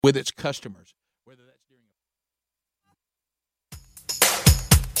with its customers. Whether that's during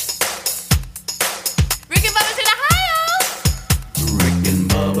Rick and Bubba's in Ohio. Rick and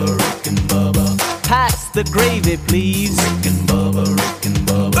Bubba, Rick and Bubba. Pass the gravy, please. Rick and Bubba, Rick and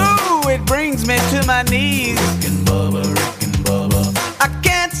Bubba. Ooh, it brings me to my knees. Rick and Bubba, Rick and Bubba. I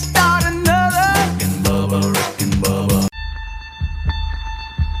can't start another. Rick and Bubba, Rick and Bubba.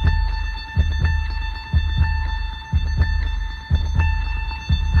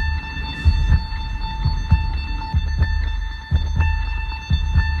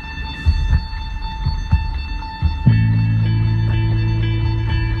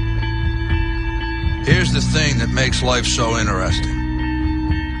 Here's the thing that makes life so interesting.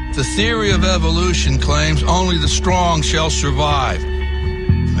 The theory of evolution claims only the strong shall survive.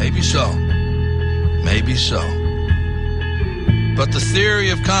 Maybe so. Maybe so. But the theory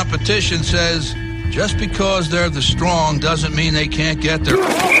of competition says just because they're the strong doesn't mean they can't get their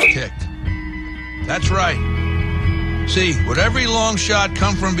kicked. That's right. See, what every long shot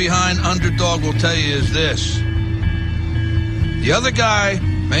come from behind underdog will tell you is this. The other guy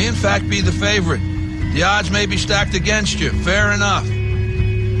may in fact be the favorite. The odds may be stacked against you, fair enough.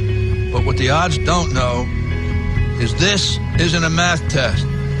 But what the odds don't know is this isn't a math test.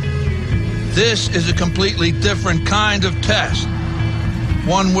 This is a completely different kind of test.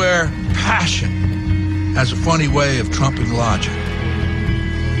 One where passion has a funny way of trumping logic.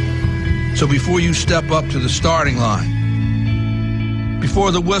 So before you step up to the starting line,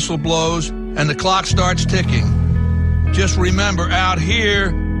 before the whistle blows and the clock starts ticking, just remember out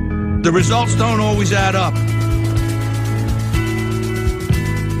here, the results don't always add up.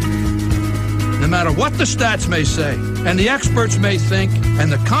 No matter what the stats may say, and the experts may think,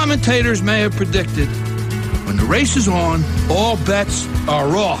 and the commentators may have predicted, when the race is on, all bets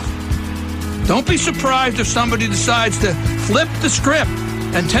are off. Don't be surprised if somebody decides to flip the script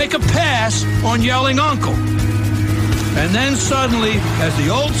and take a pass on yelling uncle. And then suddenly, as the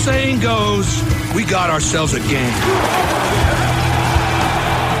old saying goes, we got ourselves a game.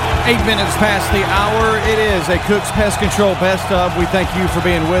 8 minutes past the hour. It is a Cook's Pest Control Best Of. We thank you for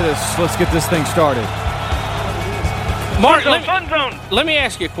being with us. Let's get this thing started. Mark, let me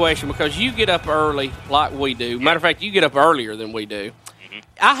ask you a question because you get up early like we do. Matter of fact, you get up earlier than we do. Mm-hmm.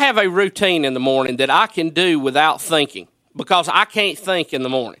 I have a routine in the morning that I can do without thinking because I can't think in the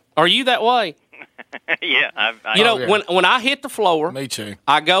morning. Are you that way? Yeah. When I hit the floor, Me too.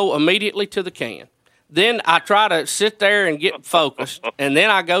 I go immediately to the can. Then I try to sit there and get focused, and then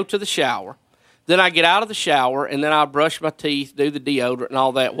I go to the shower. Then I get out of the shower, and then I brush my teeth, do the deodorant and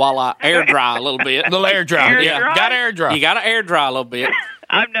all that while I air dry a little bit. Little air dry. Got to air dry. You got to air dry a little bit.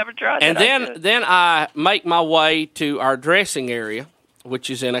 I've never tried and that. And then I make my way to our dressing area, which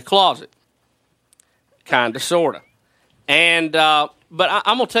is in a closet, kind of, sort of. And but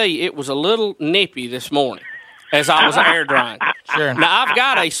I'm going to tell you, it was a little nippy this morning as I was air drying. Sure. Now, I've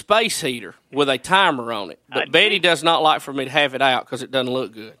got a space heater with a timer on it, but Betty does not like for me to have it out because it doesn't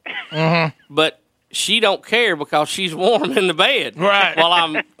look good. Mm-hmm. But she don't care because she's warm in the bed while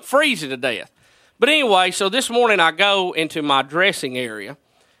I'm freezing to death. But anyway, so this morning I go into my dressing area,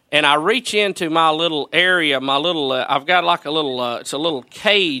 and I reach into my little area, I've got like a little, it's a little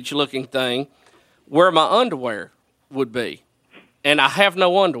cage-looking thing where my underwear would be. And I have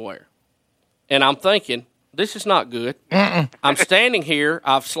no underwear. And I'm thinking, this is not good. I'm standing here.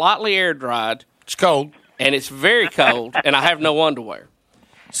 I've slightly air dried. It's cold. And it's very cold, and I have no underwear.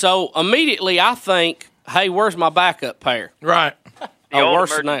 So immediately I think, hey, where's my backup pair? Right. Oh,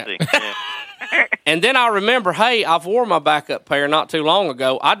 worse than that. Yeah. And then I remember, hey, I've worn my backup pair not too long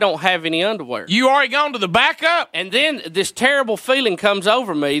ago. I don't have any underwear. You already gone to the backup? And then this terrible feeling comes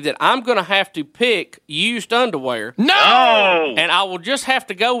over me that I'm going to have to pick used underwear. No! And I will just have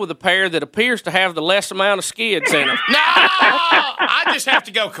to go with a pair that appears to have the less amount of skids in them. No! I just have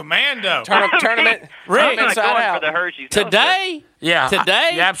to go commando. Tournament. Rick, I'm not inside going out. for the Hershey's. Today? Yeah.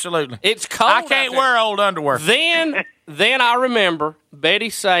 Today? Yeah, absolutely. It's cold. I can't wear old underwear. Then I remember Betty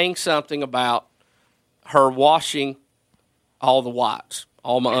saying something about her washing all the whites,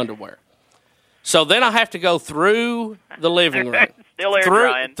 all my underwear. So then I have to go through the living room. Still air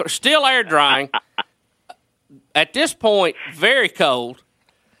drying. Still air drying. At this point, very cold.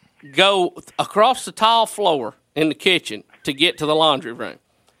 Go across the tile floor in the kitchen to get to the laundry room.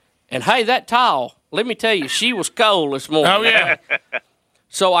 And, hey, that tile, let me tell you, she was cold this morning. Oh, yeah.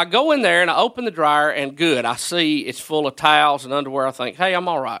 So I go in there and I open the dryer, and good. I see it's full of towels and underwear. I think, hey, I'm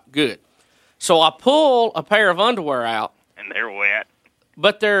all right. Good. So I pull a pair of underwear out. And they're wet.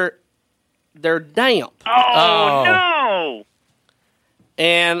 But they're damp. Oh, no.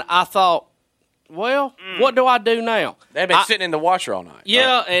 And I thought, well, what do I do now? They've been sitting in the washer all night.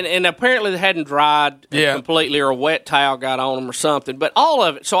 Yeah, and apparently they hadn't dried completely, or a wet towel got on them or something. But all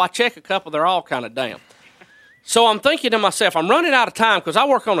of it, so I check a couple, they're all kind of damp. So I'm thinking to myself, I'm running out of time because I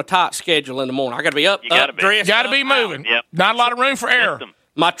work on a tight schedule in the morning. I got to be up, dressed. Got to be moving. Yep. Not a lot of room for error.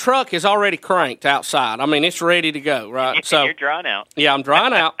 My truck is already cranked outside. I mean, it's ready to go, right? So you're drying out. Yeah, I'm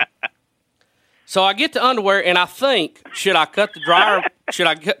drying out. So I get the underwear, and I think, should I cut the dryer? Should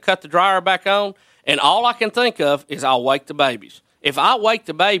I cut the dryer back on? And all I can think of is I'll wake the babies. If I wake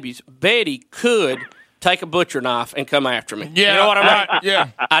the babies, Betty could take a butcher knife and come after me. Yeah, you know what I mean? right, yeah.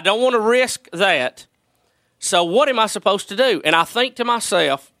 I don't want to risk that. So what am I supposed to do? And I think to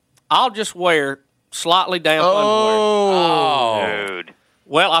myself, I'll just wear slightly damp underwear. Dude.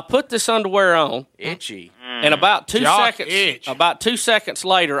 Well, I put this underwear on. Itchy. And about 2 seconds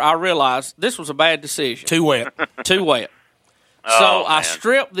later, I realized this was a bad decision. Too wet. Too wet. So I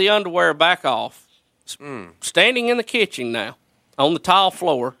stripped the underwear back off, standing in the kitchen now, on the tile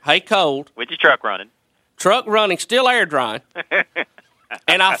floor, hay cold. With your truck running. Truck running, still air drying.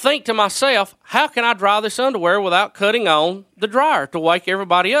 And I think to myself, how can I dry this underwear without cutting on the dryer to wake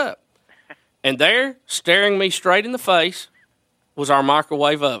everybody up? And there, staring me straight in the face, was our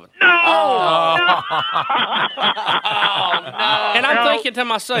microwave oven. No! And I'm thinking to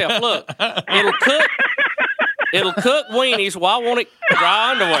myself, look, it'll cook weenies while I want it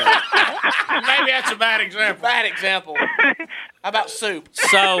dry underwear. Maybe that's a bad example. Bad example. How about soup?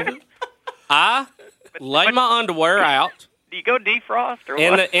 So I lay my underwear out. Do you go defrost or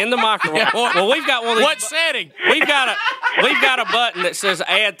in what? In the microwave. Well, we've got one of these. What setting? We've got a button that says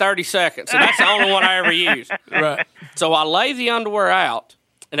add 30 seconds, and that's the only one I ever use. Right. So I lay the underwear out,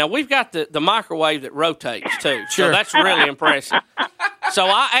 and now we've got the microwave that rotates too. So that's really impressive. So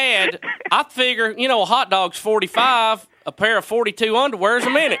I figure, a hot dog's 45, a pair of 42 underwear is a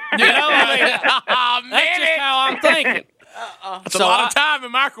minute. You know what I mean? That's just how I'm thinking. That's a lot of time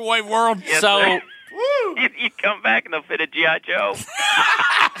in microwave world. Yes, So. sir. You come back and they'll fit a G.I. Joe.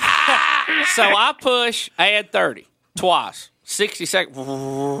 So I push add 30 twice. 60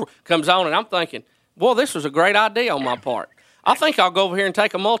 seconds comes on, and I'm thinking, well, this was a great idea on my part. I think I'll go over here and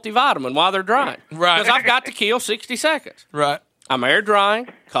take a multivitamin while they're drying. Right. Because I've got to kill 60 seconds. Right. I'm air drying,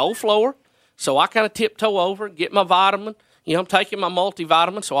 cold floor, so I kind of tiptoe over, get my vitamin. I'm taking my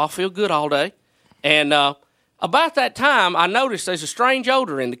multivitamin, so I'll feel good all day. And about that time, I noticed there's a strange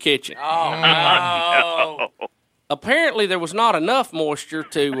odor in the kitchen. Oh, no. Apparently, there was not enough moisture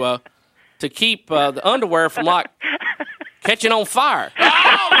to keep the underwear from catching on fire.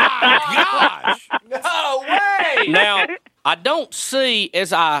 Oh my gosh! No way! Now, I don't see,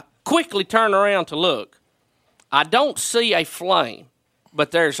 as I quickly turn around to look, I don't see a flame,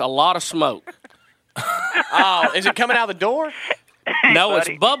 but there's a lot of smoke. Oh, is it coming out the door? No, it's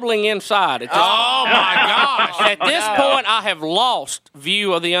bubbling inside. Oh my gosh! At this point, I have lost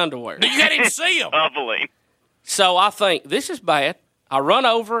view of the underwear. You can't even see them. Bubbling. So I think, this is bad. I run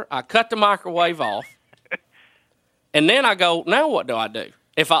over, I cut the microwave off, and then I go, now what do I do?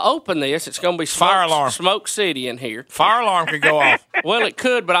 If I open this, it's going to be Fire alarm. Smoke City in here. Fire alarm could go off. Well, it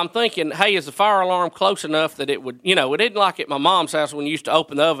could, but I'm thinking, hey, is the fire alarm close enough that it would, it isn't like at my mom's house when you used to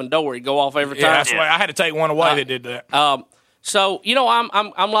open the oven door, it'd go off every time. Yeah, that's why I had to take one away that did that. So,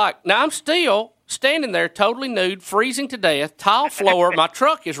 I'm like, now I'm still standing there totally nude, freezing to death, tile floor, my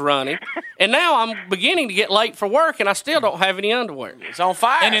truck is running, and now I'm beginning to get late for work, and I still don't have any underwear. It's on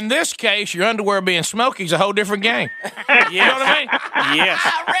fire. And in this case, your underwear being smoky is a whole different game. You know what I mean?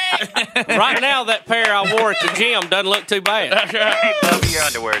 Yes. Right now, that pair I wore at the gym doesn't look too bad. Hey, Bubba, your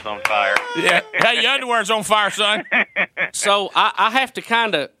underwear's on fire. Yeah. Hey, your underwear's on fire, son. So I have to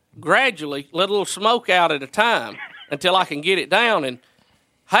kind of gradually let a little smoke out at a time until I can get it down. And,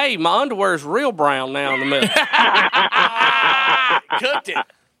 hey, my underwear's real brown now in the middle. Cooked it.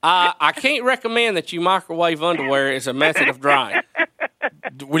 I can't recommend that you microwave underwear as a method of drying.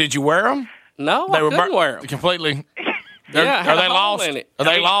 Did you wear them? No, I couldn't wear them. Completely. Yeah, Are they lost? Are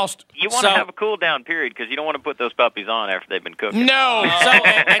they lost? You want to have a cool down period because you don't want to put those puppies on after they've been cooked. No. So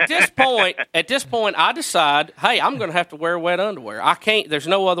at this point, I decide, hey, I'm going to have to wear wet underwear. I can't. There's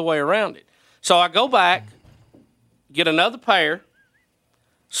no other way around it. So I go back, get another pair,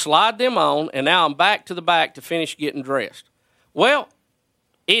 slide them on, and now I'm back to the back to finish getting dressed. Well,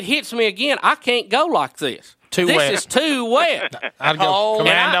 it hits me again. I can't go like this. Too this wet. is too wet. I'd go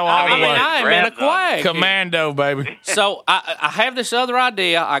commando all the way. I am in a quag. Commando, baby. So I have this other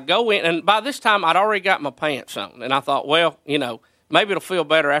idea. I go in, and by this time, I'd already got my pants on. And I thought, well, maybe it'll feel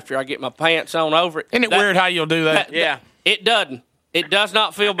better after I get my pants on over it. Isn't it weird how you'll do that? Yeah. It doesn't. It does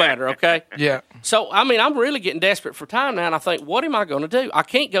not feel better, okay? Yeah. So, I mean, I'm really getting desperate for time now, and I think, what am I going to do? I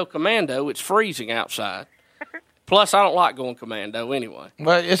can't go commando. It's freezing outside. Plus, I don't like going commando anyway.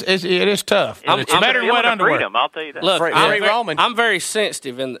 Well, it is tough. It's I'm better than wet underwear. Freedom, I'll tell you that. Look, roaming. I'm very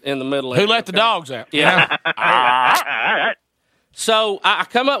sensitive in the middle of Who it, let the dogs out? Yeah. All right. So, I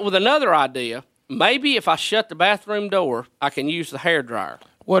come up with another idea. Maybe if I shut the bathroom door, I can use the hairdryer.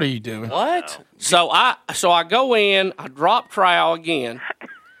 What are you doing? What? So I go in, I drop trowel again,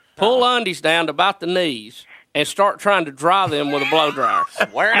 pull undies down to about the knees, and start trying to dry them with a blow dryer.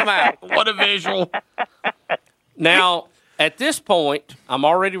 Wearing them out. What a visual. Now, at this point, I'm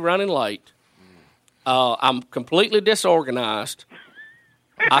already running late. I'm completely disorganized.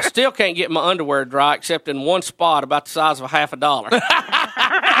 I still can't get my underwear dry except in one spot about the size of $50.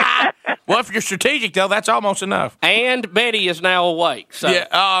 Well, if you're strategic, though, that's almost enough. And Betty is now awake. So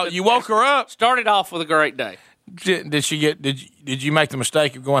Yeah. You woke her up. started off with a great day. Did she get? Did you make the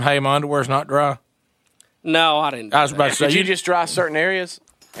mistake of going, "Hey, my underwear's not dry"? No, I didn't. I was about to say. Did you just dry certain areas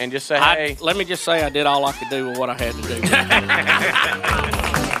and just say, hey? Let me just say I did all I could do with what I had to do.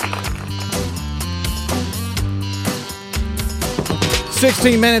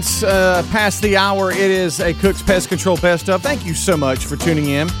 16 minutes past the hour. It is a Cook's Pest Control Best Of. Thank you so much for tuning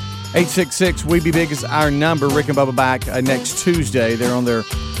in. 866-WE-BE-BIG is our number. Rick and Bubba back next Tuesday. They're on their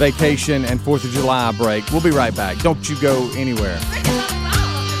vacation and 4th of July break. We'll be right back. Don't you go anywhere.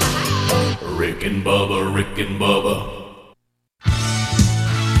 Rick and Bubba, Rick and Bubba.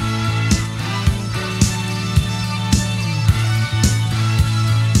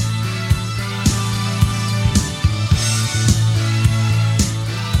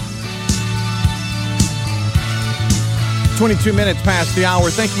 22 minutes past the hour.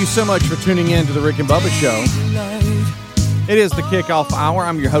 Thank you so much for tuning in to the Rick and Bubba Show. It is the kickoff hour.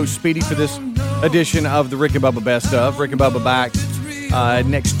 I'm your host, Speedy, for this edition of the Rick and Bubba Best Of. Rick and Bubba back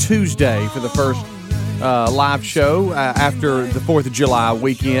next Tuesday for the first live show after the 4th of July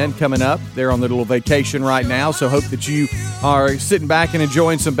weekend coming up. They're on their little vacation right now, so hope that you are sitting back and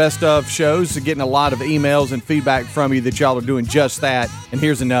enjoying some Best Of shows and getting a lot of emails and feedback from you that y'all are doing just that. And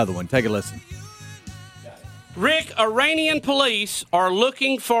here's another one. Take a listen. Rick, Iranian police are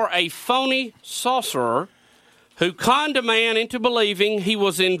looking for a phony sorcerer who conned a man into believing he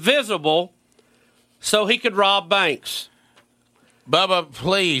was invisible so he could rob banks. Bubba,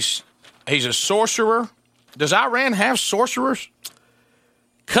 please. He's a sorcerer. Does Iran have sorcerers?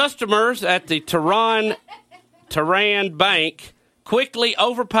 Customers at the Tehran Bank quickly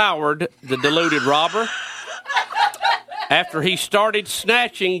overpowered the deluded robber after he started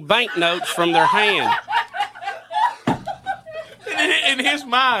snatching banknotes from their hand. In his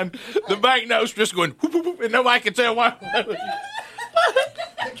mind, the banknotes just going, whoop, whoop, whoop, and nobody can tell why.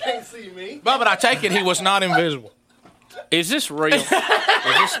 You can't see me. Bubba, I take it he was not invisible. Is this real? Is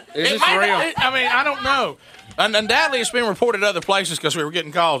this real? I don't know. Undoubtedly, it's been reported other places because we were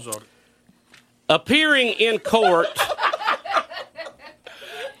getting calls on it. Appearing in court,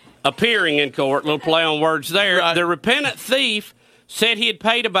 little play on words there, Right. The repentant thief said he had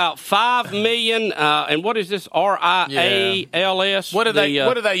paid about $5 million, and what is this, RIALS? What do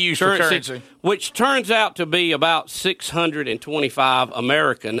they use for currency? Which turns out to be about 625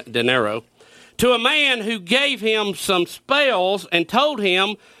 American dinero, to a man who gave him some spells and told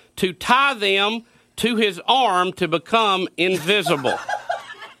him to tie them to his arm to become invisible.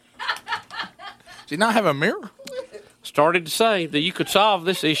 Does he not have a mirror? Started to say that you could solve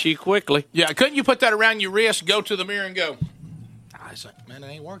this issue quickly. Yeah, couldn't you put that around your wrist, go to the mirror, and go? I was like, man, it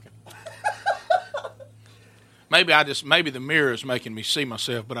ain't working. Maybe the mirror is making me see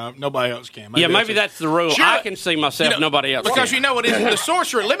myself, but nobody else can. Maybe that's the rule. Sure, I can see myself, nobody else because can. you know what it is? The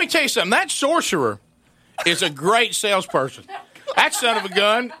sorcerer, let me tell you something. That sorcerer is a great salesperson. That son of a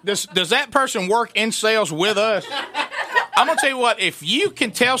gun, does that person work in sales with us? I'm going to tell you what, if you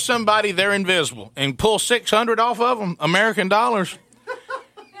can tell somebody they're invisible and pull 600 off of them, American dollars,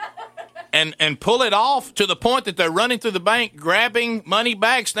 and pull it off to the point that they're running through the bank, grabbing money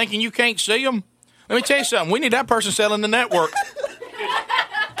bags, thinking you can't see them, let me tell you something. We need that person selling the network.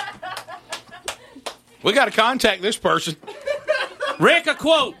 We got to contact this person. Rick, a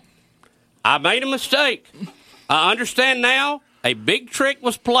quote. I made a mistake. I understand now. A big trick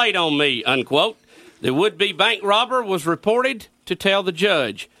was played on me, unquote. The would-be bank robber was reported to tell the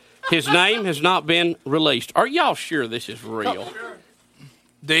judge. His name has not been released. Are y'all sure this is real?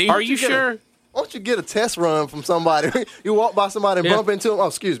 D? Are you sure? Why don't you get a test run from somebody? You walk by somebody and bump into them. Oh,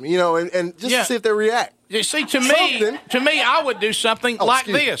 excuse me. And just to see if they react. You see, to me, I would do something like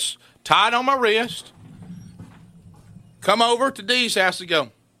this. Tie it on my wrist. Come over to Dee's house and go.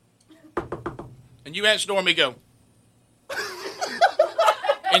 And you answer the door and me go.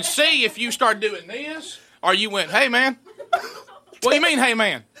 and see if you start doing this or you went, hey, man. What do you mean, hey,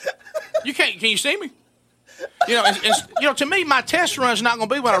 man? You can't. Can you see me? To me, my test run's not going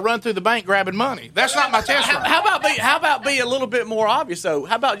to be when I run through the bank grabbing money. That's not my test run. How about be a little bit more obvious, though?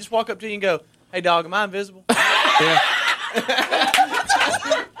 How about just walk up to you and go, hey, dog, am I invisible? Yeah.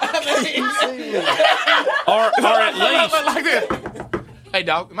 Or at least like this. Hey,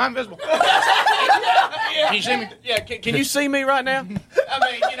 dog, am I invisible? Can you see me? Yeah, can you see me right now?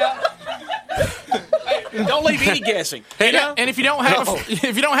 I mean, don't leave any guessing. And if you don't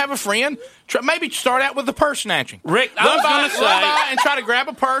have a friend, maybe start out with the purse snatching. Rick, I was going to say, and try to grab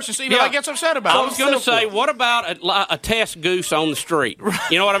a purse and see if anybody gets upset about it. I was going to say, what about a test goose on the street?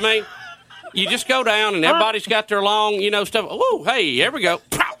 You know what I mean? You just go down and everybody's got their long, stuff. Oh, hey, here we go.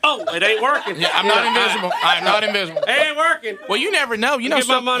 Oh, it ain't working. Yeah, I'm not invisible. I'm not invisible. It ain't working. Well, you never know. Get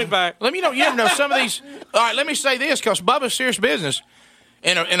my money back. You never know some of these. All right, let me say this because Bubba's serious business.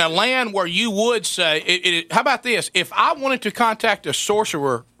 In a land where you would say, how about this? If I wanted to contact a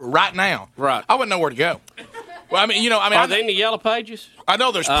sorcerer right now, right, I wouldn't know where to go. Well, are they in the yellow pages? I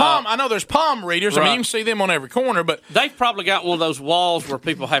know there's palm. I know there's palm readers. Right. I mean, you can see them on every corner. But they've probably got one of those walls where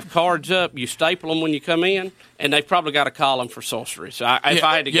people have cards up. You staple them when you come in, and they've probably got a column for sorcery. So if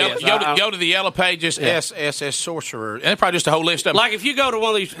I had to guess, go to the yellow pages. SSS sorcerer, and probably just a whole list of them. Like if you go to one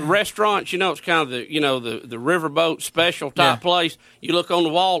of these restaurants, it's kind of the the riverboat special type place. You look on the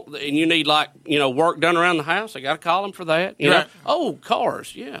wall, and you need work done around the house. They got a column for that. You know? Oh,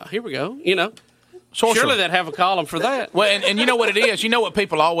 cars. Yeah, here we go. Sorcerer. Surely they'd have a column for that. Well, and you know what it is? You know what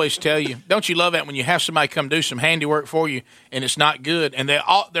people always tell you? Don't you love that when you have somebody come do some handiwork for you and it's not good? And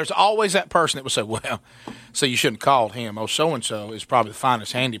there's always that person that will say, well, so you shouldn't have called him. Oh, so-and-so is probably the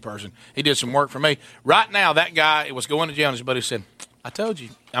finest handy person. He did some work for me. Right now, that guy was going to jail and his buddy said, I told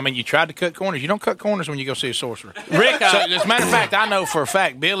you. I mean, you tried to cut corners. You don't cut corners when you go see a sorcerer. Rick, so, as a matter of fact, I know for a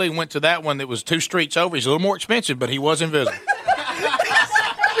fact Billy went to that one that was 2 streets over. He's a little more expensive, but he was invisible.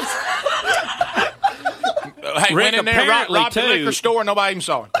 Hey, Rick, went in there, robbed the liquor store, and nobody even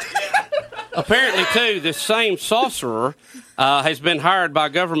saw him. Apparently, too, this same sorcerer has been hired by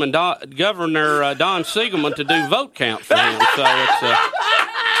Governor Don Siegelman to do vote count for him. So it's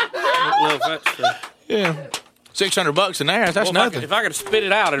I don't know if that's $600 in there. That's nothing. If I could spit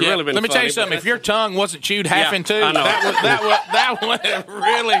it out, it'd really been. Let me funny, tell you something. If your tongue wasn't chewed half in two, that would have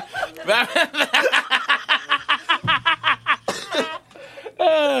really.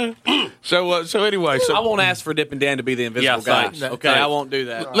 So anyway, I won't ask for Dip and Dan to be the invisible guy. Okay, I won't do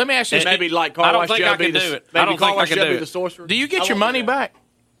that. Let me ask you this. Maybe like Car Wash Joe be the sorcerer. Do you get your money back?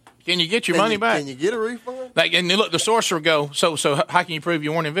 Can you get your money back? Can you get a refund? And look, the sorcerer go. So how can you prove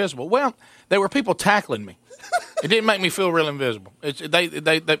you weren't invisible? Well, there were people tackling me. It didn't make me feel real invisible.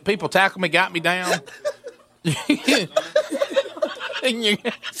 They people tackled me, got me down.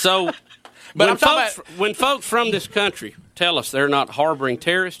 So. But when folks from this country tell us they're not harboring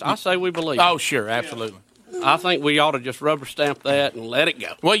terrorists, I say we believe it. Oh, sure, absolutely. I think we ought to just rubber stamp that and let it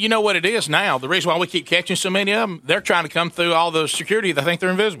go. Well, you know what it is now. The reason why we keep catching so many of them, they're trying to come through all the security. They think they're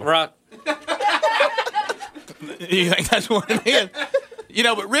invisible. Right. You think that's what it is?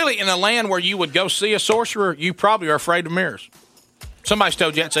 But really, in a land where you would go see a sorcerer, you probably are afraid of mirrors. Somebody's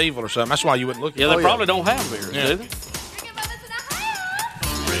told you that's evil or something. That's why you wouldn't look at it. Yeah, they probably don't have mirrors, do they?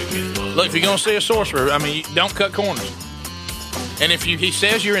 Look, if you're going to see a sorcerer, I mean, don't cut corners. And if he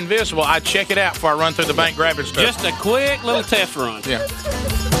says you're invisible, I check it out before I run through the bank grabbing stuff. Just a quick little test run. Yeah.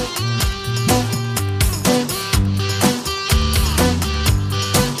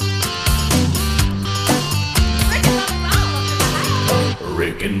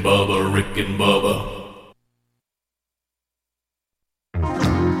 Rick and Bubba, Rick and Bubba.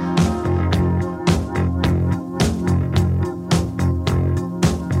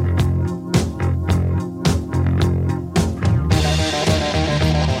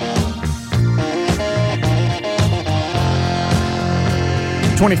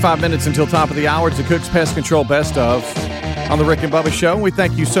 25 minutes until top of the hour. It's the Cook's Pest Control Best Of on the Rick and Bubba Show. We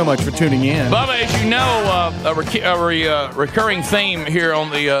thank you so much for tuning in. Bubba, as you know, a recurring theme here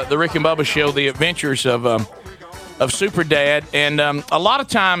on the Rick and Bubba Show, the adventures of Super Dad. And a lot of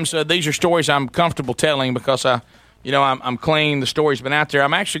times these are stories I'm comfortable telling because I'm clean. The story's been out there.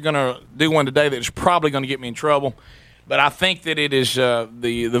 I'm actually going to do one today that is probably going to get me in trouble. But I think that it is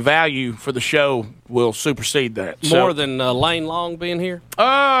the value for the show will supersede that. More than Lane Long being here?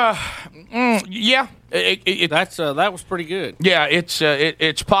 Yeah. That was pretty good. Yeah,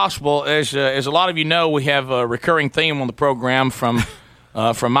 it's possible. As a lot of you know, we have a recurring theme on the program from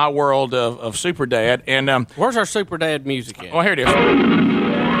my world of Super Dad. And where's our Super Dad music at? Well, here it is.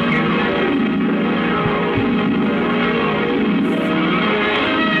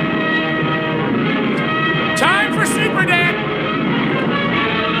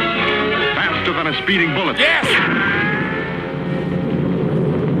 speeding bullet. Yes.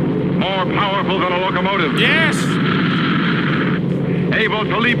 More powerful than a locomotive. Yes. Able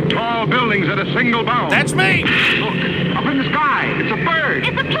to leap tall buildings at a single bound. That's me. Look, up in the sky. It's a bird.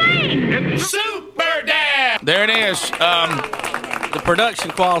 It's a plane. It's Super Dad. There it is. The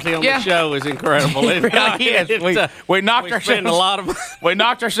production quality on the show is incredible. It really is. We knocked ourselves a lot of. We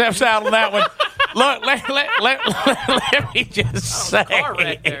knocked ourselves out on that one. Look, let me just say. Car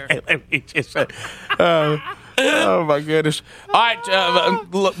wreck there. Let me just say. Oh my goodness! All right,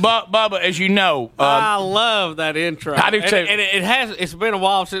 look, Bubba, as you know, I love that intro. I do too. And it's been a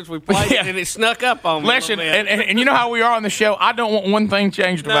while since we played it, and it snuck up on me. Listen, a little bit. and you know how we are on the show. I don't want one thing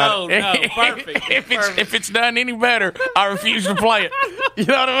changed about it. No, perfect. If it's done any better, I refuse to play it. You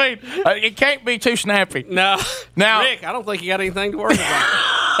know what I mean? It can't be too snappy. No, now, Rick, I don't think you got anything to worry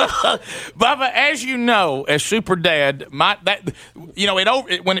about. Bubba, as you know, as Super Dad,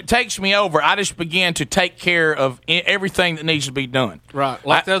 when it takes me over, I just begin to take care of everything that needs to be done. Right,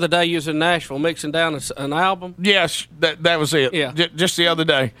 like the other day, you was in Nashville mixing down an album. Yes, that was it. Yeah, just the other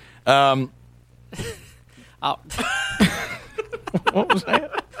day. What was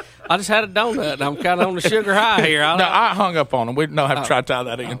that? I just had a donut, and I'm kind of on the sugar high here. I hung up on them. We don't have to try to tie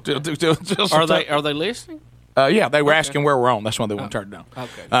that in. Are they listening? Yeah, they were asking where we're on. That's why they won't turn it down.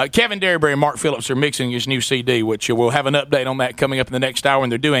 Okay. Kevin Derryberry and Mark Phillips are mixing his new CD, which we'll have an update on that coming up in the next hour,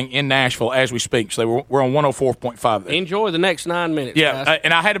 and they're doing in Nashville as we speak. So we're on 104.5 there. Enjoy the next 9 minutes. Yeah,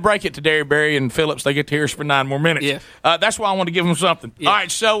 and I had to break it to Derryberry and Phillips. They get to hear us for 9 more minutes. Yeah. That's why I want to give them something. Yeah. All right,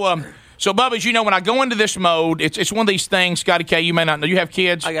 so Bubba, as you know, when I go into this mode, it's one of these things, Scotty K, you may not know. You have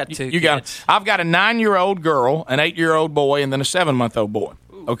kids? I got 2 you kids. I've got a 9-year-old girl, an 8-year-old boy, and then a 7-month-old boy.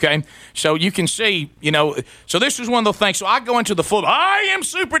 Okay, so you can see, so this is one of those things. So I go into the full, I am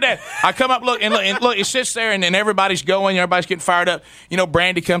Super Dad. I come up, look, it sits there, and then everybody's going, everybody's getting fired up.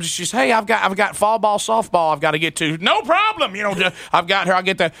 Brandy comes and she says, hey, I've got fall ball, softball I've got to get to. No problem. I've got her. I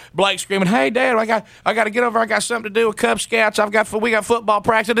get the Blake screaming, hey, Dad, I got to get over. I got something to do with Cub Scouts. we got football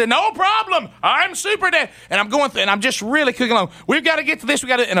practice. No problem. I'm Super Dad. And I'm going through, and I'm just really cooking along. We've got to get to this.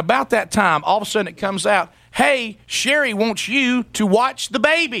 And about that time, all of a sudden it comes out, hey, Sherry wants you to watch the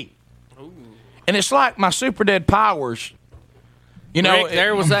baby. Ooh. And it's like my Super Dad powers. Rick,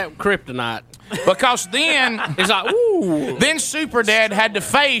 there was that kryptonite. Because then it's like, ooh. Then Super Dad had to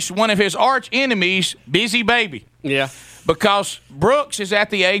face one of his arch enemies, Busy Baby. Yeah. Because Brooks is at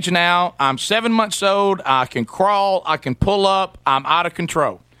the age now, I'm 7 months old, I can crawl, I can pull up, I'm out of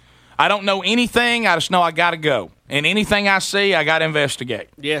control. I don't know anything, I just know I got to go. And anything I see, I got to investigate.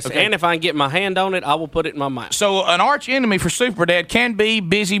 Yes, okay? And if I can get my hand on it, I will put it in my mouth. So an arch enemy for Super Dad can be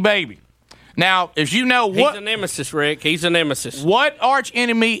Busy Baby. Now, as you know, he's a nemesis, Rick. He's a nemesis. What arch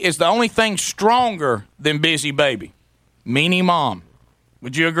enemy is the only thing stronger than Busy Baby? Meanie Mom.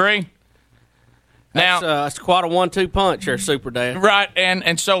 Would you agree? Now, it's quite a 1-2 punch there, Super Dad. Right,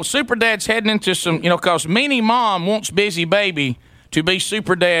 and so Super Dad's heading into some, because Meanie Mom wants Busy Baby to be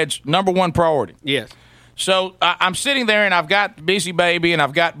Super Dad's number one priority. Yes. So I'm sitting there, and I've got Busy Baby, and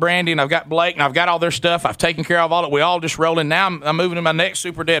I've got Brandy, and I've got Blake, and I've got all their stuff. I've taken care of all it. We all just rolling. Now I'm moving to my next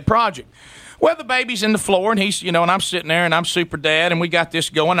Super Dad project. Well, the baby's in the floor, and he's, and I'm sitting there, and I'm Super Dad, and we got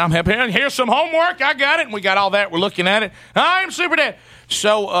this going. I'm happy. Here's some homework. I got it, and we got all that. We're looking at it. I'm Super Dad.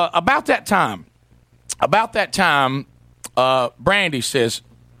 So about that time, Brandy says,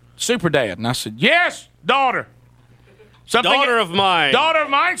 Super Dad. And I said, yes, daughter. Daughter of mine. Daughter of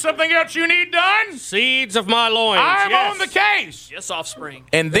mine, something else you need done? Seeds of my loins. I'm on the case. Yes, offspring.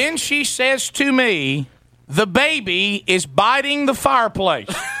 And then she says to me, the baby is biting the fireplace.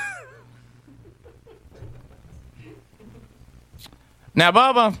 Now,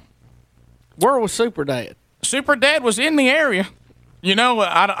 Bubba. Where was Super Dad? Super Dad was in the area.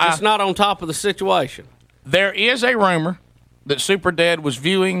 It's not on top of the situation. There is a rumor that Super Dad was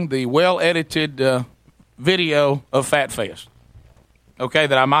viewing the well-edited video of Fat Fest. Okay,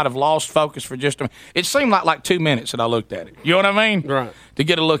 that I might have lost focus for just a minute. It seemed like 2 minutes that I looked at it. You know what I mean? Right. To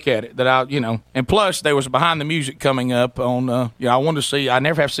get a look at it. And plus there was behind the music coming up on, I wanted to see, I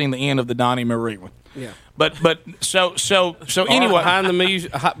never have seen the end of the Donnie Marie one. Yeah. But so anyway. Behind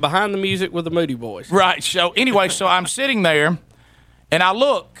the music with the Moody Boys. Right. So anyway, I'm sitting there, and I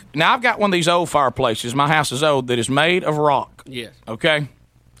look. Now, I've got one of these old fireplaces. My house is old, that is made of rock. Yes. Okay?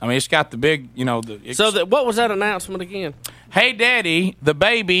 I mean, it's got the big, what was that announcement again? Hey, Daddy, the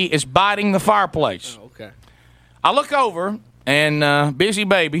baby is biting the fireplace. Oh, okay. I look over, and Busy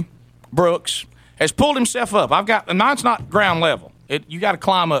Baby, Brooks, has pulled himself up. Mine's not ground level. You got to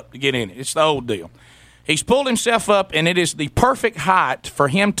climb up to get in it. It's the old deal. He's pulled himself up, and it is the perfect height for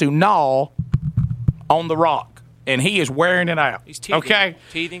him to gnaw on the rock, and he is wearing it out. He's teething. Okay?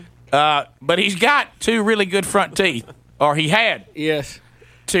 Teething? But he's got two really good front teeth, or he had. Yes.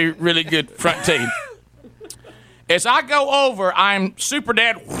 Two really good front teeth. As I go over, I'm Super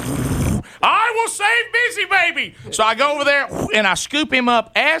Dad. I will save Busy Baby. So I go over there and I scoop him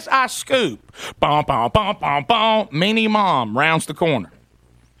up. As I scoop, bom, bom, bom, bom, bom, Meanie Mom rounds the corner.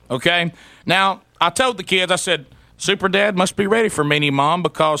 Okay? Now, I told the kids, I said, Super Dad must be ready for Meanie Mom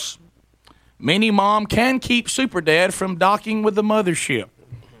because Meanie Mom can keep Super Dad from docking with the mothership.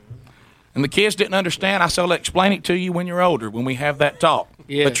 And the kids didn't understand. I said, I'll explain it to you when you're older, when we have that talk.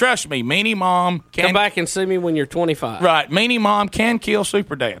 Yeah. But trust me, Meanie Mom can... Come back and see me when you're 25. Right. Meanie Mom can kill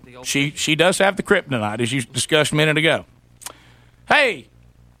Super Dad. She does have the kryptonite, as you discussed a minute ago. Hey!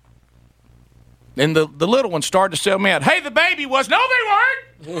 And the little one started to sell me out. Hey, the baby was... No,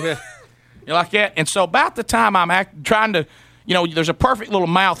 they weren't! You like that? And so about the time I'm trying to... You know, there's a perfect little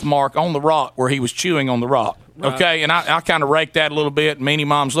mouth mark on the rock where he was chewing on the rock. Right. Okay? And I kind of raked that a little bit, and Meanie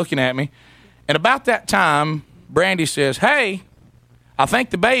Mom's looking at me. And about that time, Brandy says, hey... I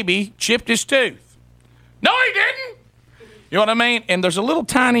think the baby chipped his tooth. No, he didn't. You know what I mean? And there's a little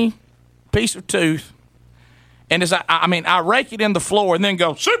tiny piece of tooth. And as I rake it in the floor and then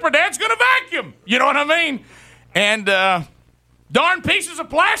go, Super Dad's going to vacuum. You know what I mean? And darn pieces of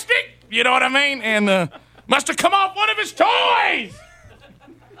plastic. You know what I mean? And must have come off one of his toys.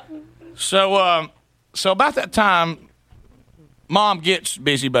 So about that time, Mom gets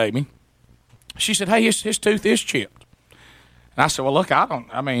Busy Baby. She said, hey, his tooth is chipped. And I said, well, look,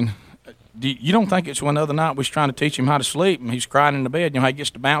 you don't think it's one other night we was trying to teach him how to sleep, and he's crying in the bed, you know, how he gets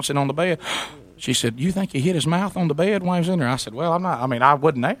to bouncing on the bed. She said, you think he hit his mouth on the bed while he was in there? I said, well, I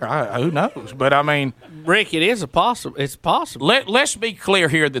wasn't there. Who knows? But, Rick, it's possible. Let's be clear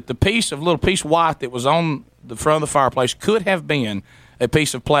here that the little piece of white that was on the front of the fireplace could have been a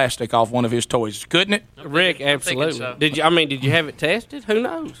piece of plastic off one of his toys, couldn't it? Rick, absolutely. So. Did you have it tested? Who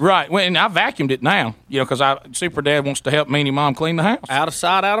knows? Right. Well, and I vacuumed it now, you know, because Super Dad wants to help Meanie Mom clean the house. Out of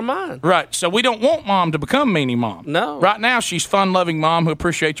sight, out of mind. Right. So we don't want Mom to become Meanie Mom. No. Right now, she's fun-loving Mom who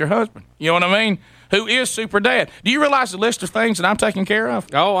appreciates her husband. You know what I mean? Who is Super Dad. Do you realize the list of things that I'm taking care of?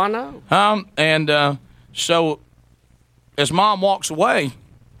 Oh, I know. So as Mom walks away,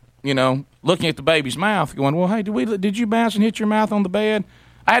 you know, looking at the baby's mouth, going, well, hey, did you bounce and hit your mouth on the bed?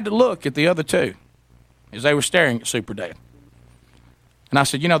 I had to look at the other two as they were staring at Super Dad. And I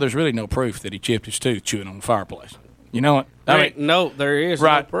said, you know, there's really no proof that he chipped his tooth chewing on the fireplace. You know what? No, there is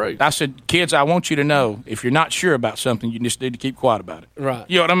no proof. I said, kids, I want you to know, if you're not sure about something, you just need to keep quiet about it. Right.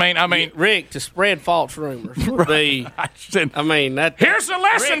 You know what I mean? Rick, to spread false rumors would be... Here's a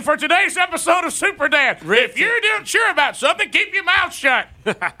lesson for today's episode of Super Dad. Rick, if you're not sure about something, keep your mouth shut.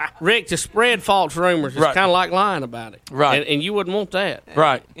 Rick, to spread false rumors is kind of like lying about it. Right. And you wouldn't want that.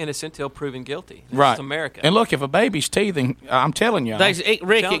 Right. Innocent till proven guilty. Right. It's America. And look, if a baby's teething, I'm telling you.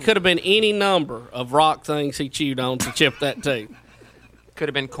 Rick, it could have been any number of rock things he chewed on to chip that tooth. Could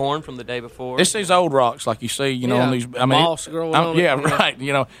have been corn from the day before. It's these old rocks, like you see, you know, on these. Moss growing on it. Yeah, right.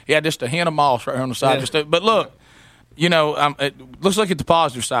 You know, just a hint of moss right on the side. Yeah. But look, you know, let's look at the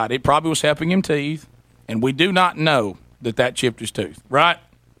positive side. It probably was helping him teeth, and we do not know that chipped his tooth, right?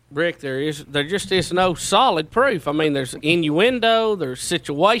 Rick, there just is no solid proof. I mean, there's innuendo, there's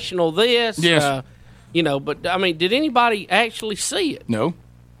situational this. Yes. You know, but did anybody actually see it? No.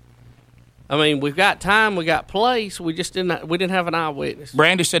 We've got time, we got place. We just didn't have an eyewitness.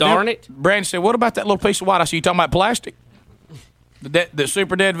 Brandy said, "Darn it!" Brandy said, "What about that little piece of white?" I said, "You talking about plastic? That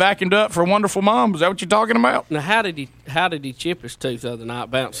Super Dad vacuumed up for a wonderful mom? Is that what you're talking about?" Now, how did he chip his tooth the other night,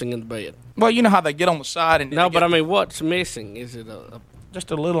 bouncing in the bed? Well, you know how they get on the side and what's missing? Is it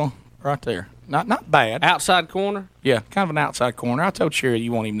just a little right there? Not bad. Outside corner? Yeah, kind of an outside corner. I told Sherry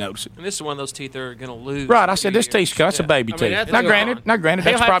you won't even notice it. And this is one of those teeth that are going to lose. Right, I said this teeth's cut. It's a baby tooth. Now, granted,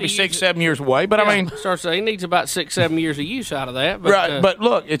 that's probably 6-7 years away, but he needs about 6-7 years of use out of that. But, right, but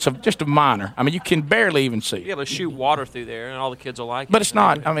look, it's just a minor. You can barely even see it. You'll be able to shoot water through there, and all the kids will like it. But it's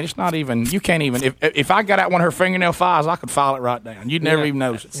not. It's not even. You can't even. If I got out one of her fingernail files, I could file it right down. You'd never even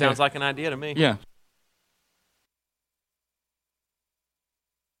notice it. Sounds like an idea to me. Yeah.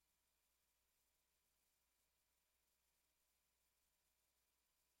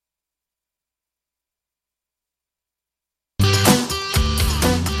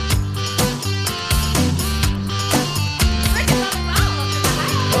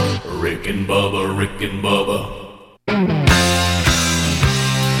 Rick and Bubba, Rick and Bubba.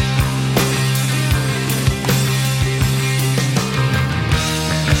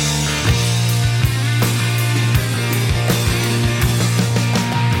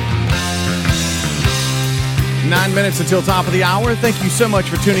 9 minutes until top of the hour. Thank you so much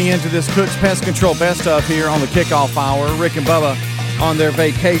for tuning in to this Cook's Pest Control Best Of here on the Kickoff Hour. Rick and Bubba on their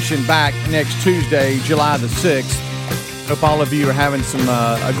vacation back next Tuesday, July the 6th. Hope all of you are having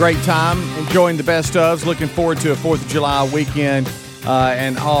a great time, enjoying the best ofs, looking forward to a 4th of July weekend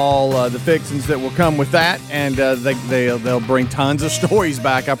and all the fixings that will come with that. And they'll bring tons of stories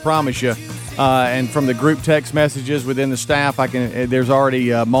back, I promise you. And from the group text messages within the staff, there's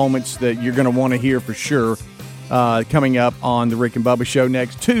already moments that you're going to want to hear for sure coming up on the Rick and Bubba Show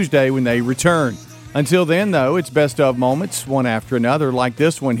next Tuesday when they return. Until then, though, it's best of moments, one after another, like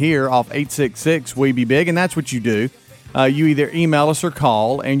this one here off 866-WE-BE-BIG, and that's what you do. You either email us or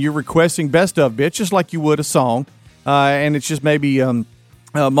call, and you're requesting best of bits, just like you would a song. And it's just maybe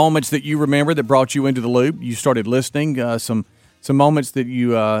moments that you remember that brought you into the loop. You started listening, some moments that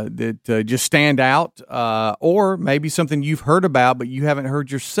you just stand out, or maybe something you've heard about but you haven't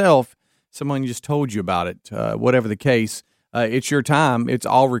heard yourself. Someone just told you about it. Whatever the case, it's your time. It's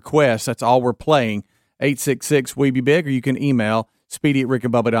all requests. That's all we're playing. 866-WE-BE-BIG, or you can email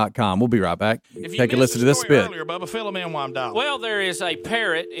speedy@rickandbubba.com. We'll be right back. Take a listen to this bit. Earlier, Bubba, fill them in while I'm dialing. Well, there is a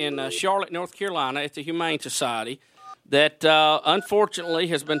parrot in Charlotte, North Carolina at the Humane Society that unfortunately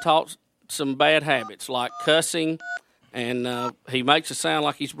has been taught some bad habits like cussing, and he makes it sound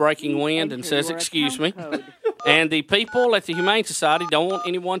like he's breaking wind and says, "Excuse me." And the people at the Humane Society don't want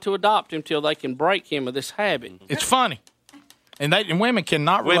anyone to adopt him till they can break him of this habit. It's funny. And women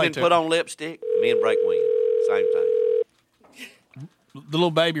cannot relate Women to put it. on lipstick, men break wind. Same thing. The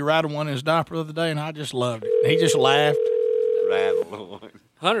little baby rattled one in his diaper the other day, and I just loved it. He just laughed. Rattled one.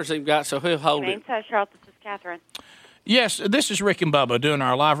 Hunter's even got so he'll hold it. Charlotte, this is Catherine. Yes, this is Rick and Bubba doing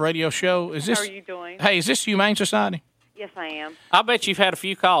our live radio show. How are you doing? Hey, is this Humane Society? Yes, I am. I bet you've had a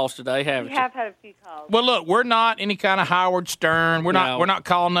few calls today, haven't you? We have had a few calls. Well, look, we're not any kind of Howard Stern. We're No. not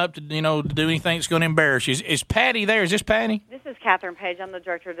calling up to to do anything that's going to embarrass you. Is Patty there? Is this Patty? This is Catherine Page. I'm the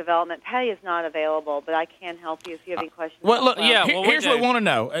Director of Development. Patty is not available, but I can help you if you have any questions. Well, look, Yeah, well, here's what we want to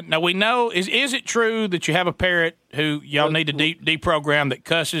know. Now, we know, is it true that you have a parrot who y'all need to deprogram that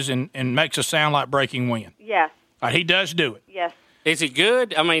cusses and makes a sound like breaking wind? Yes. All right, he does do it. Yes. Is it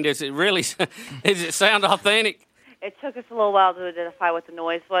good? I mean, does it really? Does it sound authentic? It took us a little while to identify what the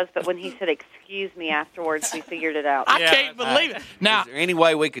noise was, but when he said "excuse me" afterwards, we figured it out. I can't believe it. Now, is there any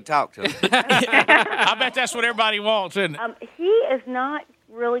way we could talk to him? I bet that's what everybody wants, isn't it? He is not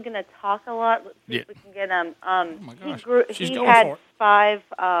really going to talk a lot. Let's see if we can get him. Oh my gosh. She's he going had for it. 5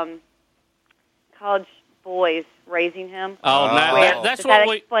 college boys raising him. Oh, now that's Does what that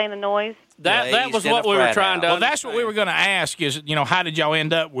we explain the noise? that was what we were trying to. Well, that's what we were going to ask. Is how did y'all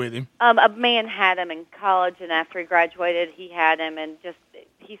end up with him? A man had him in college, and after he graduated, he had him, and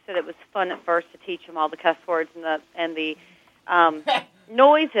he said it was fun at first to teach him all the cuss words and the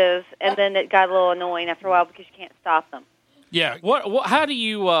noises, and then it got a little annoying after a while because you can't stop them. Yeah. What? How do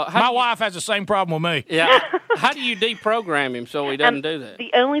you? My wife has the same problem with me. Yeah. How do you deprogram him so he doesn't do that?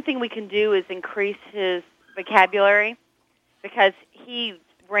 The only thing we can do is increase his vocabulary because he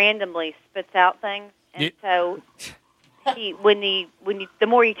randomly spits out things, and so the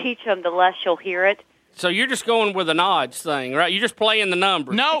more you teach him, the less you'll hear it. So you're just going with an odds thing, right? You're just playing the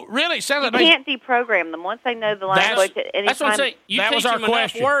numbers. No, really. It sounds You like can't deprogram them once they know the language. At any That's what I'm time. saying. You That teach was our them enough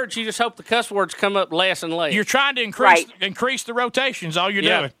question. words, you just hope the cuss words come up less and less. you're trying to Right. increase the rotations. All you're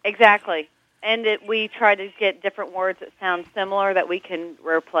doing. Exactly. And we try to get different words that sound similar that we can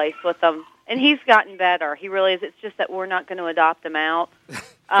replace with them. And he's gotten better. He really is. It's just that we're not going to adopt him out.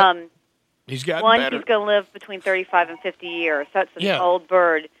 He's gotten One, better. he's going to live between 35 and 50 years. That's an Yeah. old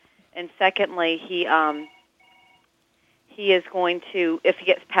bird. And secondly, he is going to, if he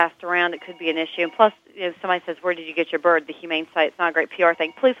gets passed around, it could be an issue. And plus, if somebody says, "Where did you get your bird?" The Humane Society, it's not a great PR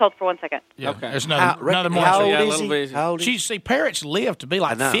thing. Please hold for 1 second. Yeah. Okay. There's another more. How old Yeah, a is little he? busy. How old is he? See, parrots live to be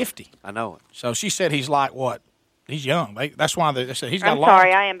like I know. 50. I know it. So she said he's like what? He's young. That's why they said he's got I'm a long.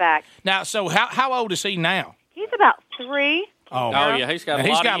 sorry, I am back. Now, so how old is he now? He's about 3. Oh, yeah, he's got and a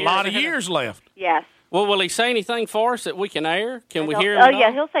he's lot got of a lot of years. years left. Yes. Well, will he say anything for us that we can air? Can we I don't- hear him? Oh, at yeah,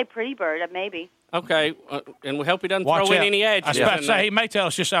 all? he'll say pretty bird, maybe. Okay, and we hope he doesn't Watch throw in out. any I was adjectives. about to in say there. he may tell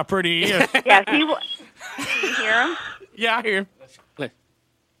us just how pretty he is. Yeah, he will. Can you hear him? Yeah, I hear him.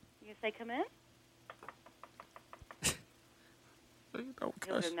 You say come in? Don't He'll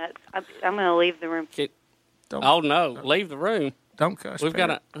cuss. go nuts. I'm going to leave the room. Oh no, leave the room. Don't cuss. We've got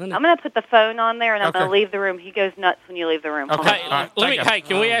a. I'm going to put the phone on there, and I'm going Okay. to leave the room. He goes nuts when you leave the room. Okay. Hey, All right, let me. thank you. Hey,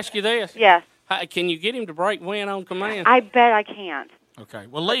 can we ask you this? Yes. Hey, can you get him to break wind on command? I bet I can't. Okay,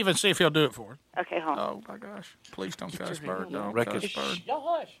 well, leave and see if he'll do it for us. Okay, hold on. Oh, my gosh. Please don't cuss, Bird. Don't Reckon- cuss, Bird.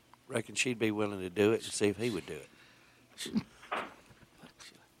 Y'all hush. Reckon she'd be willing to do it and see if he would do it.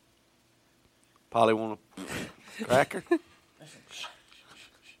 Polly want a cracker?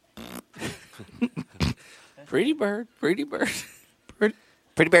 Pretty bird, pretty bird.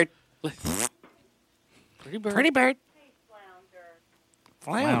 Pretty bird. Pretty bird. Pretty bird.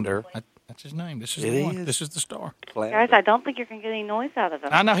 Flounder. That's his name. This is It the one. is. This is the star. Guys, I don't think you're going to get any noise out of him.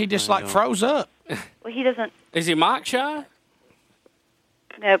 I know he just like froze up. Well, he doesn't. Is he mic shy?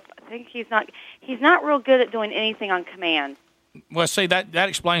 Nope. I think he's not. He's not real good at doing anything on command. Well, see that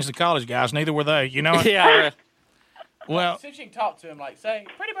explains the college guys. Neither were they. You know. Yeah. Well, see if you can talk to him, like say,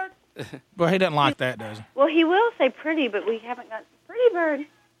 "Pretty bird." Well, he doesn't like that, does he? Well, he will say pretty, but we haven't got pretty bird.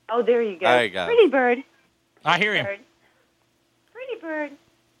 Oh, there you go. There you go. Pretty bird. I hear him. Pretty bird.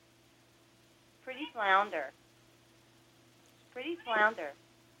 Pretty flounder. Pretty flounder.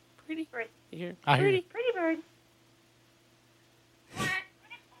 Pretty. Here. I hear you. Pretty bird.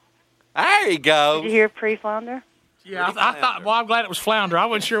 There you go. Did you hear pretty flounder? Yeah, I thought. Well, I'm glad it was flounder. I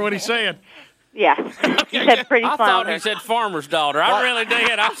wasn't sure what he said. Yeah. He said pretty I flounder. thought he said farmer's daughter. I really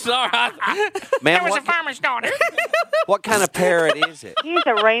did. I'm sorry. Man, It was a farmer's daughter. what kind of parrot is it? He's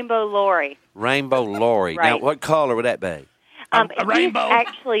a rainbow lorry. Rainbow Lori. Now, Right. what color would that be? A rainbow. He's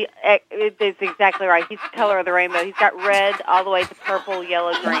actually, it's exactly right. He's the color of the rainbow. He's got red all the way to purple,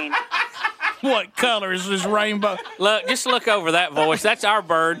 yellow, green. What color is this rainbow? Look, just look over that voice. That's our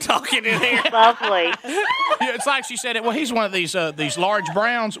bird talking in here. Lovely. Yeah, it's like she said it. Well, he's one of these large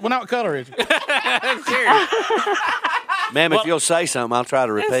browns. Well, now what color is he? Ma'am, if you'll say something, I'll try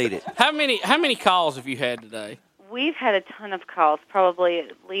to repeat it. How many calls have you had today? We've had a ton of calls, probably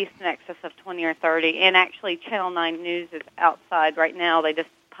at least in excess of 20 or 30. And actually, Channel 9 News is outside right now. They just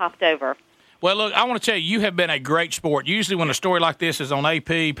popped over. Well, look, I want to tell you, you have been a great sport. Usually when a story like this is on AP,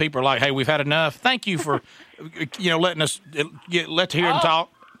 people are like, hey, we've had enough. Thank you for, letting us let to hear him talk.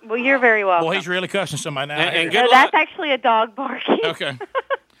 Well, you're very welcome. Well, he's really cussing somebody now. And No, good that's luck. actually a dog barking. Okay.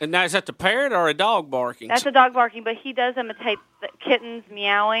 And now, is that the parrot or a dog barking? That's a dog barking, but he does imitate the kittens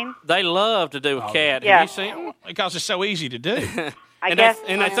meowing. They love to do a cat. Yeah. Have you seen them? Because it's so easy to do. I guess.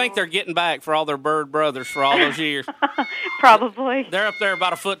 They think they're getting back for all their bird brothers for all those years. Probably. They're up there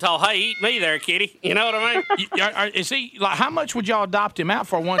about a foot tall. Hey, eat me there, kitty. You know what I mean? Is he like? How much would y'all adopt him out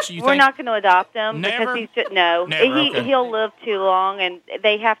for once? You We're think? not going to adopt him Never? because he's just, no. Never, okay. He'll live too long, and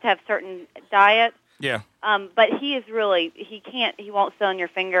they have to have certain diet. Yeah. But he is really he won't sit on your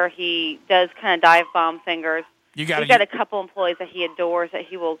finger. He does kind of dive bomb fingers. You He's got a couple employees that he adores that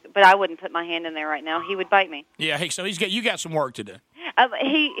he will, but I wouldn't put my hand in there right now. He would bite me. Yeah. So you got some work to do.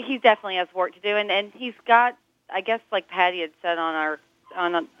 He definitely has work to do, and he's got, I guess, like Patty had said on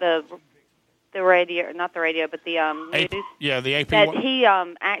the radio, not the radio, but the news. Yeah, the AP That one. he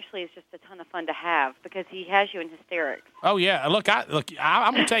actually is just a ton of fun to have because he has you in hysterics. Oh yeah. Look, I'm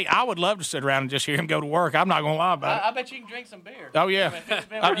gonna tell you, I would love to sit around and just hear him go to work. I'm not gonna lie about it. I bet you can drink some beer. Oh yeah.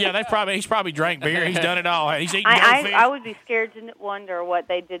 He's probably drank beer. He's done it all. He's eaten I goldfish. would be scared to wonder what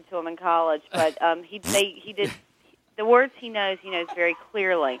they did to him in college, but he did. The words he knows very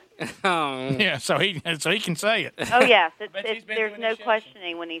clearly. Yeah, so he can say it. Oh yes, there's no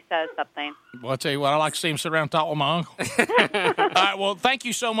questioning when he says something. Well, I'll tell you what, I like to see him sit around and talk with my uncle. All right, well, thank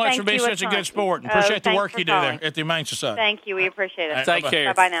you so much Thank for being you a such a ton. good sport. And Oh, appreciate the thanks work for you do calling. there at the Humane Society. Thank you. We appreciate it. All right, Take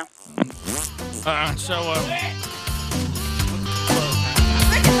care. Bye now.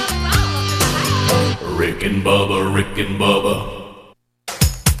 Rick and Bubba, Rick and Bubba.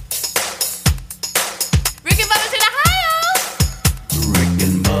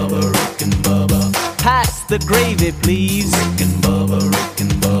 Pass the gravy, please. Rick and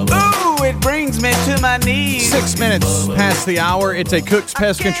Bubba. Ooh, it brings me to my knees. 6 minutes past the hour. It's a Cook's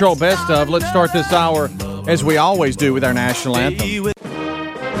Pest Control Best Of. Let's start this hour, as we always do, with our national anthem.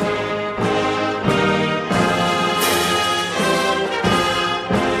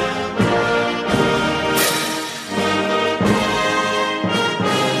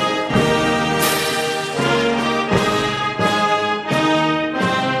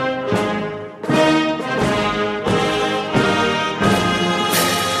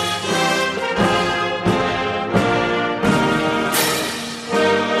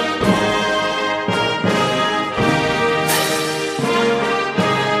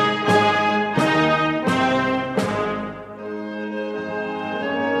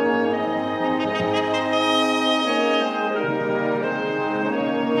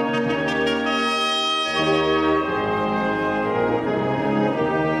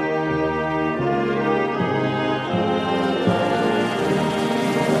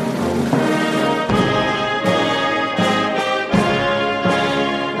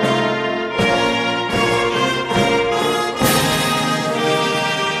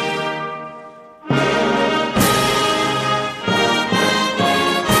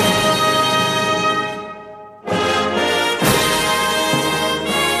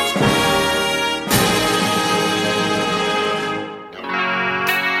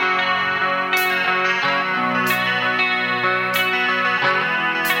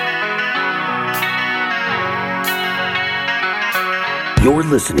 You're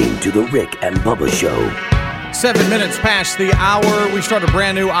listening to The Rick and Bubba Show. 7 minutes past the hour. We start a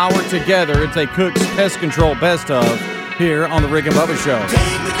brand new hour together. It's a Cook's Pest Control Best Of here on The Rick and Bubba Show.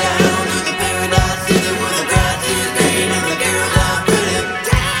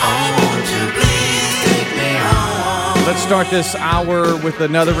 Let's start this hour with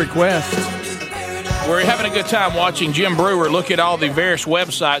another request. We're having a good time watching Jim Brewer look at all the various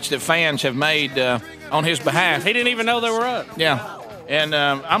websites that fans have made on his behalf. He didn't even know they were up. Yeah. And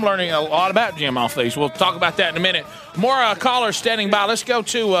I'm learning a lot about Jim off these. We'll talk about that in a minute. More callers standing by. Let's go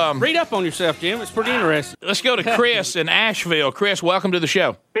to... read up on yourself, Jim. It's pretty interesting. Let's go to Chris in Asheville. Chris, welcome to the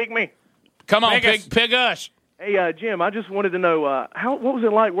show. Pick me. Come on, pig us. Hey, Jim, I just wanted to know, what was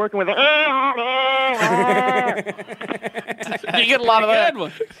it like working with... You get a lot of that. Good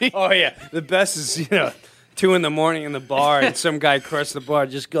one. Oh, yeah. The best is, 2 in the morning in the bar, and some guy across the bar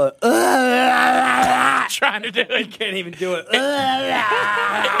just goes, trying to do it. He can't even do it.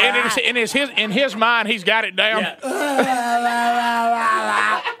 And in his mind, he's got it down. Yeah.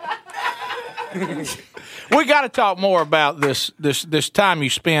 We got to talk more about this time you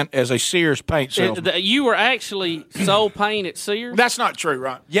spent as a Sears paint salesman. You were actually sold paint at Sears? That's not true,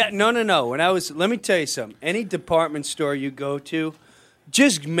 right? Yeah, no. Let me tell you something. Any department store you go to,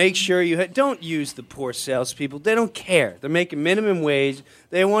 just make sure don't use the poor salespeople. They don't care. They're making minimum wage.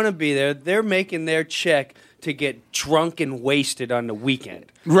 They want to be there. They're making their check to get drunk and wasted on the weekend.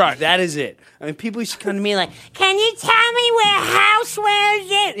 Right. That is it. I mean, people used to come to me like, "Can you tell me where Houseware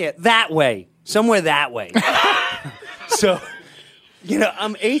is it?" Yeah, that way. Somewhere that way. So,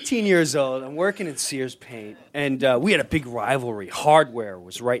 I'm 18 years old. I'm working at Sears Paint, and we had a big rivalry. Hardware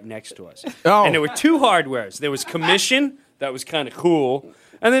was right next to us. Oh. And there were 2 hardwares. There was commission, that was kind of cool,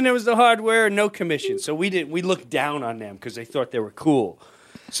 and then there was the hardware and no commission. So we looked down on them because they thought they were cool.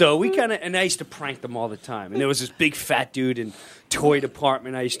 So and I used to prank them all the time. And there was this big fat dude in toy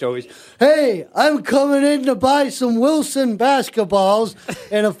department. I used to always, "Hey, I'm coming in to buy some Wilson basketballs,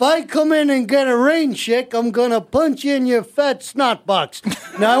 and if I come in and get a rain check, I'm going to punch you in your fat snot box.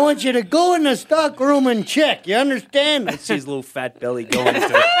 Now I want you to go in the stock room and check. You understand?" I see his little fat belly going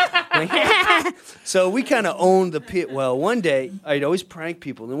into it. So we kind of owned the pit. Well, one day, I'd always prank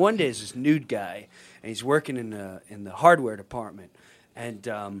people. And one day, there's this nude guy, and he's working in the hardware department.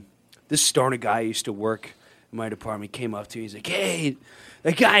 And this stoner guy I used to work in my department came up to me. He's like, "Hey,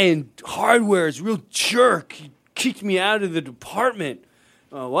 that guy in hardware is a real jerk. He kicked me out of the department."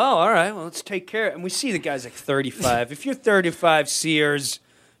 Oh, well, all right. Well, let's take care of it. And we see the guy's like 35. If you're 35, Sears,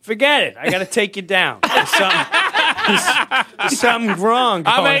 forget it. I got to take you down. There's something wrong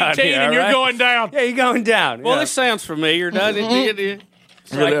going I'm 18 on here, and you're right? going down. Yeah, you're going down. Well, this sounds familiar, doesn't it?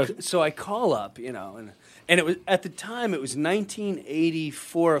 So I call up, and it was at the time it was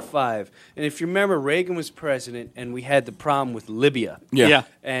 1984 or 5, and if you remember, Reagan was president, and we had the problem with Libya. Yeah.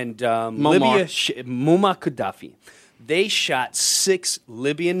 And Libya, Muammar Gaddafi, they shot 6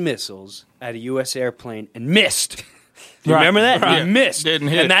 Libyan missiles at a U.S. airplane and missed. You remember that? Right. They missed. Didn't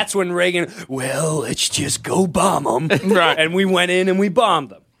hit. And that's when Reagan, well, let's just go bomb them. Right. And we went in and we bombed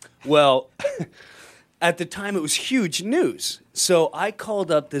them. Well, at the time it was huge news. So I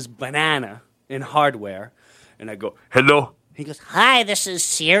called up this banana in hardware, and I go, "Hello." He goes, "Hi, this is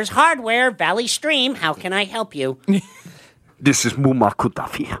Sears Hardware, Valley Stream. How can I help you?" "This is Muammar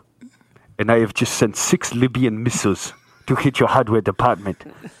Gaddafi, and I have just sent 6 Libyan missiles to hit your hardware department."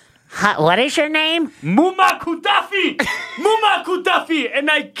 What is your name? Muammar Gaddafi! Muammar Gaddafi! And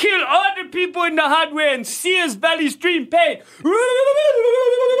I kill all the people in the hardware and Sears Valley Stream Paint.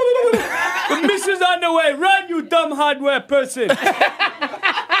 The missile's on the way. Run, you dumb hardware person.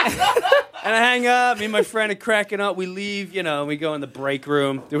 And I hang up. Me and my friend are cracking up. We leave, we go in the break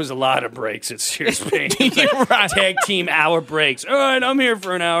room. There was a lot of breaks at Sears Paint. It was like tag team hour breaks. All right, I'm here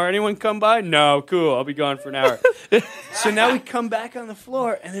for an hour. Anyone come by? No, cool. I'll be gone for an hour. So now we come back on the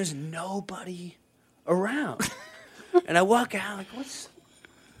floor, and there's nobody around. And I walk out like, where's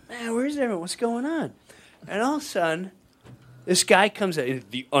everyone? What's going on? And all of a sudden, this guy comes out,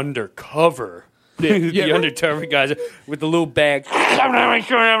 the undercover. The undercover guys with the little bag.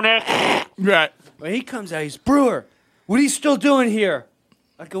 Right. When he comes out, he's, "Brewer, what are you still doing here?"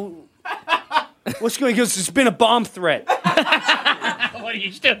 I go, "What's going on?" He goes, "There's been a bomb threat." What are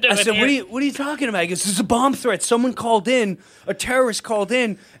you still doing I said, here? What are you talking about? He goes, "There's a bomb threat. Someone called in, a terrorist called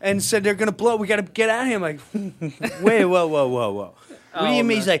in and said they're going to blow. We got to get out of here." I'm like, wait, whoa. What do you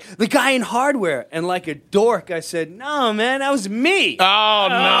mean? He's like, "The guy in hardware." And like a dork, I said, "No, man, that was me." Oh,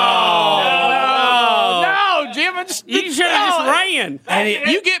 no, Jim. You should have just ran. And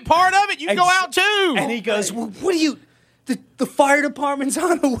you get part of it, you go out too. And he goes, "Well, what are you, the fire department's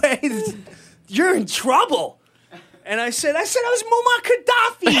on the way. You're in trouble." And I said I was Muammar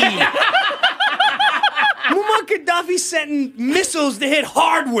Gaddafi. Muammar Gaddafi sending missiles to hit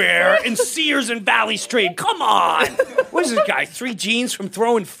hardware in Sears and Valley Street. Come on. What is this guy, 3 genes from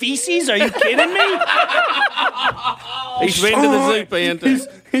throwing feces? Are you kidding me? He's been to the zoo pen.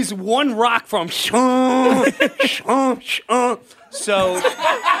 He's 1 rock from So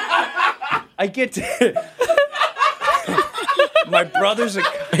I get to... My brother's a...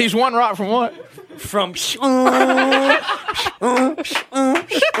 He's 1 rock from what? From...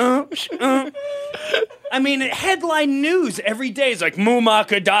 I mean, headline news every day is like, Muammar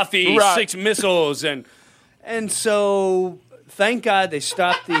Gaddafi, Right. 6 missiles. And so... Thank God they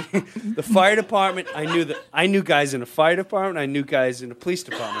stopped the fire department. I knew guys in the fire department. I knew guys in the police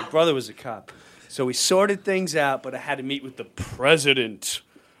department. My brother was a cop. So we sorted things out, but I had to meet with the president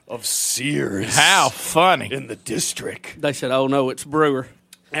of Sears. How funny. In the district. They said, oh, no, it's Brewer.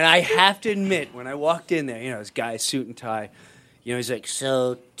 And I have to admit, when I walked in there, this guy, suit and tie, he's like,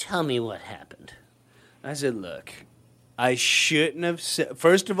 So tell me what happened. I said, look, I shouldn't have said.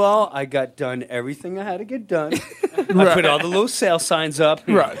 First of all, I got done everything I had to get done. I put all the little sale signs up.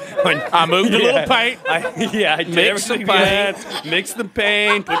 Right. I moved a little paint. I did Mix the everything we had. Mixed the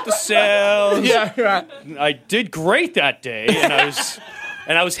paint, put the cells. Yeah, right. I did great that day, and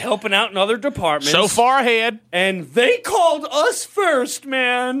I was helping out in other departments. So far ahead. And they called us first,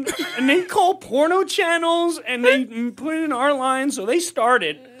 man. And they called porno channels, and they put in our line, so they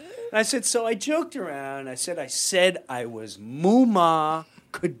started. And I said, so I joked around. I said I was Muammar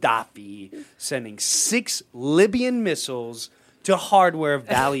Gaddafi sending 6 Libyan missiles to hardware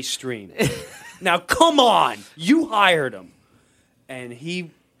Valley Stream. Now, come on. You hired him. And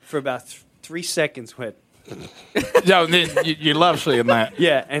he, for about 3 seconds, went... No, you love seeing that.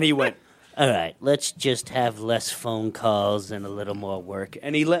 Yeah, and he went... All right, let's just have less phone calls and a little more work.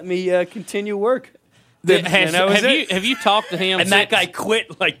 And he let me continue work. Have you talked to him? And that guy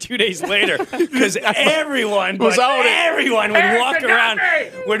quit like 2 days later because everyone would walk around.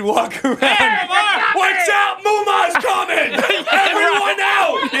 Hey, watch out, Muammar's coming! Everyone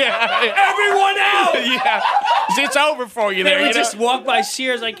out! Yeah, everyone out! Yeah, it's over for you. They There, would just walk by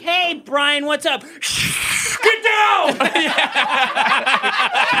Sears like, "Hey, Brian, what's up? Get down!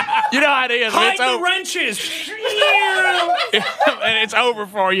 You know how it is. Hide It's the over. wrenches!" And it's over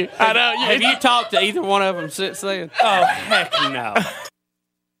for you. I know. Have you talked to either one of them since then? Oh, heck no.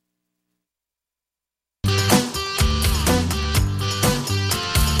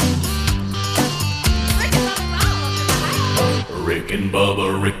 Rick and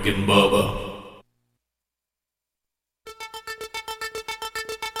Bubba, Rick and Bubba.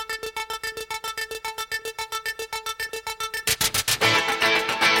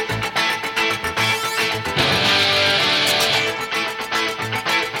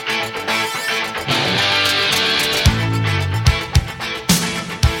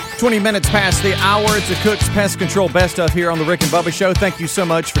 Twenty minutes past the hour. It's a Cook's Pest Control Best Of here on the Rick and Bubba Show. Thank you so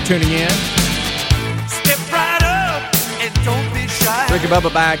much for tuning in. Step right up and don't be shy. Rick and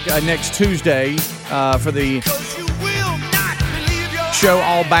Bubba back next Tuesday for the show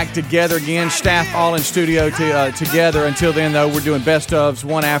all back together again. Staff all in studio together. Until then, though, we're doing best ofs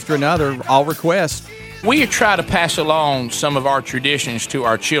one after another, all requests. We try to pass along some of our traditions to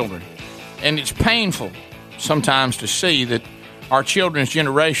our children, and it's painful sometimes to see that our children's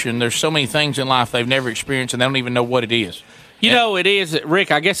generation, there's so many things in life they've never experienced, and they don't even know what it is. You know, it is, Rick,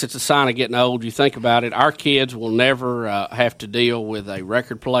 I guess it's a sign of getting old. You think about it, our kids will never have to deal with a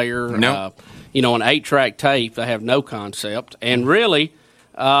record player, an 8-track tape. They have no concept. And really,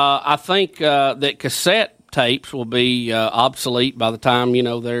 I think that cassette tapes will be obsolete by the time,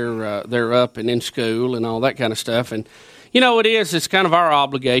 they're up and in school and all that kind of stuff. And it's kind of our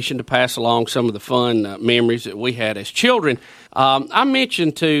obligation to pass along some of the fun memories that we had as children. I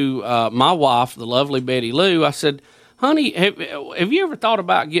mentioned to my wife, the lovely Betty Lou, I said, honey, have you ever thought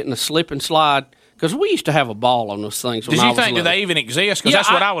about getting a slip and slide? Because we used to have a ball on those things when I was little. Do they even exist? Because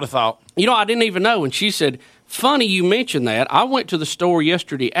that's what I would have thought. I didn't even know. And she said, funny you mentioned that. I went to the store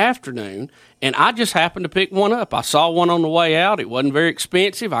yesterday afternoon, and I just happened to pick one up. I saw one on the way out. It wasn't very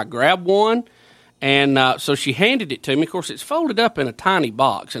expensive. I grabbed one. And so she handed it to me. Of course, it's folded up in a tiny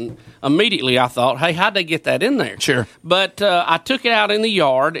box. And immediately I thought, hey, how'd they get that in there? Sure. But I took it out in the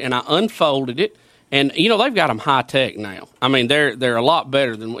yard, and I unfolded it. And, they've got them high-tech now. I mean, they're a lot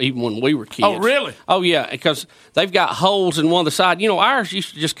better than even when we were kids. Oh, really? Oh, yeah, because they've got holes in one of the sides. Ours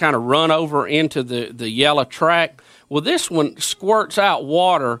used to just kind of run over into the yellow track. Well, this one squirts out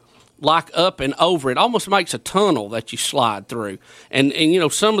water like up and over. It almost makes a tunnel that you slide through. And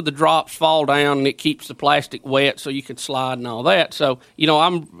some of the drops fall down and it keeps the plastic wet so you can slide and all that. So,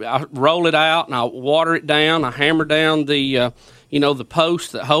 I roll it out and I water it down. I hammer down the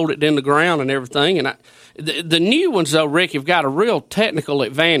posts that hold it in the ground and everything. And the new ones, though, Rick, have got a real technical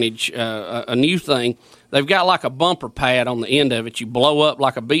advantage, a new thing. They've got like a bumper pad on the end of it. You blow up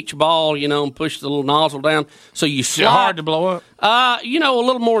like a beach ball, and push the little nozzle down. So you slide. Is it hard to blow up? A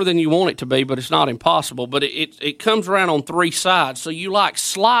little more than you want it to be, but it's not impossible. But it comes around on three sides, so you like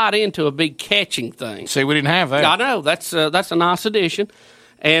slide into a big catching thing. See, we didn't have that. I know. That's a nice addition.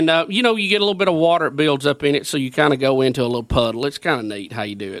 And, you get a little bit of water. It builds up in it, so you kind of go into a little puddle. It's kind of neat how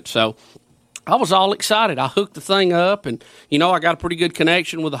you do it. So I was all excited. I hooked the thing up, and, I got a pretty good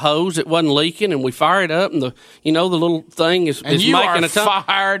connection with the hose. It wasn't leaking, and we fire it up, and the little thing is making a ton.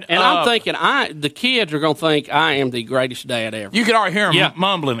 Fired and up. I'm thinking, the kids are going to think I am the greatest dad ever. You can already hear them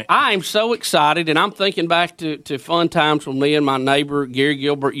mumbling it. I am so excited, and I'm thinking back to fun times when me and my neighbor, Gary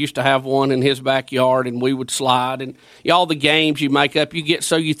Gilbert, used to have one in his backyard, and we would slide, and all the games you make up,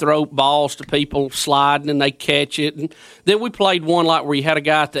 you throw balls to people sliding, and they catch it. And then we played one like where you had a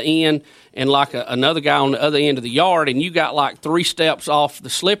guy at the end, and like another guy on the other end of the yard, and you got like 3 steps off the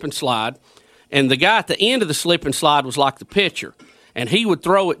slip and slide, and the guy at the end of the slip and slide was like the pitcher, and he would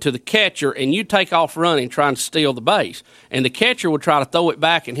throw it to the catcher, and you take off running trying to steal the base, and the catcher would try to throw it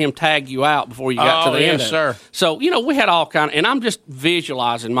back and him tag you out before you got to the end of it. So, we had all kind of, and I'm just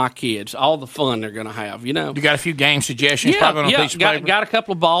visualizing my kids, all the fun they're going to have, You got a few game suggestions probably on a piece of paper? Got a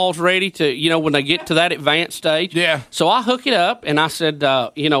couple of balls ready to, when they get to that advanced stage. Yeah. So I hook it up, and I said,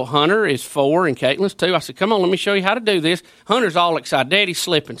 Hunter is 4 and Caitlin's 2. I said, come on, let me show you how to do this. Hunter's all excited. Daddy,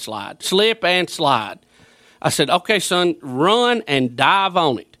 slip and slide. Slip and slide. I said, okay, son, run and dive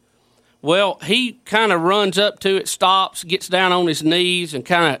on it. Well, he kind of runs up to it, stops, gets down on his knees, and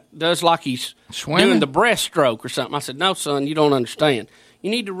kind of does like he's doing the breaststroke or something. I said, no, son, you don't understand. You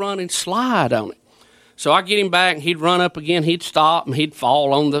need to run and slide on it. So I get him back, and he'd run up again. He'd stop, and he'd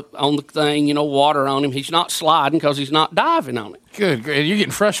fall on the thing, water on him. He's not sliding because he's not diving on it. Good. You're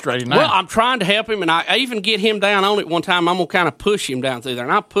getting frustrated now. Well, I'm trying to help him, and I even get him down on it one time. I'm going to kind of push him down through there,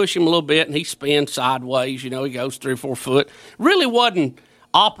 and I push him a little bit, and he spins sideways. He goes 3 or 4 foot. Really wasn't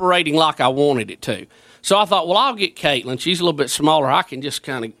operating like I wanted it to. So I thought, well, I'll get Caitlin. She's a little bit smaller. I can just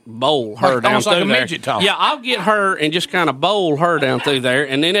kind of bowl her down through there. Almost like a midget talk. Yeah, I'll get her and just kind of bowl her down through there,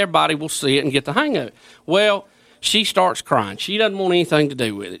 and then everybody will see it and get the hang of it. Well, she starts crying. She doesn't want anything to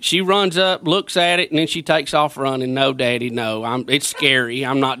do with it. She runs up, looks at it, and then she takes off running. No, Daddy, no. It's scary.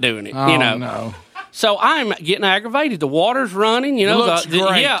 I'm not doing it. No. So I'm getting aggravated. The water's running. It looks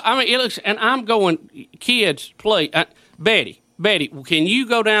great. Yeah, it looks, and I'm going, kids, please. Betty, can you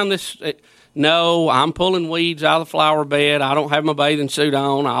go down this? No, I'm pulling weeds out of the flower bed. I don't have my bathing suit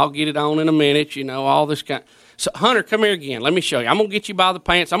on. I'll get it on in a minute. All this kind. So, Hunter, come here again. Let me show you. I'm going to get you by the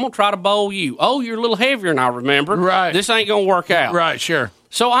pants. I'm going to try to bowl you. Oh, you're a little heavier than I remember. Right. This ain't going to work out. Right, sure.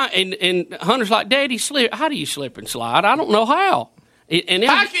 So, and Hunter's like, Daddy, how do you slip and slide? I don't know how.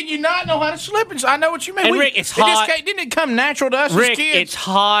 How can you not know how to slip and slide? I know what you mean. And Rick, it's hot. Didn't it come natural to us Rick, as kids? It's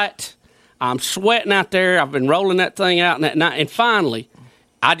hot. I'm sweating out there. I've been rolling that thing out that night. And finally,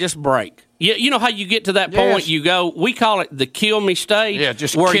 I just break. You know how you get to that point, you go, we call it the kill me stage. Yeah,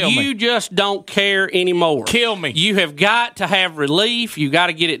 just where kill me. you just don't care anymore. Kill me. You have got to have relief. You got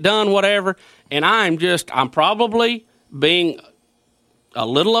to get it done, whatever. And I'm probably being a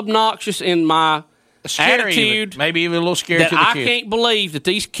little obnoxious in my attitude. Maybe even a little scary to the kids. I can't believe that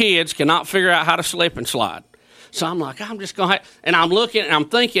these kids cannot figure out how to slip and slide. So I'm like, I'm just going to and I'm looking and I'm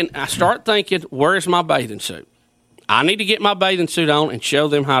thinking, I start thinking, where's my bathing suit? I need to get my bathing suit on and show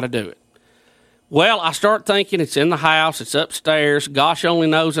them how to do it. Well, I start thinking it's in the house, it's upstairs. Gosh only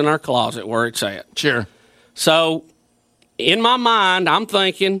knows in our closet where it's at. Sure. So, in my mind, I'm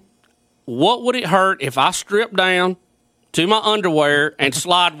thinking, what would it hurt if I stripped down to my underwear and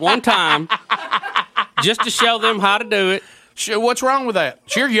slide one time just to show them how to do it? Sure, what's wrong with that?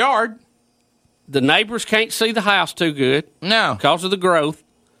 It's your yard. The neighbors can't see the house too good. No. Because of the growth.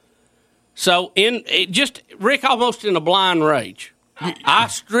 So, Rick, almost in a blind rage. I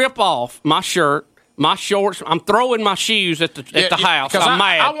strip off my shirt, my shorts. I'm throwing my shoes at the house. I'm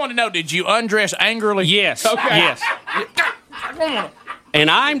mad. I want to know, did you undress angrily? Yes. Okay. Yes. And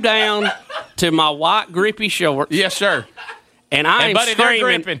I'm down to my white grippy shorts. Yes, sir. And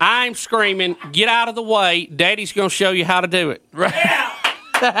I'm screaming, get out of the way. Daddy's going to show you how to do it. Right.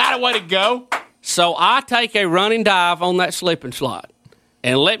 How the way to go. So I take a running dive on that slip and slide.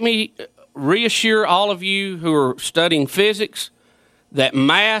 And let me reassure all of you who are studying physics that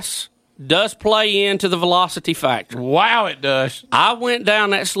mass does play into the velocity factor. Wow, it does. I went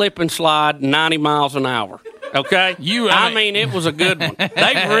down that slip and slide 90 miles an hour. Okay? I mean, it was a good one.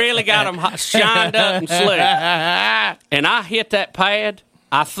 They really got them shined up and slick. And I hit that pad,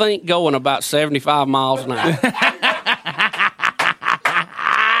 I think, going about 75 miles an hour.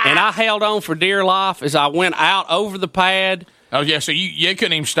 And I held on for dear life as I went out over the pad. Oh, yeah, so you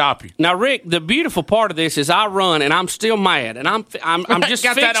couldn't even stop you. Now, Rick, the beautiful part of this is I run, and I'm still mad. And I'm just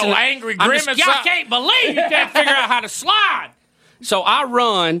got that old angry grimace. I can't believe you can't figure out how to slide. So I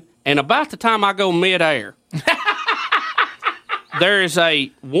run, and about the time I go midair, there is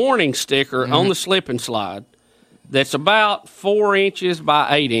a warning sticker on the slip and slide that's about 4 inches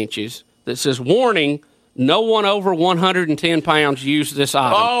by 8 inches that says, warning, no one over 110 pounds use this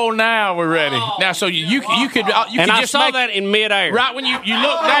item. Oh, now we're ready. Now, so you could and I just saw that in midair. Right when you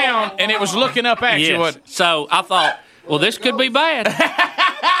looked down, and it was looking up at you. Yes. So I thought, well, this could be bad.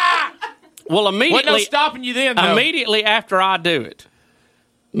 Well, immediately, Wasn't no stopping you then, though. Immediately after I do it,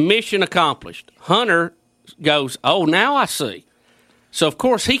 mission accomplished. Hunter goes, oh, now I see. So, of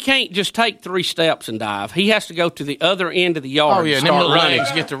course, he can't just take 3 steps and dive. He has to go to the other end of the yard Oh, yeah, and and them start little running.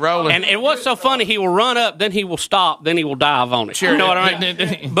 legs get to rolling. And what's so funny, he will run up, then he will stop, then he will dive on it. Sure. You know what I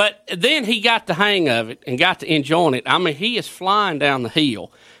mean? But then he got the hang of it and got to enjoying it. I mean, he is flying down the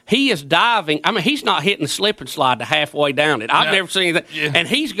hill. He is diving. I mean, he's not hitting the slip and slide to halfway down it. I've never seen that. Yeah. And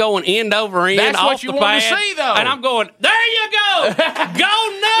he's going end over end. That's off what you the want to pad, see, though. And I'm going, there you go.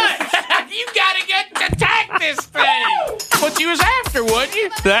 Go nuts. You got to get to attack this thing. What you was after, wouldn't you?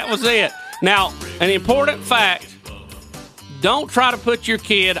 That was it. Now, an important fact, don't try to put your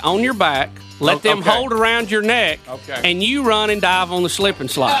kid on your back. Let them hold around your neck, and you run and dive on the slip and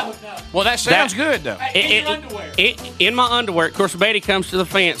slide. Well, that sounds good, though. In my underwear. Of course, Betty comes to the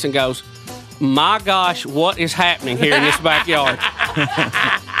fence and goes, my gosh, what is happening here in this backyard?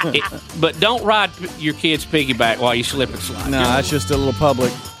 But don't ride your kid's piggyback while you slip and slide. No, that's just a little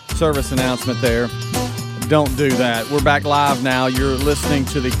public service announcement there. Don't do that. We're back live now. You're listening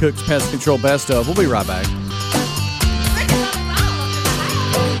to the Cook's Pest Control Best Of. We'll be right back.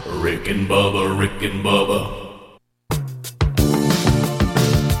 Rick and Bubba, Rick and Bubba.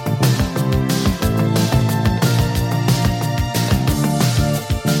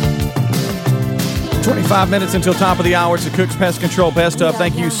 25 minutes until top of the hour. It's the Cook's Pest Control Best Of.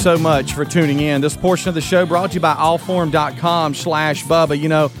 Thank you so much for tuning in. This portion of the show brought to you by allform.com/Bubba. You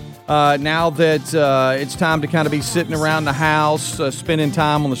know, now that it's time to kind of be sitting around the house, spending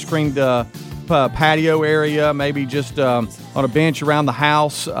time on the screened patio area, maybe just on a bench around the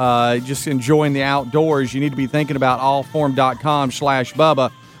house, just enjoying the outdoors, you need to be thinking about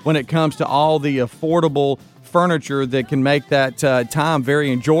allform.com/Bubba when it comes to all the affordable furniture that can make that time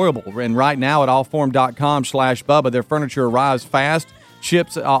very enjoyable. And right now at allform.com/Bubba, their furniture arrives fast,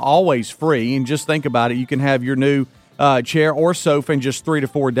 ships always free. And just think about it, you can have your new chair or sofa in just 3 to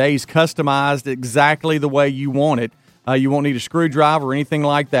 4 days, customized exactly the way you want it. You won't need a screwdriver or anything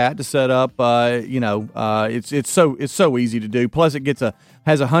like that to set up. It's so easy to do. Plus, it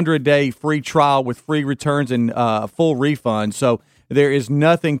has a 100-day free trial with free returns and full refund. So there is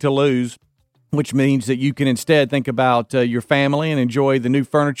nothing to lose, which means that you can instead think about your family and enjoy the new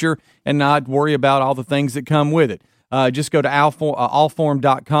furniture and not worry about all the things that come with it. Just go to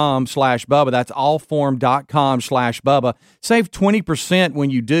allform.com/Bubba. That's allform.com/Bubba. Save 20% when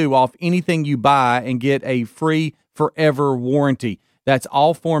you do off anything you buy and get a free forever warranty. That's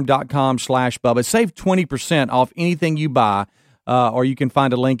allform.com/Bubba. Save 20% off anything you buy, or you can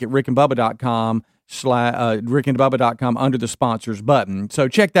find a link at rickandbubba.com. rickandbubba.com under the sponsors button. So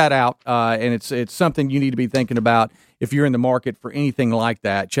check that out, and it's something you need to be thinking about if you're in the market for anything like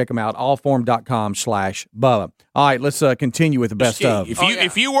that. Check them out, allform.com/Bubba. All right, let's continue with the best of.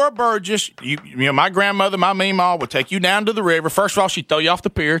 If you were a Burgess, you know, my grandmother, my meemaw would take you down to the river. First of all, she'd throw you off the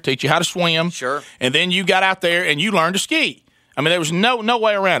pier, teach you how to swim. Sure. And then you got out there and you learned to ski. I mean, there was no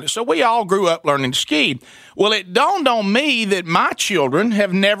way around it. So we all grew up learning to ski. Well, it dawned on me that my children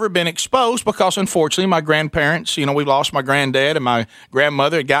have never been exposed because, unfortunately, my grandparents, you know, we lost my granddad and my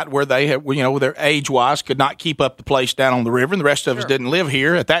grandmother had got where they had, you know, their age-wise could not keep up the place down on the river, and the rest of us didn't live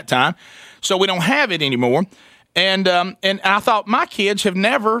here at that time. So we don't have it anymore. And I thought my kids have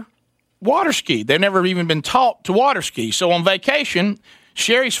never water skied. They've never even been taught to water ski. So on vacation,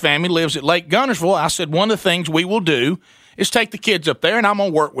 Sherry's family lives at Lake Gunnersville. I said one of the things we will do is take the kids up there, and I'm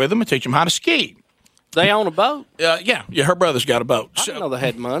going to work with them and teach them how to ski. They own a boat? Yeah, her brother's got a boat. I didn't know they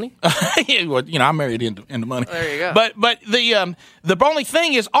had money. Yeah, well, I married into money. There you go. But the only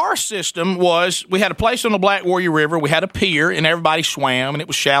thing is, our system was we had a place on the Black Warrior River. We had a pier, and everybody swam, and it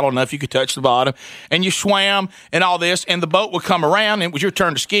was shallow enough you could touch the bottom. And you swam and all this, and the boat would come around, and it was your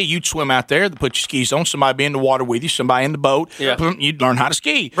turn to ski. You'd swim out there, put your skis on. Somebody be in the water with you, somebody in the boat. Yeah. You'd learn how to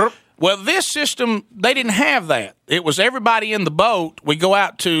ski. Well, this system, they didn't have that. It was everybody in the boat. We go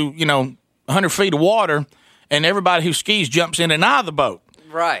out to, 100 feet of water, and everybody who skis jumps in and out of the boat.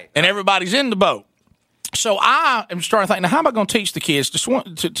 Right. And everybody's in the boat. So I am starting to think, now how am I going to teach the kids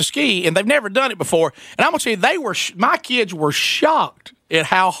to ski? And they've never done it before. And I'm going to tell you, my kids were shocked at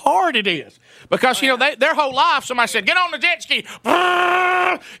how hard it is. Because, their whole life, somebody said, get on the jet ski.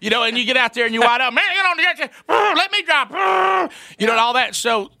 And you get out there and you wide up, man, get on the jet ski. Let me drop. And all that.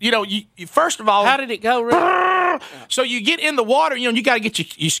 So, you first of all. How did it go, Rick? So you get in the water, you got to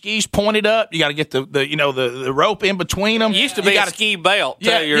get your skis pointed up. You got to get the rope in between them. It used to be a ski belt, too.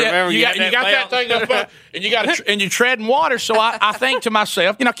 You remember? You got that thing up, and you tread in water. So I think to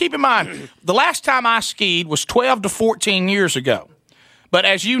myself, keep in mind, the last time I skied was 12 to 14 years ago. But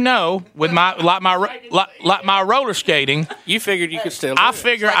as you know, with my roller skating, you figured you could still. I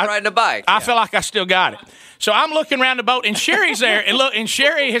figure like riding a bike. I feel like I still got it. So I'm looking around the boat, and Sherry's there, and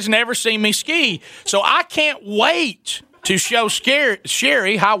Sherry has never seen me ski. So I can't wait to show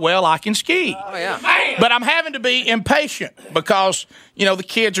Sherry how well I can ski. Oh yeah. But I'm having to be impatient because the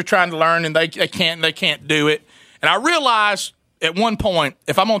kids are trying to learn and they can't do it. And I realize at one point,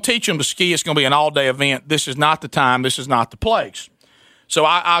 if I'm going to teach them to ski, it's going to be an all-day event. This is not the time. This is not the place. So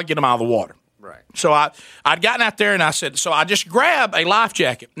I'll get them out of the water. Right. So I'd gotten out there and I said, so I just grabbed a life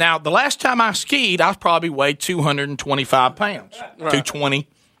jacket. Now, the last time I skied, I probably weighed 225 pounds, 220,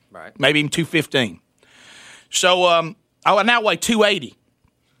 maybe even 215. So I now weigh 280.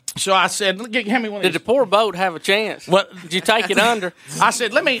 So I said, hand me one of these. Did the poor boat have a chance? What? Did you take it under? I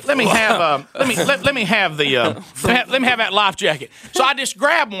said, let me have that life jacket. So I just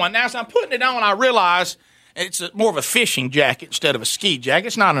grabbed one. Now, as I'm putting it on, I realize it's more of a fishing jacket instead of a ski jacket.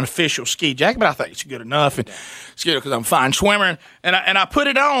 It's not an official ski jacket, but I think it's good enough. And it's good because I'm a fine swimmer. And I put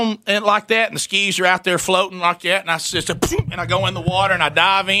it on and like that, and the skis are out there floating like that. And I just and I go in the water and I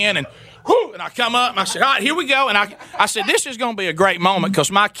dive in and I come up and I said, all right, here we go. And I said, this is going to be a great moment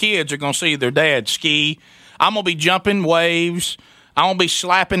because my kids are going to see their dad ski. I'm going to be jumping waves. I'm going to be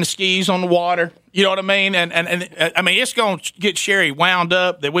slapping the skis on the water. You know what I mean? And I mean, it's going to get Sherry wound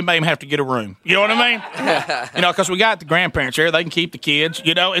up that we may even have to get a room. You know what I mean? Because we got the grandparents there. They can keep the kids,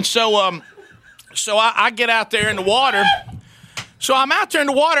 And so I get out there in the water. So I'm out there in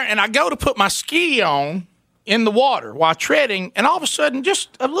the water, and I go to put my ski on in the water while treading, and all of a sudden, just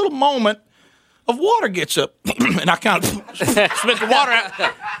a little moment of water gets up, and I kind of spit the water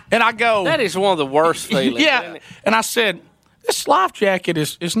out, and I go. That is one of the worst feelings. Yeah, isn't it? and I said, this life jacket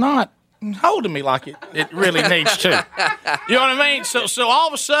is not holding me like it really needs to. You know what I mean? So all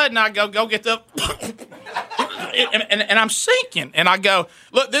of a sudden, I go get the, and I'm sinking, and I go,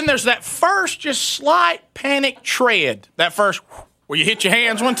 look, then there's that first just slight panic tread, that first where you hit your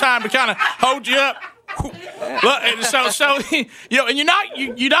hands one time to kind of hold you up. Look, and so and you're not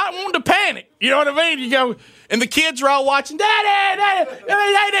wanting to panic. You know what I mean? You go, and the kids are all watching, Daddy.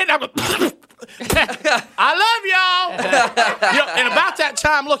 I love y'all. And about that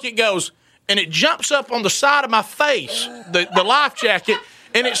time, look, it goes, and it jumps up on the side of my face, the life jacket,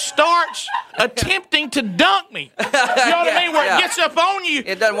 and it starts attempting to dunk me. You know what I mean? Where it gets up on you,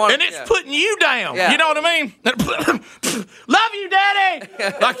 it doesn't want, and it's putting you down. Yeah. You know what I mean? Love you, Daddy.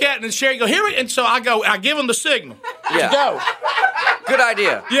 Like that. And then Sherry go, here we, and so I give him the signal to go. Good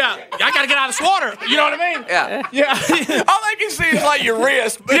idea. Yeah. I got to get out of this water. You know what I mean? Yeah. Yeah. All I can see is like your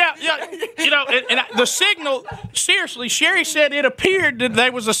wrist. But yeah. The signal, seriously, Sherry said it appeared that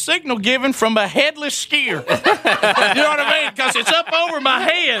there was a signal given from a headless skier. You know what I mean? Because it's up over my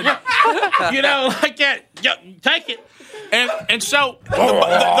head. Like that. Take it. And so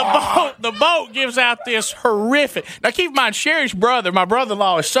the boat gives out this horrific. Now keep in mind, Sherry's brother, my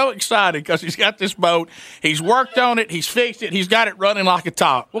brother-in-law, is so excited because he's got this boat. He's worked on it. He's fixed it. He's got it running like a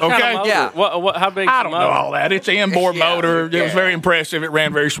top. What kind of motor? Yeah. How big? I don't know all that. It's an inboard motor. It was very impressive. It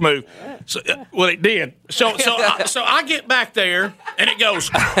ran very smooth. So, well, it did. So I get back there and it goes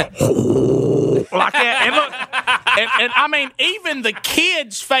like that. And look, and I mean, even the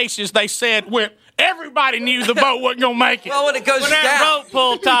kids' faces, they said, everybody knew the boat wasn't going to make it. Well, when it goes when down. that boat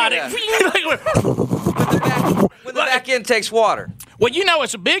pulled tight, When the back end takes water. Well,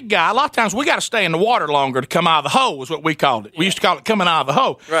 it's a big guy. A lot of times we got to stay in the water longer to come out of the hole is what we called it. We used to call it coming out of the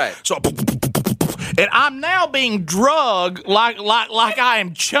hole. Right. So, And I'm now being drugged like I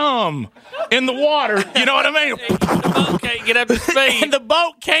am chum in the water. You know what I mean? The boat can't get up to speed. And the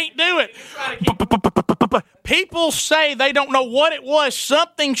boat can't do it. People say they don't know what it was.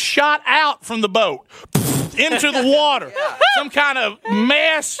 Something shot out from the boat into the water. Some kind of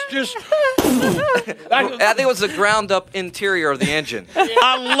mess. Just. I think it was the ground-up interior of the engine.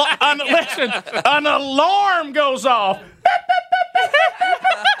 Listen, an alarm goes off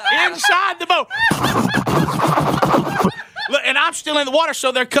inside the boat. Look, and I'm still in the water,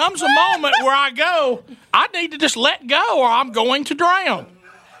 so there comes a moment where I go, I need to just let go or I'm going to drown.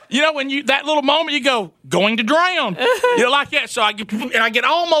 You know, when that little moment you go, going to drown. You know, like that. So I get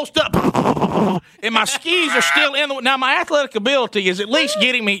almost up, and my skis are still in the. Now my athletic ability is at least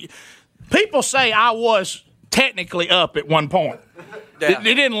getting me. People say I was technically up at one point. Yeah. It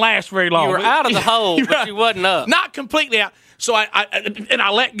didn't last very long. You were out of the hole, but you wasn't up. Not completely out. So I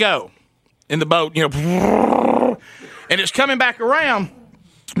let go in the boat. You know, and it's coming back around.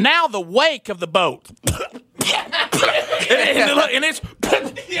 Now the wake of the boat. and it's,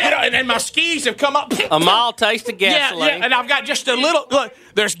 you know, and my skis have come up. A mild taste of gasoline. Yeah, and I've got just a little. Look,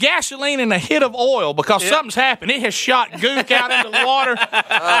 there's gasoline and a hit of oil because something's happened. It has shot gook out into the water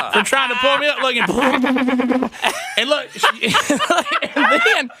from trying to pull me up. Look, and look,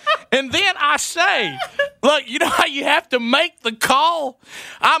 and then I say, look, you know how you have to make the call?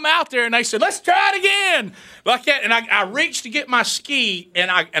 I'm out there, and they said, let's try it again. Like that, and I reached to get my ski,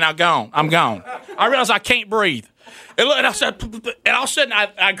 and I'm gone. I realized I can't breathe. And look, and I said, and all of a sudden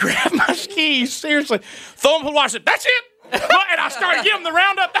I grabbed my skis, seriously, throw them in the water. I said, that's it. And I started giving them the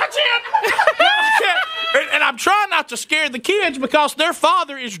roundup. That's it. And I'm trying not to scare the kids because their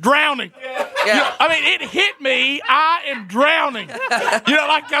father is drowning. Yeah. You know, I mean, it hit me. I am drowning. You know,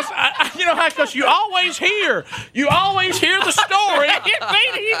 like because you always hear the story. He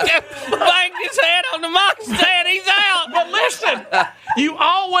just banged his head on the mock stand. He's out. But listen, you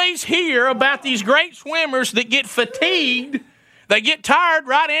always hear about these great swimmers that get fatigued. They get tired,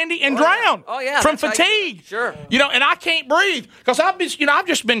 right, Andy, and drown. Oh yeah, from fatigue. Sure. You know, and I can't breathe because I've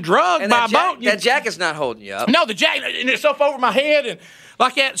just been drugged by a boat. That jacket's not holding you up. No, the jacket, and it's up over my head and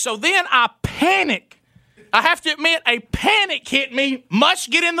like that. So then I panic. I have to admit, a panic hit me. Must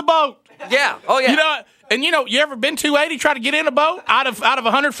get in the boat. Yeah. Oh yeah. You know. And you ever been 280 try to get in a boat out of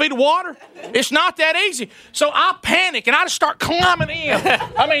 100 feet of water? It's not that easy. So I panic and I just start climbing in.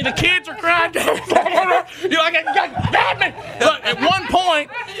 I mean, the kids are crying. You know, grab me. Look, at one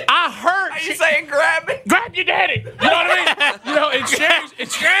point, I heard. Are you saying grab me? Grab your daddy. You know what I mean? You know, and Sherry's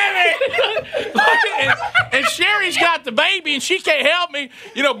grab it. And Sherry's got the baby and she can't help me.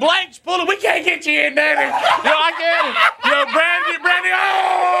 You know, Blake's pulling. We can't get you in, daddy. You know, I get it. You know, Brandy.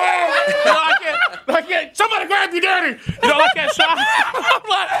 Oh, you know, I can't. Somebody grab your daddy. You know, like that. So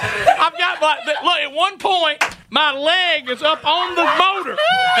I've got look, at one point, my leg is up on the motor.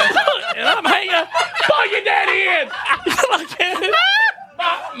 And I'm hanging, pull your daddy in. Like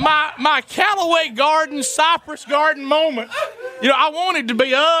that. My Callaway Garden, Cypress Garden moment. You know, I wanted to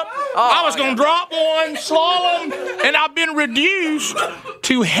be up. I was going to drop one, slalom, and I've been reduced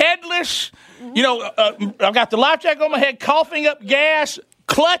to headless. You know, I've got the life jacket on my head, coughing up gas,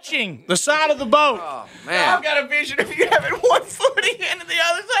 clutching the side of the boat. Oh, man. I've got a vision of you having one foot in and the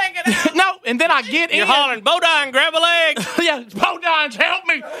other's hanging out. No, and then I get in. You're hollering, Bodine, grab a leg. Yeah, Bodines, help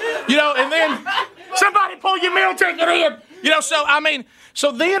me. You know, and then somebody pull your meal ticket in. You know, so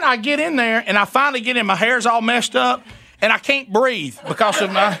then I get in there and I finally get in. My hair's all messed up and I can't breathe because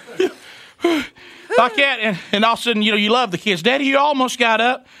of my, like that. And all of a sudden, you know, you love the kids. Daddy, you almost got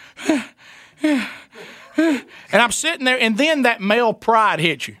up. And I'm sitting there, and then that male pride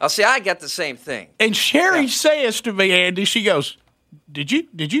hits you. Oh, see, I got the same thing. And Sherry says to me, Andy, she goes, Did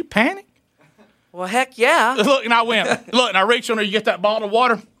you panic? Well, heck yeah. Look, and I went, and I reached on her, you get that bottle of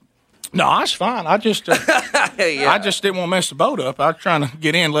water? No, I was fine. I just I just didn't want to mess the boat up. I was trying to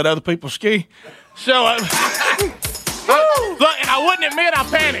get in and let other people ski. So, look, and I wouldn't admit I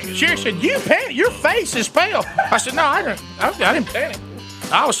panicked. Sherry said, you panicked? Your face is pale. I said, no, I didn't panic.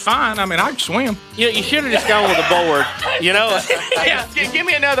 I was fine. I mean, I could swim. You should have just gone with the board. You know? Yeah, give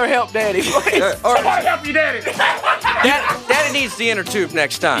me another help, Daddy, please. Somebody help you, Daddy. Daddy needs the inner tube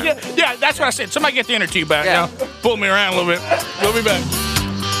next time. Yeah, that's what I said. Somebody get the inner tube back. Yeah. Now, pull me around a little bit. We'll be back.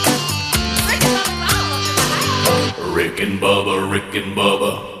 Rick and Bubba, Rick and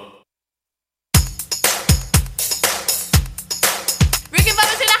Bubba. Rick and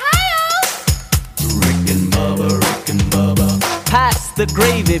Bubba's in Ohio. Rick and Bubba, Rick and Bubba. Pass the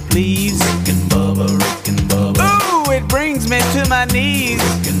gravy, please. Rick and Bubba, Rick and Bubba. Ooh, it brings me to my knees.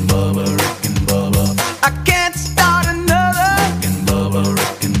 Rick and Bubba, Rick and Bubba. I can't start another Rick and Bubba,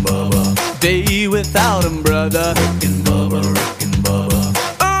 Rick and Bubba. day without without him, brother.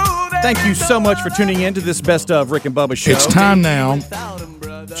 Thank you so much for tuning in to this Best of Rick and Bubba show. It's time now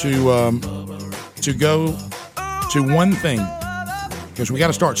to go to one thing, because we got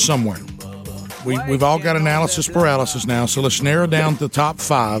to start somewhere. We've all got analysis paralysis now, so let's narrow down to the top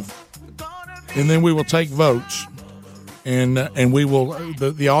 5, and then we will take votes, and we will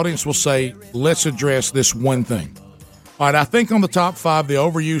the audience will say, let's address this one thing. All right, I think on the top 5, the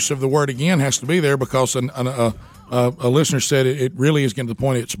overuse of the word again has to be there, because a listener said it really is getting to the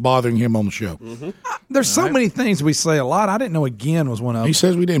point it's bothering him on the show. Mm-hmm. There's so many things we say a lot. I didn't know again was one of them. He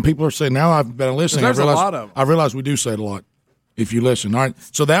says we did, and people are saying, now I've been listening, There's a lot of them. I realize we do say it a lot if you listen. All right,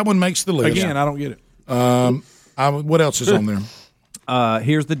 so that one makes the list. Again, I don't get it. What else is on there?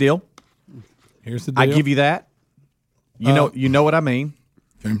 Here's the deal. Here's the deal. I give you that. You know what I mean.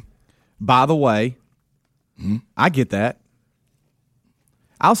 Okay. By the way, I get that.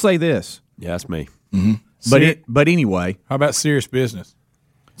 I'll say this. Yeah, that's me. Mm-hmm. But anyway, how about serious business?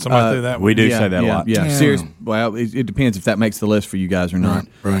 Somebody threw that one. We do say that a lot. Yeah, serious. Well, it depends if that makes the list for you guys or not.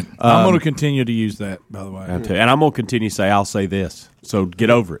 Right. I'm going to continue to use that, by the way. And I'm going to continue to say, I'll say this. So get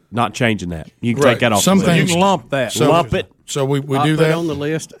over it. Not changing that. You can take that off. You can lump that. Lump it. So we do Put that on the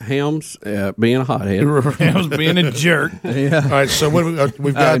list. Helms being a hothead. Helms being a jerk. Yeah. All right. So what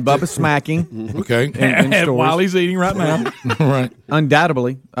we've got? Bubba smacking. Okay. in While he's eating right now. Right.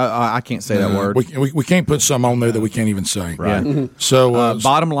 Undoubtedly, I can't say that word. We can't put some on there that we can't even say. Right. Yeah. So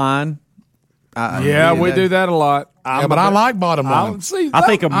bottom line. We do that a lot. But I like bottom line. I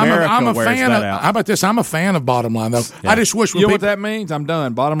think America I'm a wears fan that of, out. How about this? I'm a fan of bottom line, though. Yeah. I just wish You know when what that means? I'm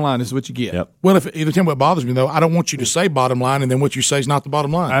done. Bottom line, this is what you get. Yep. Well, if the thing what bothers me though, I don't want you to say bottom line, and then what you say is not the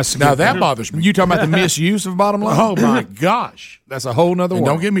bottom line. Now that bothers me. You talking about the misuse of bottom line? Oh my gosh, that's a whole nother and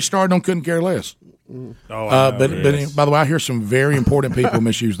one. don't get me started on couldn't care less. But by the way, I hear some very important people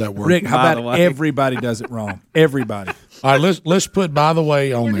misuse that word. Rick, how about everybody does it wrong? Everybody. All right, let's put by the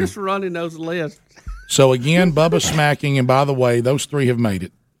way on We're there. just running those lists. So again, Bubba smacking, and by the way, those 3 have made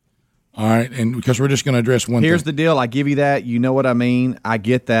it. All right, and because we're just going to address one Here's thing. the deal. I give you that. You know what I mean. I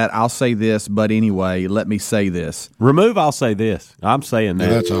get that. I'll say this, but anyway, let me say this. Remove, I'll say this. I'm saying that.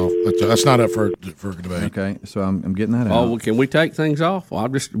 Yeah, that's all. That's not up for debate. Okay, so I'm getting that out. Oh, well, can we take things off? Well,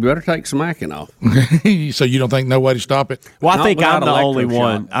 we better take smacking off. So you don't think no way to stop it? Well, I Not think I'm without the only electroshock.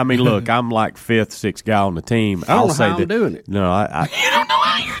 one. I mean, look, I'm like 5th, 6th guy on the team. I don't I'll know say how I'm that. doing it. No, I You don't know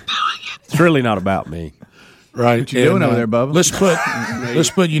how you're doing it. it's really not about me. Right. What you doing over there, Bubba? Let's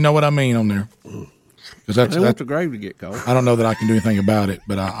put you know what I mean on there. Because I want the grave to get cold. I don't know that I can do anything about it,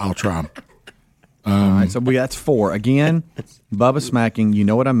 but I'll try. All right, so that's 4. Again, Bubba smacking, you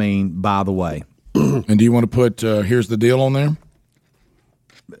know what I mean, by the way. And do you want to put here's the deal on there?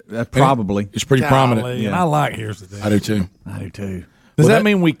 Probably. It's pretty prominent. Yeah. I like here's the deal. I do too. Does that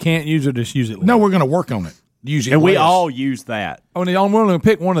mean we can't use it or just use it? No, we're going to work on it. Use it And we less. all use that. Oh, we're only going to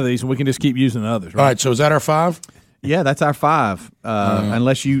pick one of these, and we can just keep using the others. Right? All right, so is that our 5? Yeah, that's our 5.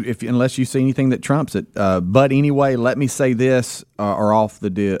 Unless you see anything that trumps it. But anyway, let me say this are off the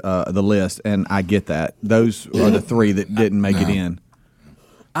list, and I get that. Those are the 3 that didn't make it in.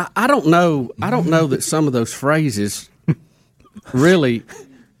 I don't know. I don't know that some of those phrases really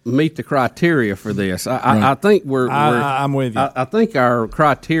meet the criteria for this. I think I'm with you. I think our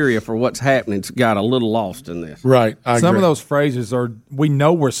criteria for what's happening's got a little lost in this. Right. Some of those phrases we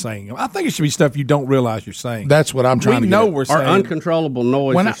know we're saying them. I think it should be stuff you don't realize you're saying. That's what I'm trying to know get. we're saying. Or uncontrollable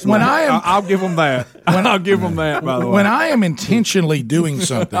noise. When I am, I'll give them that. I'll give them that. By the way, when I am intentionally doing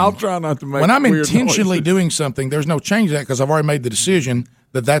something, I'll try not to make. When I'm weird intentionally noises. doing something, there's no change to that because I've already made the decision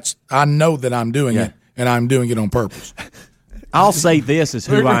that I know that I'm doing it, and I'm doing it on purpose. I'll say this is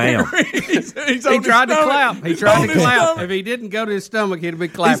who I am. He tried to clap. He tried to clap. If he didn't go to his stomach, he'd be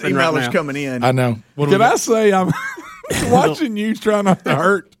clapping right now. coming in. I know. Did I say I'm watching you try not to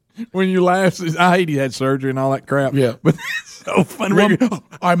hurt when you laugh? I hate he had surgery and all that crap. Yeah. But it's so funny. Well,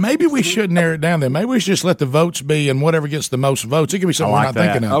 all right, maybe we should narrow it down then. Maybe we should just let the votes be, and whatever gets the most votes. It could be something we're not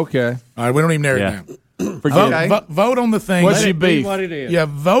thinking of. Okay. All right, we don't even narrow it down. Vote on the thing. What's your beef? What it is. Yeah,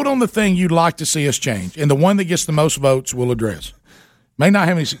 vote on the thing you'd like to see us change, and the one that gets the most votes we'll address. May not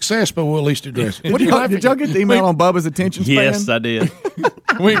have any success, but we'll at least address it. Did y'all get the email on Bubba's attention span? Yes, I did.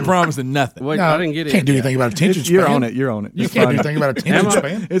 We ain't promising nothing. Wait, No, I didn't get it. Can't do anything about attention span. You're on it. You're on it. You It's can't funny. do anything about attention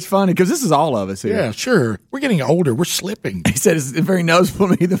span. It's funny because this is all of us here. Yeah, sure. We're getting older. We're slipping. He said it's very noticeable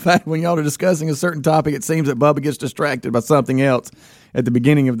to me the fact when y'all are discussing a certain topic, it seems that Bubba gets distracted by something else. at the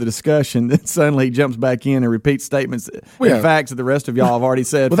beginning of the discussion, then suddenly he jumps back in and repeats statements and facts that the rest of y'all have already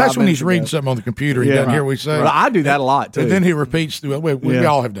said. Well, that's when he's reading something on the computer. He doesn't hear what we say. Well, I do that a lot, too. And then he repeats. We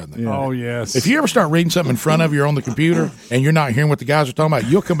all have done that. Yeah. Oh, yes. If you ever start reading something in front of you on the computer and you're not hearing what the guys are talking about,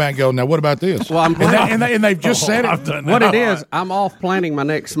 you'll come back and go, now what about this? Well, and they've just said it. What it is, I'm off planning my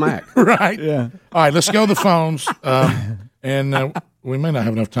next smack. Right. Yeah. All right, let's go to the phones. And we may not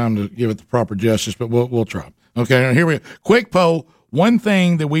have enough time to give it the proper justice, but we'll try. Okay, here we go. Quick poll. One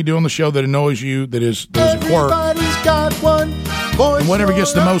thing that we do on the show that annoys you that is a quirk. Everybody's got one voice. And whatever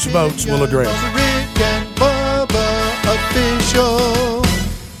gets the most votes, we'll address. Rick and Bubba official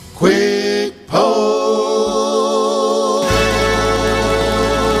quick poll.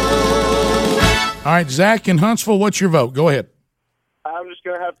 All right, Zach in Huntsville, what's your vote? Go ahead. I'm just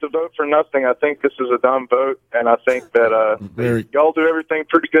going to have to vote for nothing. I think this is a dumb vote, and I think that y'all do everything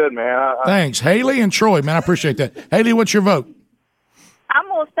pretty good, man. Thanks. Haley and Troy, man, I appreciate that. Haley, what's your vote? I'm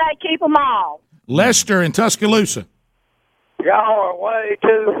going to say keep them all. Lester in Tuscaloosa. Y'all are way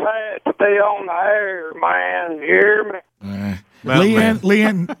too fat to be on the air, man. You hear me?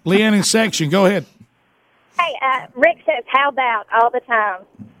 Leanne in Section, go ahead. Hey, Rick says, how about all the time?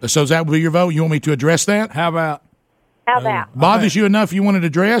 So that would be your vote? You want me to address that? How about? How about? Bothers you enough you want it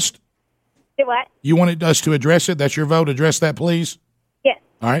addressed? Do what? You wanted us to address it? That's your vote? Address that, please? Yes.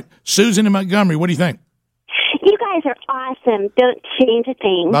 All right. Susan in Montgomery, what do you think? You guys are awesome. Don't change a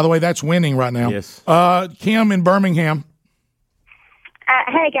thing. By the way, that's winning right now. Yes. Kim in Birmingham.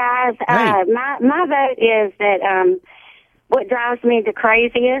 Hey, guys. My vote is that what drives me the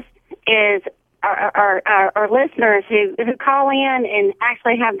craziest is our listeners who call in and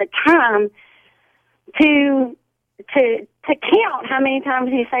actually have the time to count how many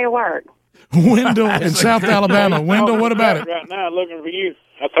times you say a word. Wendell in South Alabama. Wendell, what about it? Right now, looking for you.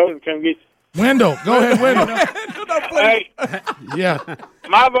 I told him to come get you. Wendell, go ahead, Wendell. Hey, Yeah.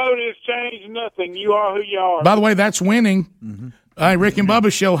 my vote has changed nothing. You are who you are. By the way, that's winning. All right, Rick and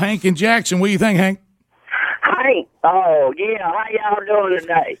Bubba show. Hank and Jackson, what do you think, Hank? Hank. Oh, yeah. How y'all doing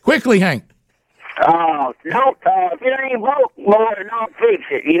today? Quickly, Hank. If it ain't broke, Lord, don't fix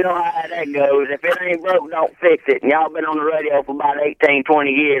it. You know how that goes. If it ain't broke, don't fix it. And y'all been on the radio for about 18,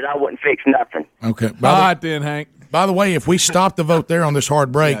 20 years. I wouldn't fix nothing. Okay. All right, then, Hank. By the way, if we stop the vote there on this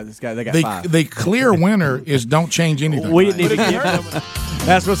hard break, they got five. The clear winner is don't change anything. We didn't even give them.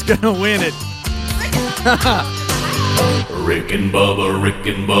 That's what's going to win it. Rick and Bubba, Rick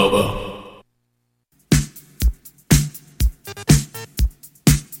and Bubba.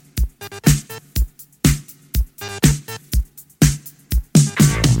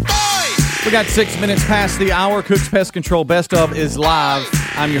 We got 6 minutes past the hour. Cook's Pest Control Best Of is live.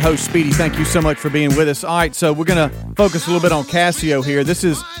 I'm your host, Speedy. Thank you so much for being with us. All right, so we're going to focus a little bit on Cassio here. This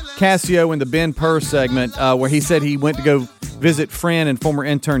is Cassio in the Ben Purr segment where he said he went to go visit friend and former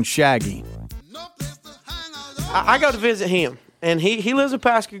intern Shaggy. I go to visit him, and he lives in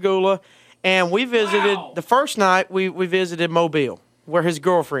Pascagoula, and we visited, the first night we visited Mobile, where his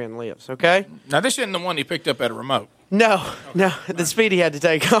girlfriend lives, okay? Now, this isn't the one he picked up at a remote. No, the Speedy had to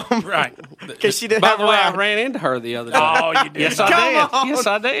take home. Right. Because she didn't By have the a way, I ride. ran into her the other day. Oh, you did? Yes, I Come did. on. Yes,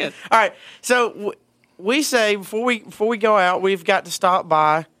 I did. All right, so we say before we go out, we've got to stop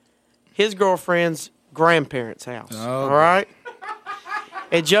by his girlfriend's grandparents' house. All right?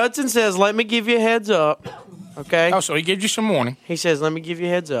 And Judson says, let me give you a heads up, okay? Oh, so he gives you some warning. He says, let me give you a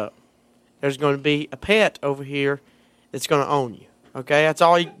heads up. There's going to be a pet over here that's going to own you, okay? That's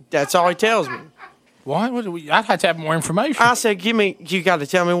all he tells me. What? I'd have to have more information. I said, you got to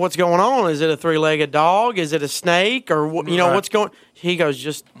tell me what's going on. Is it a three-legged dog? Is it a snake? Or, what's going on? He goes,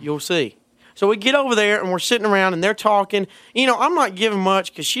 you'll see. So we get over there, and we're sitting around, and they're talking. I'm not giving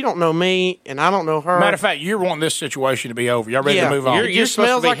much because she don't know me, and I don't know her. Matter of fact, you're wanting this situation to be over. Y'all ready to move on? It just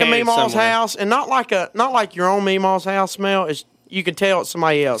smells like a Meemaw's house, and not like your own Meemaw's house smell. You can tell it's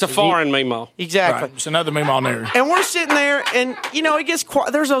somebody else. It's a foreign Meemaw. Exactly. Right. It's another Meemaw there. And we're sitting there, and it gets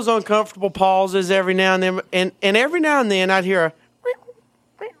quiet. There's those uncomfortable pauses every now and then, and every now and then I'd hear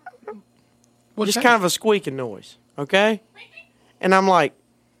kind of a squeaking noise. Okay, and I'm like,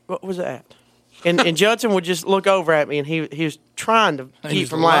 what was that? And Judson would just look over at me, and he was trying to keep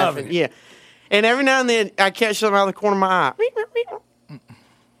from laughing. Yeah, and every now and then I catch something out of the corner of my eye.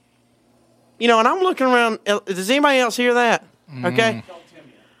 And I'm looking around. Does anybody else hear that? Okay.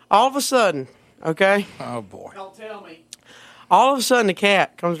 All of a sudden, okay. Oh boy. Don't tell me. All of a sudden, the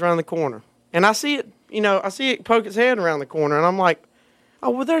cat comes around the corner, and I see it. I see it poke its head around the corner, and I'm like,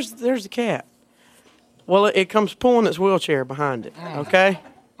 "Oh, well, there's the cat." Well, it comes pulling its wheelchair behind it. Okay.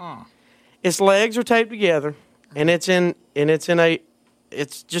 Its legs are taped together, and it's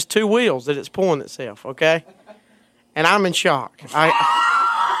just two wheels that it's pulling itself. Okay. and I'm in shock.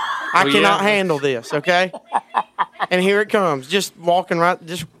 I cannot handle this. Okay, and here it comes, just walking right,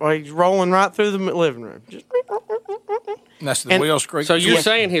 just rolling right through the living room. That's the wheels creak. So you're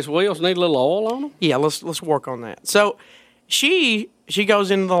saying his wheels need a little oil on them? Yeah, let's work on that. So she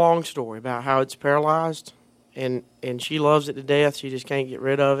goes into the long story about how it's paralyzed, and she loves it to death. She just can't get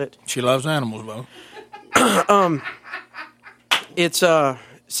rid of it. She loves animals, though. It's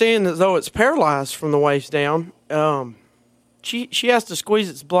seeing as though it's paralyzed from the waist down. She has to squeeze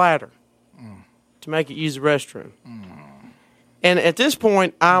its bladder to make it use the restroom. And at this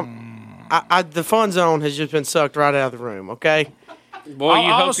point, the fun zone has just been sucked right out of the room. Okay. Boy,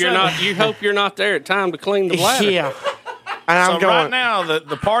 you hope you're not there at time to clean the bladder. Yeah. And I'm going, right now,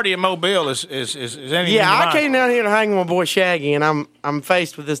 the party in Mobile is anything. Yeah, I came down here to hang with my boy Shaggy, and I'm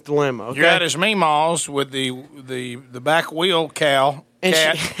faced with this dilemma. Okay? You're at his meemaws with the back wheel cat.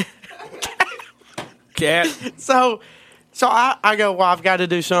 So I go, well, I've got to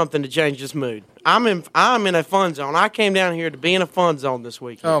do something to change this mood. I'm in a fun zone. I came down here to be in a fun zone this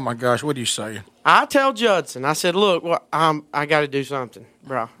weekend. Oh my gosh, what are you saying? I tell Judson, I said, look, I got to do something,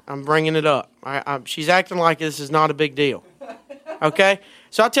 bro. I'm bringing it up. She's acting like this is not a big deal. Okay,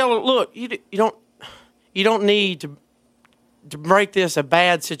 so I tell her, look, you don't need to make this a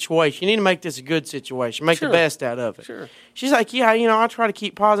bad situation. You need to make this a good situation. Make the best out of it. Sure. She's like, yeah, I try to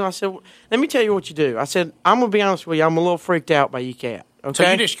keep positive. I said, well, let me tell you what you do. I said, I'm going to be honest with you. I'm a little freaked out by your cat. Okay?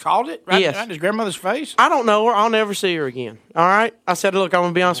 So you just called it right Yes. in his grandmother's face? I don't know her. I'll never see her again. All right? I said, look, I'm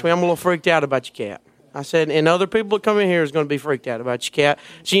going to be honest with you. I'm a little freaked out about your cat. I said, and other people that come in here is going to be freaked out about your cat.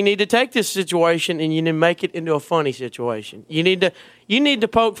 So you need to take this situation and you need to make it into a funny situation. You need to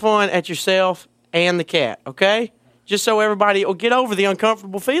poke fun at yourself and the cat, okay? Just so everybody will get over the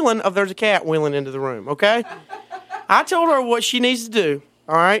uncomfortable feeling of there's a cat wheeling into the room, okay? I told her what she needs to do,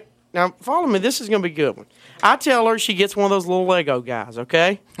 all right? Now, follow me. This is going to be a good one. I tell her she gets one of those little Lego guys,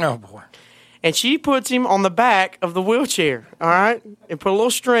 okay? Oh, boy. And she puts him on the back of the wheelchair, all right? And put a little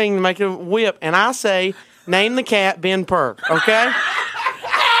string to make it a whip. And I say, name the cat Ben Purr, okay?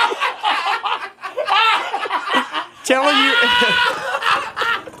 Tell her you...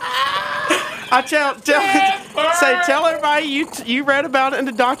 tell everybody you read about it in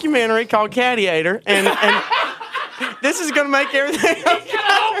the documentary called Catiator, and this is going to make everything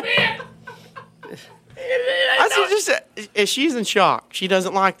okay. She's in shock. She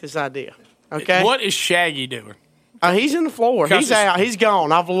doesn't like this idea. Okay. What is Shaggy doing? He's in the floor. He's out. He's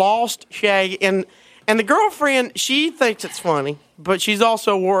gone. I've lost Shaggy, and the girlfriend, she thinks it's funny, but she's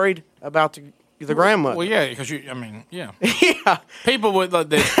also worried about the grandmother. Well, yeah, because yeah. Yeah. People would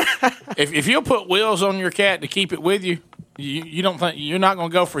if you'll put wheels on your cat to keep it with you, you don't think you're not going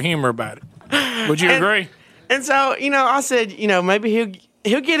to go for humor about it. Would you agree? And so, I said, maybe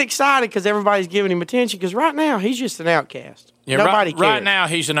he'll get excited because everybody's giving him attention. Because right now he's just an outcast. Yeah, Nobody cares. Right now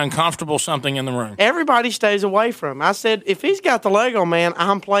he's an uncomfortable something in the room. Everybody stays away from him. I said, if he's got the Lego man,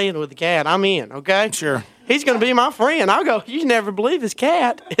 I'm playing with the cat. I'm in. Okay. Sure. He's going to be my friend. I'll go, you never believe this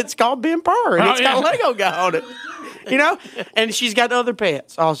cat. It's called Ben Purr, and it's got a Lego guy on it. And she's got other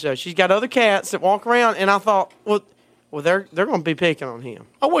pets also. She's got other cats that walk around, and I thought, well, they're going to be picking on him.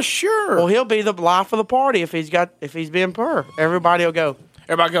 Oh, well, sure. Well, he'll be the life of the party if he's Ben Purr. Everybody will go,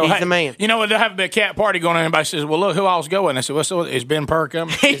 he's the man. You know what? They'll have a cat party going on. Everybody says, well, look, who all's going? I said, well, is Ben Purr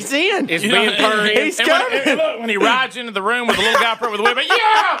coming? He's in. Is Ben Purr in? He's coming. Look, when he rides into the room with the little guy with the whip,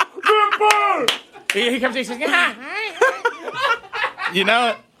 yeah, Ben Purr. He comes in and says, yeah. You know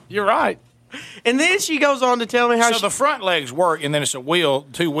it. You're right. And then she goes on to tell me how the front legs work, and then it's two wheels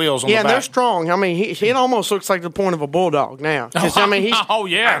on the back. Yeah, they're strong. I mean, it almost looks like the point of a bulldog now. He's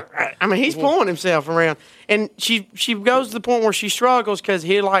he's pulling himself around. And she goes to the point where she struggles because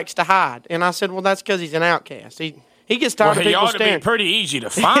he likes to hide. And I said, well, that's because he's an outcast. He gets tired of people staring. He ought to be pretty easy to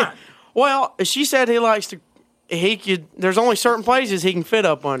find. Well, she said he likes to. There's only certain places he can fit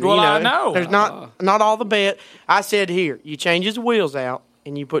up under. Well, I know. There's not all the bed. I said, here, you change his wheels out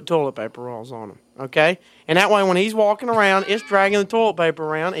and you put toilet paper rolls on them, okay? And that way, when he's walking around, it's dragging the toilet paper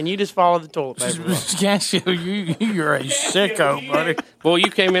around, and you just follow the toilet paper rolls. You're a sicko, buddy. Boy, you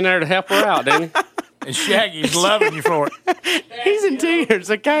came in there to help her out, didn't you? And Shaggy's loving you for it. He's in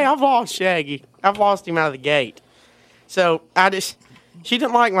tears, okay? I've lost Shaggy. I've lost him out of the gate. So she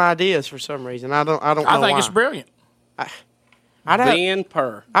didn't like my ideas for some reason. I don't know why. I think it's brilliant. Ben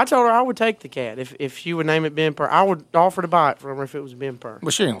Purr. I told her I would take the cat if she would name it Ben Purr. I would offer to buy it from her if it was Ben Purr.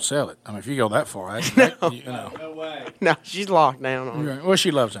 Well, she ain't gonna sell it. I mean, if you go that far, no way. No, she's locked down on it. Well, she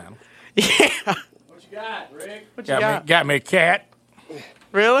loves animals. Yeah. What you got, Rick? What you got? Got me a cat.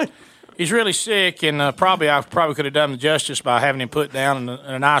 Really? He's really sick, and I probably could have done him justice by having him put down in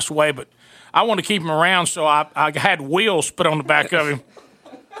a nice way, but I want to keep him around, so I had wheels put on the back of him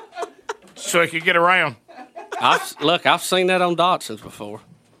so he could get around. I've seen that on Datsuns before.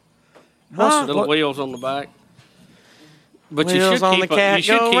 Little wheels on the back. But wheels you should on keep the cat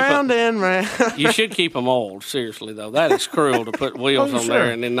go round and round. You should keep them oiled, seriously, though. That is cruel to put wheels on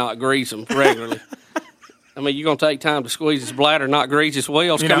there and then not grease them regularly. I mean, you're going to take time to squeeze his bladder, not grease his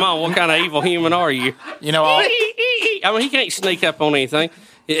wheels? Come on, what kind of evil human are you? You know, I mean, he can't sneak up on anything.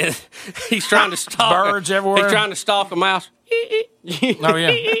 He's trying to stalk birds everywhere. He's trying to stalk a mouse. Oh,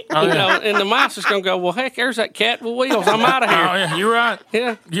 yeah. And the mouse is going to go, well, heck, there's that cat with wheels. I'm out of here. Oh, yeah, you're right.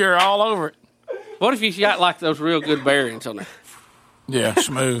 Yeah. You're all over it. What if you got like those real good bearings on there? Yeah,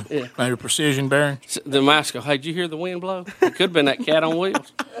 smooth. Yeah. Maybe precision bearing. The mouse go, hey, did you hear the wind blow? It could have been that cat on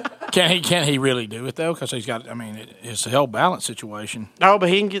wheels. Can he really do it, though? Because he's got, it's a hell balance situation. Oh, but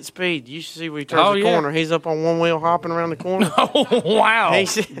he can get speed. You see when he turns the corner. He's up on one wheel hopping around the corner. Oh, wow.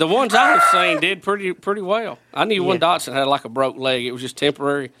 The ones I was seeing did pretty well. I knew one Datsun had like a broke leg. It was just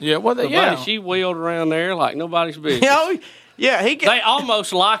temporary. Yeah, well, she wheeled around there like nobody's business. Yeah, they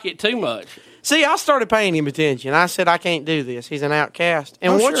almost like it too much. See, I started paying him attention. I said, I can't do this. He's an outcast.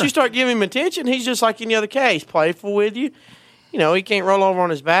 And once you start giving him attention, he's just like any other cat. He's playful with you. You know, he can't roll over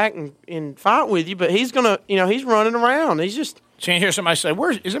on his back and fight with you, but he's going to, he's running around. He's just. So you hear somebody say,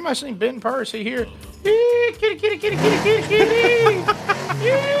 is anybody seen Ben Purr? Is he here? Kitty, kitty, kitty, kitty, kitty, kitty.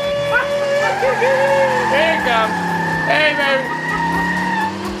 Here he comes. Hey, baby.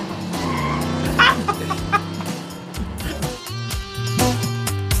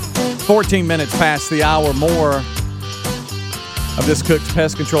 14 minutes past the hour. More of this Cook's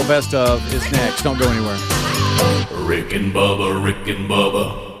Pest Control Best Of is next. Don't go anywhere. Rick and Bubba, Rick and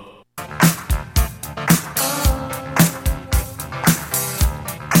Bubba.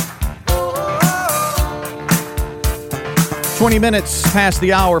 20 minutes past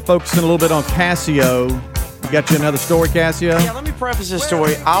the hour, focusing a little bit on Casio. You got you another story, Casio? Yeah, let me preface this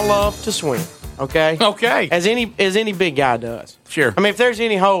story. I love to swim. Okay. As any big guy does. Sure. I mean, if there's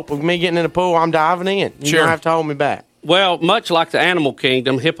any hope of me getting in the pool, I'm diving in. You don't have to hold me back. Well, much like the animal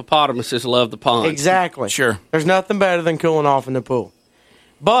kingdom, hippopotamuses love the pond. Exactly. Sure. There's nothing better than cooling off in the pool.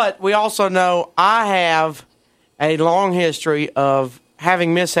 But we also know I have a long history of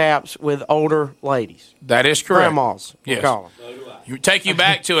having mishaps with older ladies. That is correct. Grandmas, we call them. You take you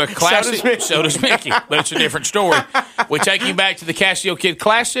back to a classic. So does Mickey, but it's a different story. We take you back to the Casio Kid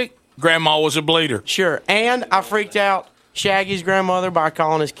Classic. Grandma was a bleeder. Sure. And I freaked out Shaggy's grandmother by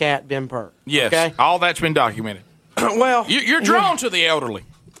calling his cat Ben Purr. Yes. Okay? All that's been documented. Well, you're drawn to the elderly.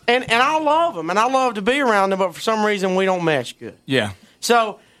 And I love them, and I love to be around them, but for some reason we don't mesh good. Yeah.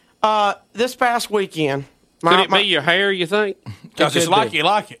 So this past weekend. Could it be your hair, you think? Because it's like you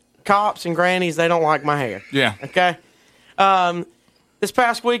like it. Cops and grannies, they don't like my hair. Yeah. Okay? This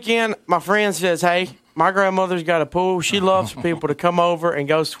past weekend, my friend says, hey, my grandmother's got a pool. She loves for people to come over and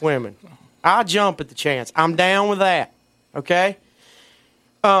go swimming. I jump at the chance. I'm down with that. Okay?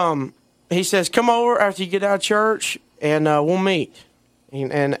 He says, come over after you get out of church, and we'll meet.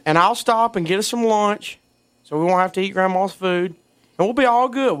 And I'll stop and get us some lunch so we won't have to eat Grandma's food. And we'll be all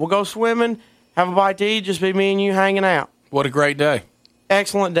good. We'll go swimming, have a bite to eat, just be me and you hanging out. What a great day.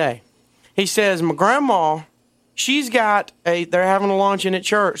 Excellent day. He says, my grandma, they're having a luncheon at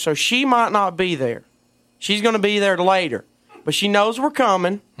church, so she might not be there. She's going to be there later. But she knows we're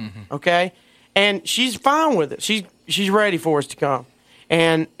coming, okay? And she's fine with it. She's ready for us to come.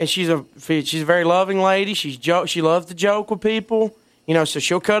 And she's a very loving lady. She loves to joke with people, so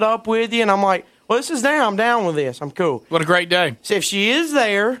she'll cut up with you. And I'm like, well, I'm down with this. I'm cool. What a great day. So if she is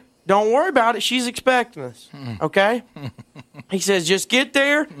there, don't worry about it. She's expecting us, okay? He says, just get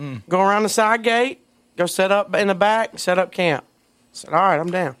there, go around the side gate, go set up in the back, set up camp. I said, all right, I'm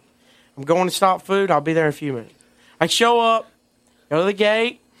down. I'm going to stop food. I'll be there in a few minutes. I show up, go to the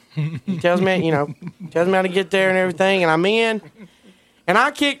gate. He tells me, how to get there and everything, and I'm in. And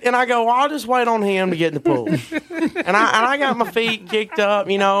I go, well, I'll just wait on him to get in the pool. and I got my feet kicked up,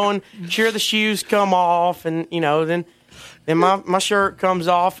 and sure the shoes come off, and then my shirt comes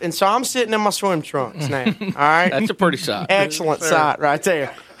off, and so I'm sitting in my swim trunks now. All right, that's a pretty sight. Excellent sight right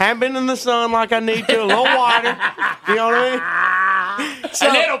there. Haven't been in the sun like I need to, a little wider. You know what I mean? So,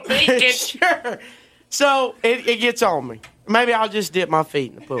 a little peaked. Sure. So it gets on me. Maybe I'll just dip my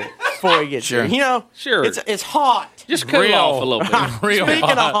feet in the pool before it gets here. Sure. It's hot. Just cool off a little bit. Speaking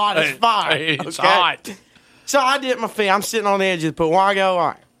of hot, it's fire. It's hot. So I dip my feet. I'm sitting on the edge of the pool. I go, all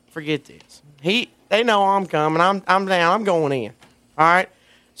right, forget this. They know I'm coming. I'm down. I'm going in. All right.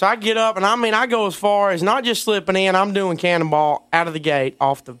 So I get up, and I go as far as not just slipping in. I'm doing cannonball out of the gate,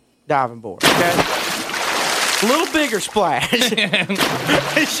 diving board. Okay, a little bigger splash.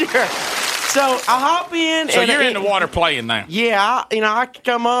 Sure. So I hop in. So and you're in the water playing now. Yeah, I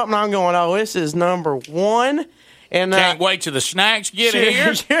come up and I'm going, oh, this is number one. And can't wait till the snacks get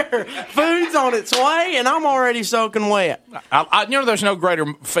here. Sure. Food's on its way, and I'm already soaking wet. There's no greater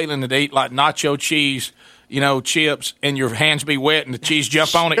feeling to eat like nacho cheese, chips, and your hands be wet and the cheese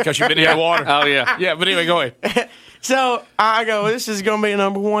jump on it because you've been in the water. Oh, yeah. Yeah, but anyway, go ahead. So I go, this is going to be a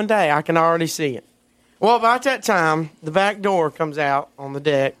number one day. I can already see it. Well, about that time, the back door comes out on the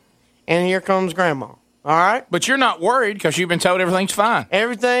deck, and here comes Grandma. All right? But you're not worried because you've been told everything's fine.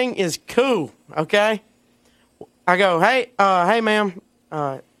 Everything is cool, okay? I go, hey, ma'am.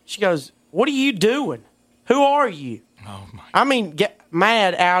 She goes, what are you doing? Who are you? Oh, my. I mean, get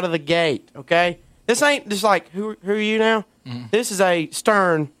mad out of the gate, okay? This ain't just like, who are you now? Mm-hmm. This is a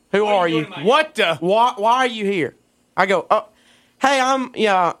stern, who are you? What the? Why are you here? I go, oh, hey,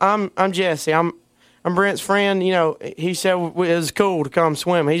 I'm Jesse. I'm Brent's friend. He said it was cool to come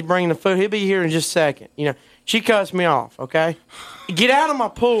swim. He's bringing the food. He'll be here in just a second. She cuts me off, okay? Get out of my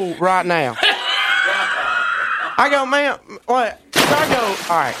pool right now. I go, ma'am, what? So I go,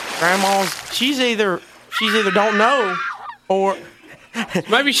 all right, Grandma's, she's either don't know or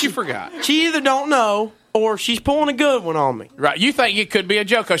maybe she forgot. She either don't know or she's pulling a good one on me. Right. You think it could be a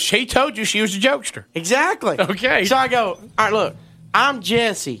joke because she told you she was a jokester. Exactly. Okay. So I go, all right, look, I'm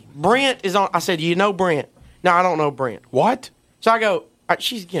Jesse. Brent is on. I said, you know Brent? No, I don't know Brent. What? So I go, all right,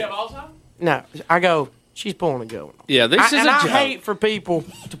 she's getting. No, I go, she's pulling a good one. Yeah, this is a joke. I hate for people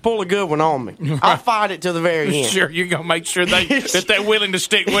to pull a good one on me. I'll fight it to the very end. Sure, you're going to make sure that they're willing to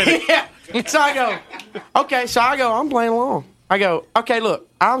stick with it. Yeah. So I go, okay, I'm playing along. I go, okay, look,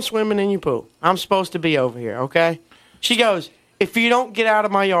 I'm swimming in your pool. I'm supposed to be over here, okay? She goes, if you don't get out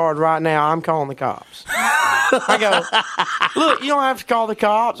of my yard right now, I'm calling the cops. I go, look, you don't have to call the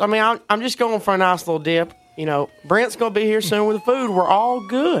cops. I mean, I'm just going for a nice little dip. Brent's going to be here soon with the food. We're all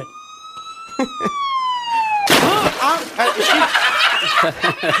good.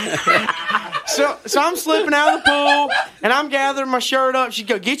 So I'm slipping out of the pool, and I'm gathering my shirt up. She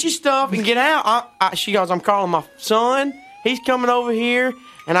goes, get your stuff and get out. She goes, I'm calling my son. He's coming over here,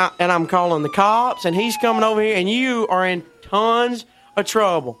 and I'm calling the cops, and he's coming over here, and you are in tons of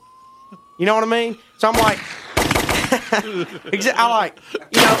trouble. You know what I mean? So I'm like, I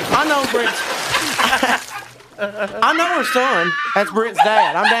know Brent's, I know her son. That's Brent's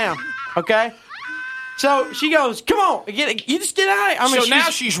dad. I'm down. Okay. So she goes, come on, you just get out. I mean, so now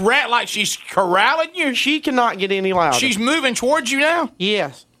she's like she's corralling you? She cannot get any louder. She's moving towards you now?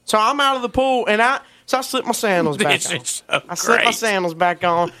 Yes. So I'm out of the pool, and I slip my sandals back on. I slip my sandals back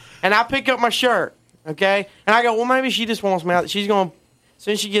on, and I pick up my shirt, okay? And I go, well, maybe she just wants me out. She's going to,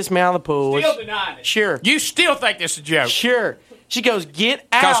 since she gets me out of the pool. Still denying it. Sure. You still think this is a joke? Sure. She goes, get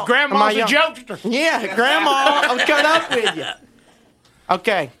out. Because Grandma's a jokester. Yeah, Grandma, I'm cut up with you.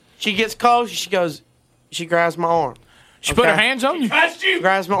 Okay. She gets close, she grabs my arm. She put her hands on you? Touched you?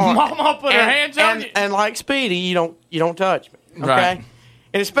 Grabs my arm. Mama put her hands on you? And like Speedy, you don't touch me. Okay? Right.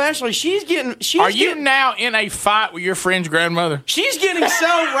 And especially, Are you now in a fight with your friend's grandmother? She's getting so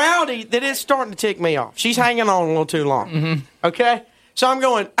rowdy that it's starting to tick me off. She's hanging on a little too long. Mm-hmm. Okay? So I'm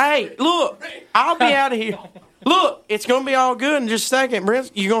going, hey, look, I'll be out of here. Look, it's going to be all good in just a second.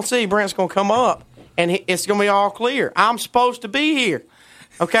 You're going to see Brent's going to come up, and it's going to be all clear. I'm supposed to be here.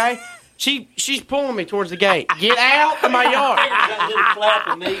 Okay? She's pulling me towards the gate. Get out of my yard.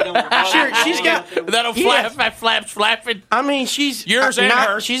 Sure, she's got that flap. That flap's flapping. I mean, she's yours and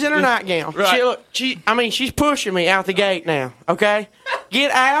hers. She's in her nightgown. Right. She's pushing me out the gate now. Okay, get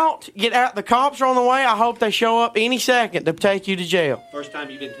out. The cops are on the way. I hope they show up any second to take you to jail. First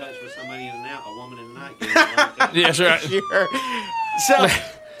time you've been touched with somebody in and out, a woman in a nightgown. Yes, right. Sure.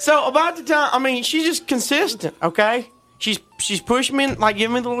 So about the time, I mean, she's just consistent. Okay. She's pushing me, like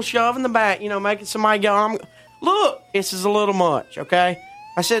giving me the little shove in the back, making somebody go, look, this is a little much, okay?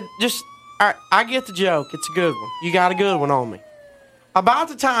 I said, all right, I get the joke. It's a good one. You got a good one on me. About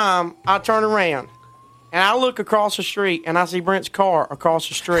the time I turn around, and I look across the street, and I see Brent's car across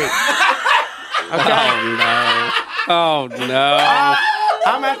the street. Okay? Oh, no.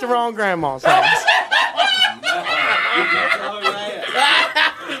 I'm at the wrong grandma's house.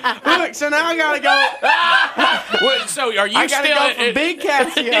 Look, so now I gotta go. Wait, so are you I gotta still go from Big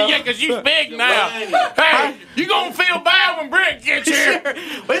Casio? Yeah, because you're big now. Hey, you gonna feel bad when Brent gets here. Sure.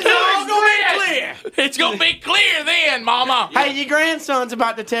 It's all gonna be clear. It's gonna be clear then, Mama. Hey, your grandson's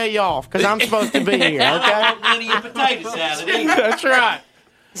about to tell you off because I'm supposed to be here. Okay. None of your potato salad. That's right.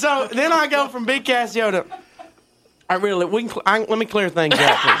 So then I go from Big Casio to. Let me clear things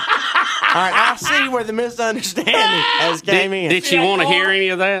up here. right, I see where the misunderstanding has came in. Did she want to hear any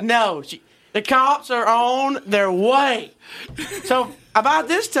of that? No. The cops are on their way. So about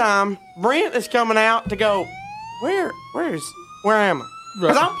this time, Brent is coming out to go, where am I?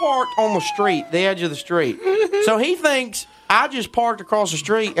 Because I'm parked on the street, the edge of the street. So he thinks I just parked across the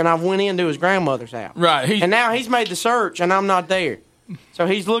street and I went into his grandmother's house. Right. And now he's made the search and I'm not there. So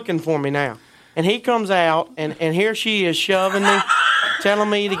he's looking for me now. And he comes out, and here she is shoving me, telling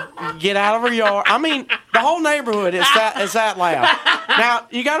me to get out of her yard. I mean, the whole neighborhood is that loud. Now,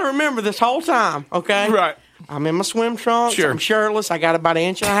 you got to remember this whole time, okay? Right. I'm in my swim trunks. Sure. I'm shirtless. I got about 1.5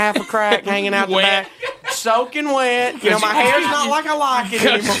 inches of crack hanging out the back. Soaking wet. You know, my hair's not like I like it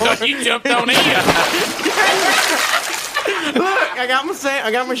anymore. You jumped on in. Look, I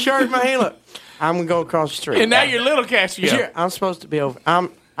got my shirt in my hand. Look, I'm going to go across the street. And now you're little Cassio. Sure, I'm supposed to be over.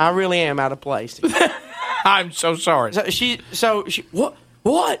 I really am out of place. I'm so sorry. So she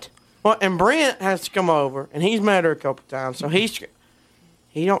what? Well, and Brent has to come over, and he's met her a couple times. So he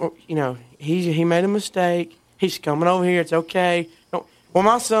made a mistake. He's coming over here. It's okay. No, well,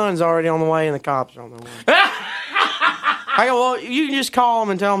 my son's already on the way, and the cops are on their way. I go, well, you can just call them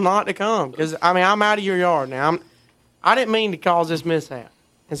and tell them not to come, because I'm out of your yard now. I didn't mean to cause this mishap.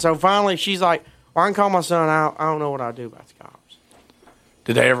 And so finally, she's like, well, I can call my son. I don't know what I'll do about the cops.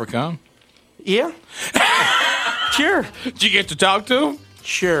 Did they ever come? Yeah. Sure. Did you get to talk to them?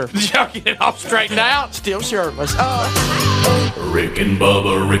 Sure. Did y'all get it all straightened out? Still shirtless. Rick and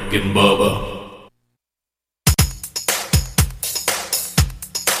Bubba, Rick and Bubba.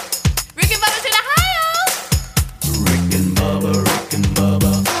 Rick and Bubba's in Ohio. Rick and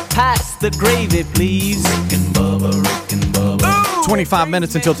Bubba. Pass the gravy, please. Rick and Bubba, Rick and Bubba. 25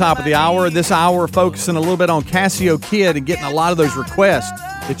 minutes until top of the hour. This hour, focusing a little bit on Cassio Kid and getting a lot of those requests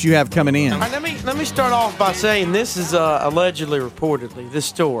that you have coming in. Let me start off by saying this is allegedly, reportedly, this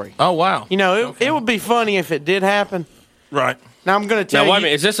story. Oh, wow. You know, it would be funny if it did happen. Right. Now, I'm going to tell you. Now, wait a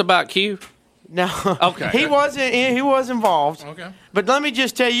minute. Is this about Q? No. Okay. He was involved. Okay. But let me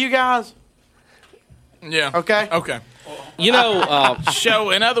just tell you guys. Yeah. Okay? Okay. You know, so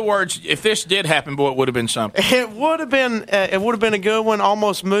in other words, if this did happen, boy, it would have been something. It would have been a good one,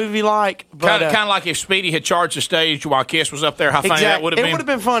 almost movie-like. Kind of like if Speedy had charged the stage while Kiss was up there. How funny that would have been. It would have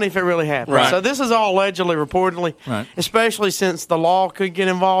been funny if it really happened. Right. So this is all allegedly, reportedly, right. Especially since the law could get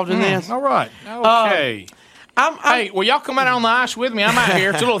involved in this. All right. Okay. Hey, will y'all come out on the ice with me? I'm out here.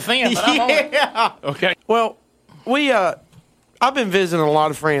 It's a little thin, but I'm on it. Yeah. Okay. Well, I've been visiting a lot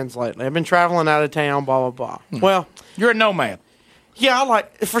of friends lately. I've been traveling out of town, blah, blah, blah. Well, you're a nomad. Yeah,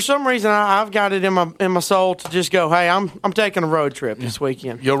 for some reason I've got it in my soul to just go, hey, I'm taking a road trip this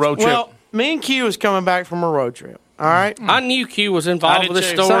weekend. Your road trip? Well, me and Q is coming back from a road trip. All right. I knew Q was involved with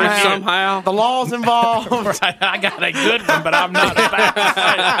this story somehow. The law's involved. Right, I got a good one, but I'm not about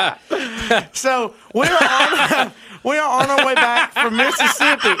to say it. So we are on our way back from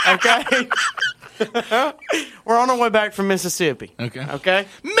Mississippi. Okay. We're on our way back from Mississippi. Okay.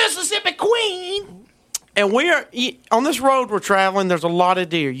 Mississippi Queen. And we are on this road we're traveling. There's a lot of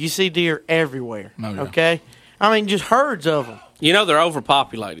deer. You see deer everywhere. Oh, yeah. Okay. I mean, just herds of them. You know they're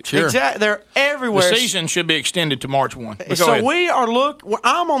overpopulated. Sure. Exactly. They're everywhere. The season should be extended to March 1. So I'm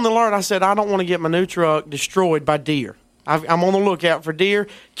on the alert. I said I don't want to get my new truck destroyed by deer. I'm on the lookout for deer.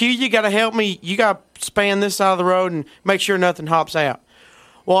 Q, you got to help me. You got to span this side of the road and make sure nothing hops out.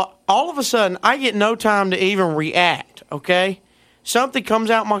 Well, all of a sudden, I get no time to even react, okay? Something comes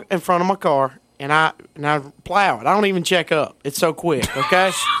out in front of my car, and I plow it. I don't even check up. It's so quick,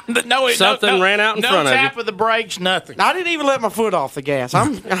 okay? Something ran out in front of you. No tap of the brakes, nothing. I didn't even let my foot off the gas.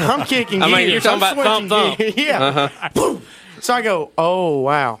 I'm kicking gears. I mean, you're talking about thump. Yeah. Boom. So I go, oh,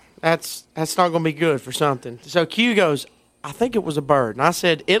 wow. That's not going to be good for something. So Q goes, I think it was a bird. And I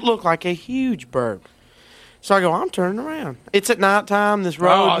said, it looked like a huge bird. So I go, I'm turning around. It's at nighttime, this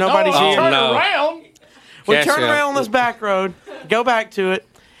road, nobody's here. Turn around. We turn around on this back road, go back to it.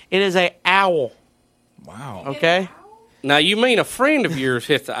 It is a owl. Wow. Okay? Now, you mean a friend of yours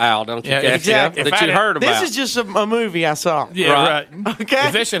hit the owl, don't you? Yeah, exactly. That you heard about. This is just a movie I saw. Yeah, right. Okay?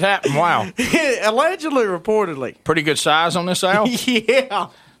 If this had happened, wow. Allegedly, reportedly. Pretty good size on this owl? Yeah.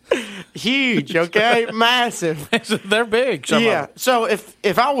 Huge, okay? Massive. They're big. Yeah. So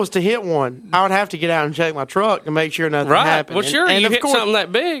if I was to hit one, I would have to get out and check my truck to make sure nothing happened. Well, sure, and you of hit course, something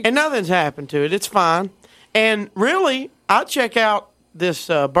that big. And nothing's happened to it. It's fine. And really, I'd check out this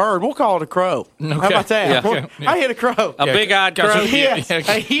bird. We'll call it a crow. Okay. How about that? Yeah. I hit a crow. A big-eyed crow. Yes.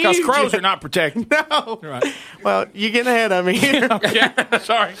 Because crows are not protected. No. Right. Well, you're getting ahead of me here. Okay.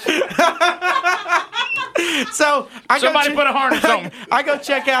 Sorry. So Somebody put a harness on me. I go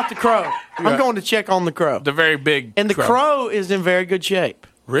check out the crow. I'm going to check on the crow. The very big And the crow is in very good shape.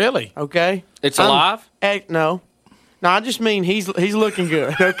 Really? Okay. It's alive? No. No, I just mean he's looking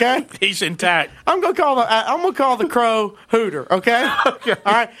good. Okay. He's intact. I'm gonna call the crow Hooter. Okay. Okay.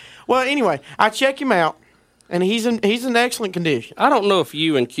 All right. Well, anyway, I check him out, and he's in excellent condition. I don't know if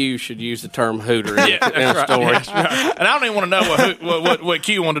you and Q should use the term Hooter in a story. Right. And I don't even want to know what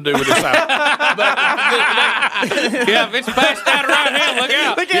Q wanted to do with this house. Yeah, if it's passed out around here, look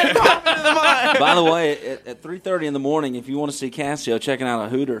out. Look at it. By the way, at 3:30 in the morning, if you want to see Cassio checking out a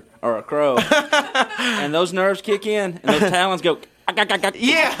hooter or a crow, and those nerves kick in and those talons go,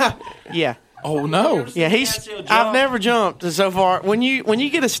 yeah, yeah. Oh no! Yeah, I've never jumped so far. When you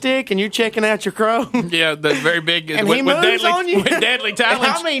get a stick and you're checking out your crow, yeah, the very big and with, he moves deadly, on you, with deadly talons.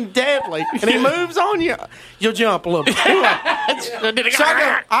 I mean deadly, and he moves on you, you'll jump a little bit. Anyway, so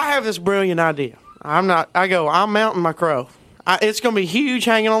I have this brilliant idea. I'm mounting my crow. It's going to be huge,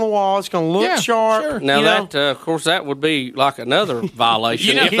 hanging on the wall. It's going to look sharp. Sure. Now that, of course, that would be like another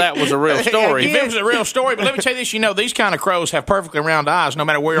violation if that was a real story. If it was a real story, but let me tell you this: these kind of crows have perfectly round eyes. No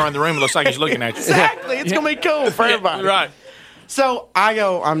matter where you're in the room, it looks like he's looking at you. Exactly, it's going to be cool for everybody. Right. So I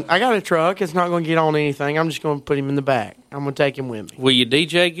got a truck. It's not going to get on anything. I'm just going to put him in the back. I'm going to take him with me. Will you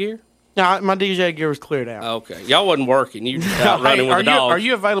DJ gear? No, my DJ gear was cleared out. Okay. Y'all wasn't working. You just out running with the dogs. Are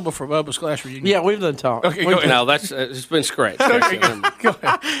you available for Bubba's Clash reunion? Yeah, we've done talk. Okay, go ahead. No, it's been scratched. Okay, go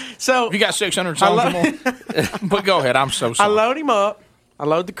ahead. So you got 600 songs or more? But go ahead. I'm so sorry. I load him up. I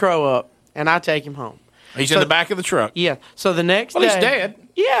load the crow up, and I take him home. He's in the back of the truck. Yeah. So the next day. Well, he's dead.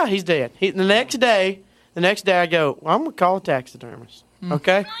 Yeah, he's dead. The next day I go, well, I'm going to call a taxidermist.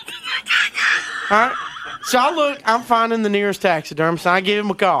 Okay? All right. So I'm finding the nearest taxidermist, and I give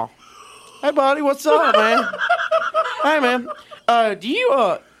him a call. Hey, buddy, what's up, man? Hey, man.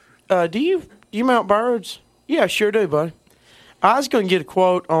 Do you mount birds? Yeah, sure do, buddy. I was going to get a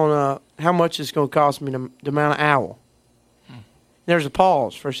quote on how much it's going to cost me to mount an owl. There's a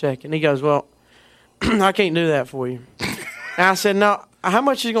pause for a second. He goes, well, I can't do that for you. And I said, no, how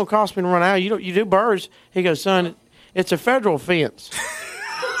much is it going to cost me to run an owl? You do birds. He goes, son, it's a federal offense.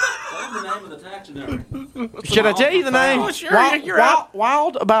 the name of the taxidermy? Should I tell you the name? Oh, sure,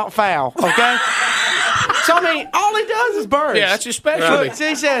 Wild about foul, okay? So, I mean, all he does is birds. Yeah, that's his specialty. Look, so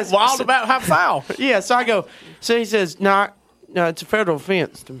he says... Wild about how foul. Yeah, so I go... So he says, no, it's a federal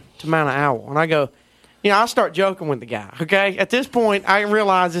offense to mount an owl. And I go... I start joking with the guy, okay? At this point, I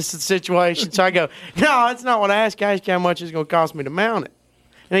realize this is the situation. So I go, no, that's not what I asked. I asked how much it's going to cost me to mount it.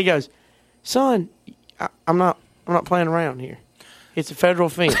 And he goes, son, I'm not playing around here. It's a federal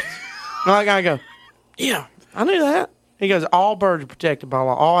offense. And I go, yeah, I knew that. He goes, all birds are protected by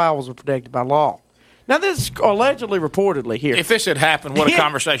law. All owls are protected by law. Now, this is allegedly, reportedly here. If this had happened, what a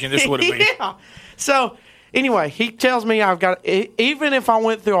conversation this would have been. Yeah. So, anyway, he tells me I've got, even if I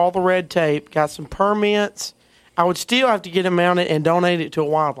went through all the red tape, got some permits, I would still have to get it mounted and donate it to a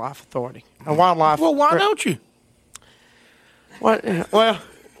wildlife authority. A wildlife. Well, why don't you? Well,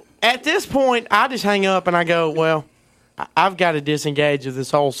 at this point, I just hang up and I go, well, I've got to disengage of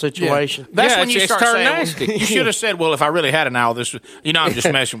this whole situation. Yeah. That's when you start saying, nasty. You should have said, well, if I really had an owl, this would, I'm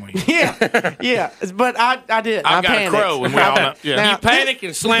just messing with you. Yeah. But I did. I've got panicked. a crow, and we all know. Yeah. Now, you panic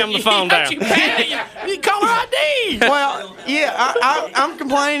and slam the phone down. You panic. You call her ID. Well, yeah, I'm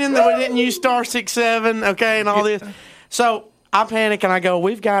complaining that we didn't use star 67, okay, and all this. So I panic and I go,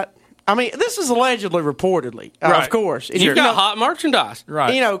 this is allegedly, reportedly, right. Of course. And You've got hot merchandise.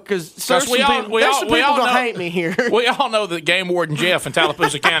 Right. Because there's some people going to hate me here. We all know that Game Warden Jeff in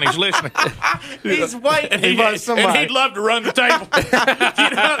Tallapoosa County is listening. He's waiting for somebody. And he'd love to run the table.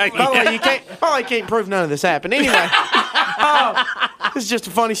 By the way, you can't prove none of this happened. Anyway, this is just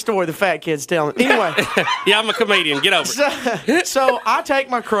a funny story the fat kid's telling. Anyway. Yeah, I'm a comedian. Get over it. So I take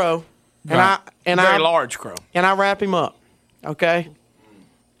my crow, very large crow, and I wrap him up, okay?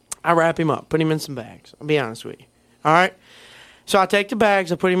 I wrap him up, put him in some bags. I'll be honest with you. All right? So I take the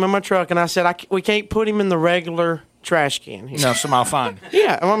bags, I put him in my truck, and I said, we can't put him in the regular trash can here. No, somebody'll find him.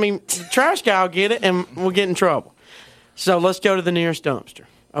 Yeah, the trash guy will get it, and we'll get in trouble. So let's go to the nearest dumpster,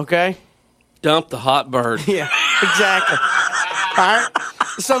 okay? Dump the hot bird. Yeah, exactly. All right?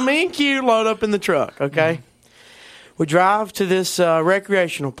 So me and Q load up in the truck, okay? We drive to this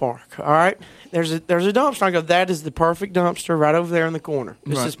recreational park, all right? There's a dumpster. I go, that is the perfect dumpster right over there in the corner.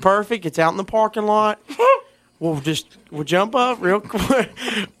 This is perfect. It's out in the parking lot. We'll jump up real quick.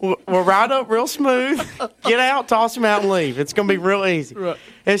 We'll ride up real smooth, get out, toss him out, and leave. It's going to be real easy. Right.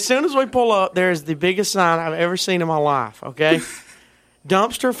 As soon as we pull up, there's the biggest sign I've ever seen in my life, okay?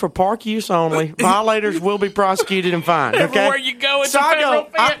 Dumpster for park use only. Violators will be prosecuted and fined. Okay? Everywhere you go, it's a federal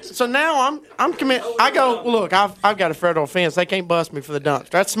offense. So now I'm committed. I go, look, I've got a federal offense. They can't bust me for the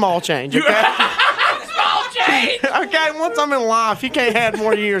dumpster. That's small change. Okay. Small change. Okay, once I'm in life, you can't add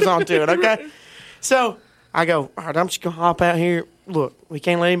more years onto it, okay? So I go, all right, I'm just going to hop out here. Look, we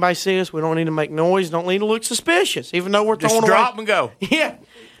can't let anybody see us. We don't need to make noise. Don't need to look suspicious, even though we're throwing away. Just drop and go. Yeah.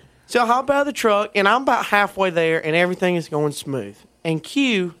 So I hop out of the truck, and I'm about halfway there, and everything is going smooth. And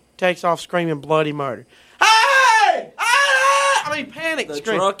Q takes off screaming bloody murder. Hey! I mean, panic. The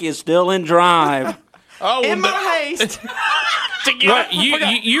truck is still in drive. In my haste.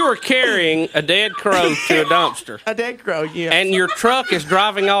 You were carrying a dead crow to a dumpster. A dead crow, yeah. And your truck is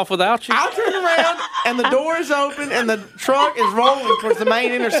driving off without you? I turn around, and the door is open, and the truck is rolling towards the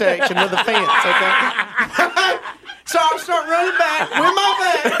main intersection with the fence, okay? So I start running back with my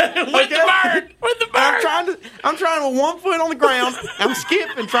bag. With the bird. I'm trying with 1 foot on the ground. I'm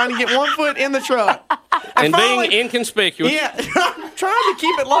skipping, trying to get 1 foot in the truck. And finally, being inconspicuous. Yeah, I'm trying to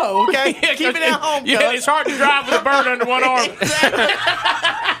keep it low, okay? Keep it at home. Yeah, it's hard to drive with a bird under one arm.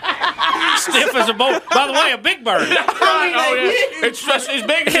 Stiff as a bolt. By the way, a big bird. It's just as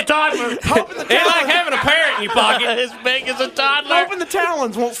big as a toddler. It's like having a parrot in your pocket. As big as a toddler. Hoping the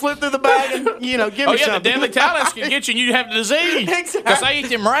talons won't slip through the bag and, give me something. The deadly talons can get you and you have the disease. Exactly. Because they eat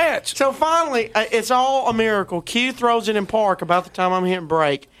them rats. So finally, it's all a miracle. Q throws it in park about the time I'm hitting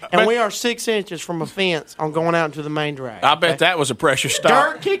brake, and we are 6 inches from a fence on going out into the main drag. I bet that was a precious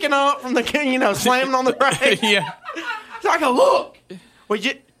stop. Dirt kicking up from the, slamming on the brake. Yeah. So I go, look,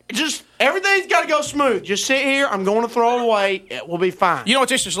 just everything's got to go smooth. Just sit here. I'm going to throw it away. It will be fine. You know what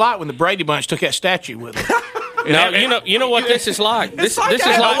this is like when the Brady Bunch took that statue with them. You know what this is like. This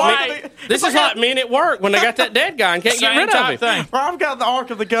is like men at work when they got that dead guy and can't get rid of him. Thing. Well, I've got the Ark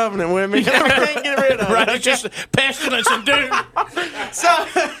of the Covenant with me. I can't get rid of it. Right, it's just pestilence and doom.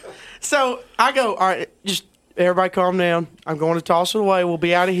 So I go, all right, just everybody calm down. I'm going to toss it away. We'll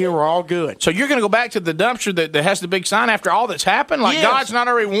be out of here. We're all good. So you're going to go back to the dumpster that has the big sign after all that's happened? Like God's not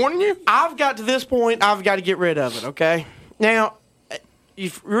already warning you? I've got to this point, I've got to get rid of it, okay? Now, you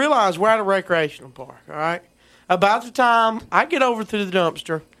realize we're at a recreational park, all right? About the time I get over to the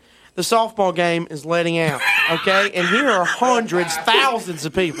dumpster, the softball game is letting out, okay? And here are hundreds, thousands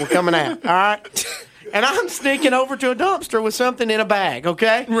of people coming out, all right? And I'm sneaking over to a dumpster with something in a bag,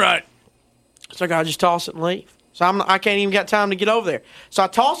 okay? Right. So I got to just toss it and leave. So I can't even get time to get over there. So I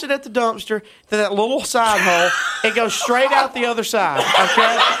toss it at the dumpster to that little side hole. It goes straight out the other side,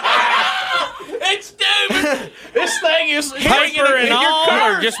 okay? It's stupid. This thing is paper and all,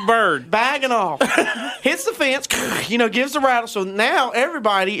 or just bird? Bag and all. Hits the fence, gives the rattle. So now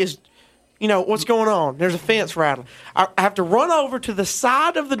everybody is, what's going on? There's a fence rattle. I have to run over to the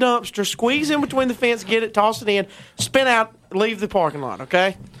side of the dumpster, squeeze in between the fence, get it, toss it in, spin out, leave the parking lot,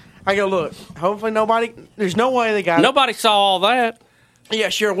 okay? I go, look, hopefully there's no way they got it. Nobody saw all that. Yeah,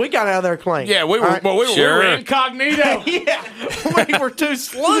 sure. We got out of there clean. Yeah, we were incognito. Yeah, we were too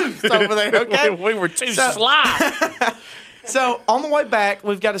sleuths over there, okay? We were too sly. So, on the way back,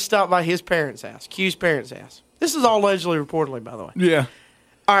 we've got to stop by his parents' house, Q's parents' house. This is all allegedly, reportedly, by the way. Yeah.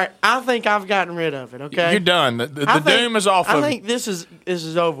 All right, I think I've gotten rid of it, okay? You're done. The doom is off of it. I think this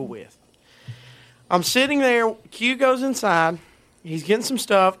is over with. I'm sitting there. Q goes inside. He's getting some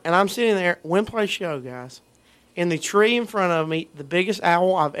stuff, and I'm sitting there. Win, play, show, guys. In the tree in front of me, the biggest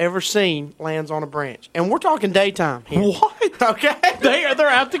owl I've ever seen lands on a branch. And we're talking daytime here. What? Okay? They're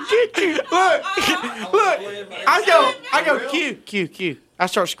out to get you. Look. I go, Q. I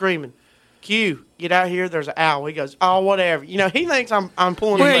start screaming, Q, get out here. There's an owl. He goes, oh, whatever. He thinks I'm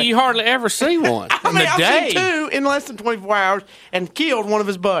pulling Well, you hardly ever see one. I've seen two in less than 24 hours and killed one of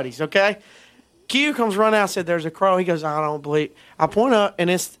his buddies, okay? Q comes running out and said, there's a crow. He goes, I don't believe. I point up, and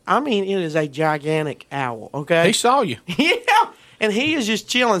it is a gigantic owl, okay? He saw you. Yeah, and he is just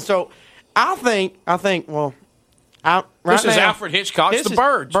chilling. So I think, this is Alfred Hitchcock's The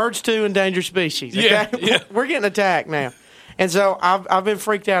Birds. Birds 2, Endangered Species, okay? Yeah. We're getting attacked now. And so I've been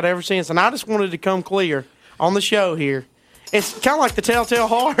freaked out ever since, and I just wanted to come clear on the show here. It's kind of like the Telltale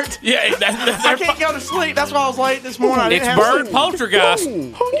Heart. Yeah, I can't go to sleep. That's why I was late this morning. It's bird poltergeist.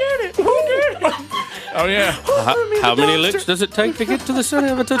 Who did it? Oh, yeah. How many licks does it take to get to the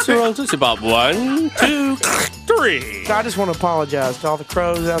center of a Tootsie Roll? Tootsie Pop. 1, 2, 3. So I just want to apologize to all the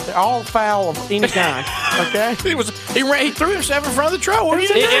crows out there, all fowl of any kind. Okay? He threw himself in front of the troll.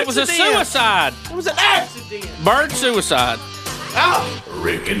 It was a suicide. It was an accident. Bird suicide. Oh.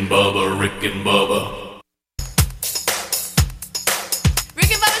 Rick and Bubba, Rick and Bubba.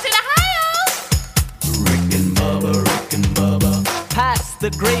 Rick and Bubba's in Ohio. Rick and Bubba. Pass the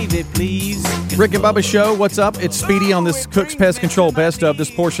gravy, please. Rick and Bubba Show, what's up? It's Speedy on this Cook's Pest Control Best Of. This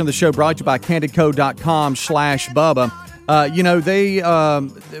portion of the show brought to you by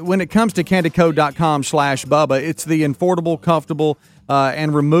CandidCo.com/Bubba. When it comes to CandidCo.com/Bubba, it's the affordable, comfortable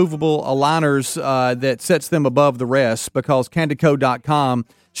and removable aligners that sets them above the rest, because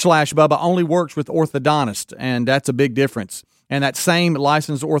CandidCo.com/Bubba only works with orthodontists, and that's a big difference. And that same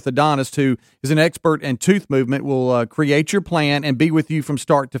licensed orthodontist who is an expert in tooth movement will create your plan and be with you from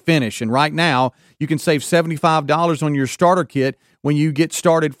start to finish. And right now, you can save $75 on your starter kit when you get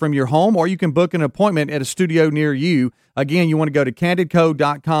started from your home, or you can book an appointment at a studio near you. Again, you want to go to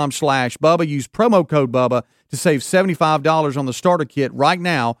CandidCo.com/Bubba. Use promo code Bubba to save $75 on the starter kit right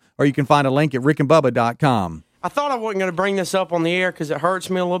now, or you can find a link at rickandbubba.com. I thought I wasn't going to bring this up on the air because it hurts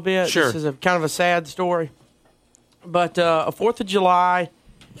me a little bit. Sure. This is kind of a sad story. But a 4th of July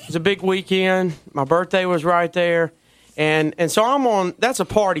was a big weekend. My birthday was right there. And so I'm on – that's a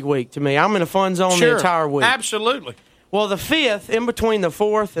party week to me. I'm in a fun zone the entire week. Absolutely. Well, the 5th, in between the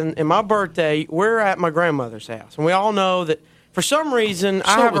 4th and my birthday, we're at my grandmother's house. And we all know that for some reason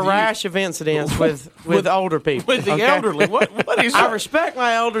I have a rash of incidents with older people. With the elderly. What is that? I respect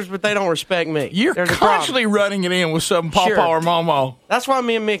my elders, but they don't respect me. You're constantly running it in with some pawpaw or mama. That's why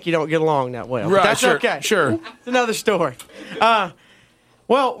me and Mickey don't get along that well. Right, But that's okay. Sure. It's another story.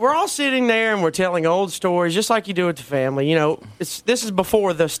 Well, we're all sitting there and we're telling old stories, just like you do with the family. You know, this is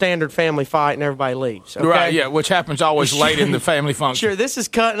before the standard family fight and everybody leaves. Okay? Right, yeah, which happens always late in the family function. Sure, this is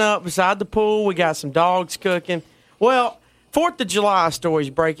cutting up beside the pool. We got some dogs cooking. Well, 4th of July stories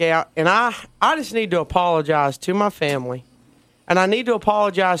break out, and I just need to apologize to my family, and I need to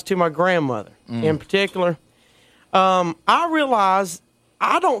apologize to my grandmother in particular. I realize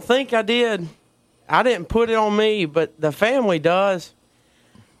I don't think I did. I didn't put it on me, but the family does.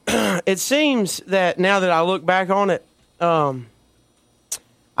 It seems that now that I look back on it, I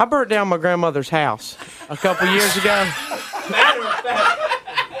burnt down my grandmother's house a couple years ago.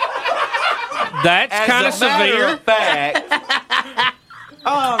 That's kind of severe.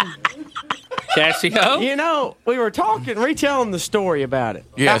 Cassio? You know, we were retelling the story about it.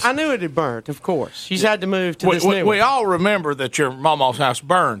 Yes. I knew it had burnt, of course. She's had to move to this new one. We all remember that your mama's house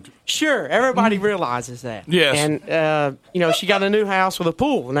burned. Sure, everybody realizes that. Yes. And, she got a new house with a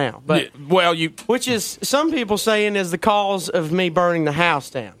pool now. But which is, some people saying, is the cause of me burning the house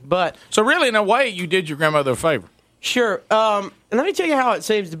down. But so really, in a way, you did your grandmother a favor. Sure. And let me tell you how it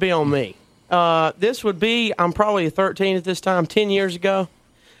seems to be on me. This would be, I'm probably 13 at this time, 10 years ago.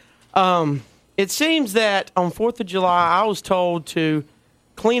 It seems that on 4th of July, I was told to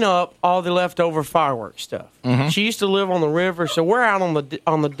clean up all the leftover fireworks stuff. Mm-hmm. She used to live on the river, so we're out on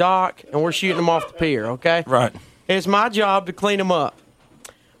the dock, and we're shooting them off the pier, okay? Right. It's my job to clean them up.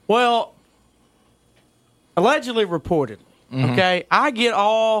 Well, allegedly, reportedly, okay, I get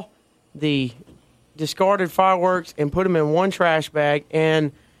all the discarded fireworks and put them in one trash bag,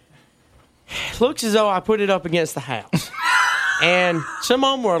 and it looks as though I put it up against the house. And some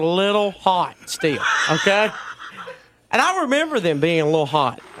of them were a little hot still, okay? And I remember them being a little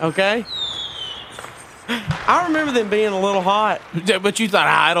hot, okay? I remember them being a little hot. But you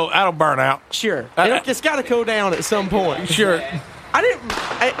thought, it'll burn out. Sure. It's got to go down at some point. Sure. I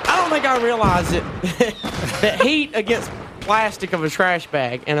don't think I realized it. That heat against plastic of a trash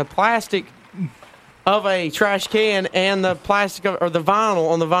bag and a plastic of a trash can and the plastic or the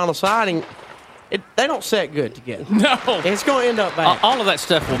vinyl on the vinyl siding, they don't set good together. No. It's going to end up bad. All of that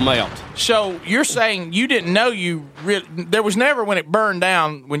stuff will melt. So you're saying you didn't know there was never, when it burned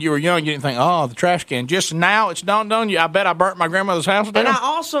down when you were young, you didn't think, oh, the trash can. Just now it's dawned on you, I bet I burnt my grandmother's house down. And I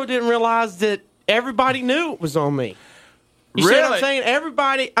also didn't realize that everybody knew it was on me. You see what I'm saying?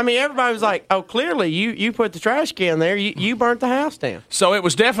 Everybody was like, oh, clearly you put the trash can there. You burnt the house down. So it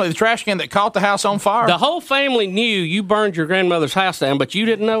was definitely the trash can that caught the house on fire? The whole family knew you burned your grandmother's house down, but you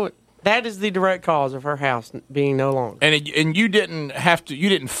didn't know it? That is the direct cause of her house being no longer. And you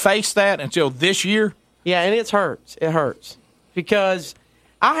didn't face that until this year? Yeah, and it hurts. It hurts. Because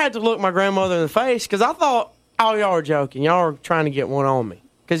I had to look my grandmother in the face because I thought, oh, y'all are joking. Y'all are trying to get one on me.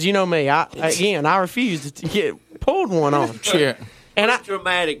 Because you know me, I refused to get pulled one on. Yeah. And it's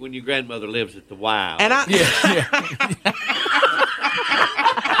dramatic when your grandmother lives at the Y. And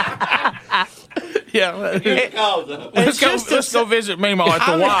Yeah, let's go visit Mima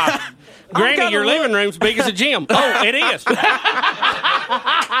at the Y. Granny, your living room's big as a gym. Oh, it is.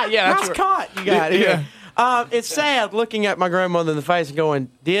 Yeah, that's caught. You got it. Yeah. It's sad looking at my grandmother in the face and going,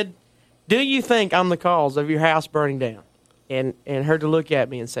 do you think I'm the cause of your house burning down? And her to look at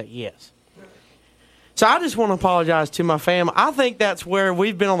me and say, yes. So I just want to apologize to my family. I think that's where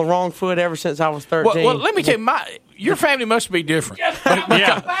we've been on the wrong foot ever since I was 13. Well, let me tell you, your family must be different. Yeah.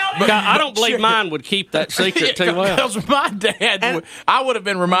 I don't believe mine would keep that secret too well. Because my dad, I would have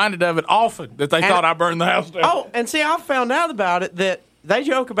been reminded of it often that they thought I burned the house down. Oh, and see, I found out about it that they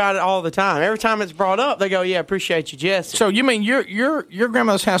joke about it all the time. Every time it's brought up, they go, "Yeah, appreciate you, Jesse." So you mean your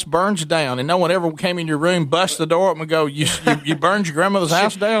grandmother's house burns down, and no one ever came in your room, bust the door up, and go, "You burned your grandmother's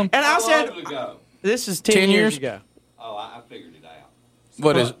house down?" And I said, "This is 10 years ago." Oh, I figured it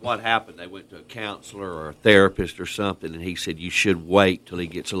out. What happened? They went to a counselor or a therapist or something, and he said you should wait till he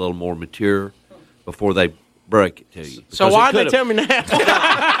gets a little more mature before they break it to you. So why did they tell me now?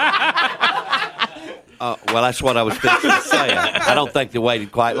 Well, that's what I was fixing to say. I don't think they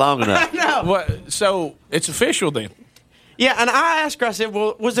waited quite long enough. No. So it's official then. Yeah, and I asked her, I said,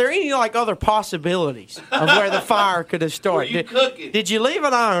 well, was there any other possibilities of where the fire could have started? Did you leave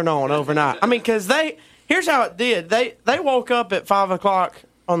an iron on overnight? I mean, because here's how it did. They woke up at 5 o'clock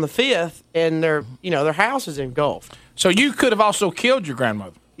on the 5th, and their house is engulfed. So you could have also killed your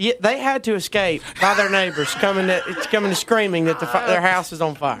grandmother. Yeah, they had to escape by their neighbors coming to screaming that their house is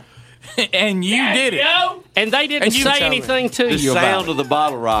on fire. And you did it. And they didn't say anything to the you about sound of the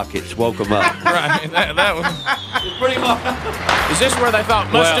bottle rockets woke them up. Right. That was pretty much. Is this where they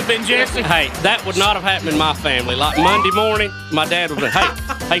thought must have been Jesse? Hey, that would not have happened in my family. Like Monday morning, my dad would have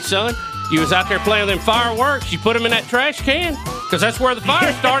been, hey, son, you was out there playing with them fireworks. You put them in that trash can? Because that's where the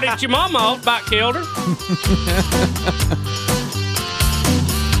fire started. Your mama about killed her.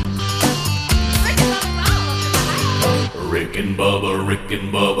 Rick and Bubba, Rick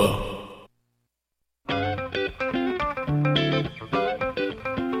and Bubba.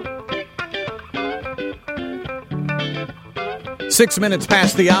 6 minutes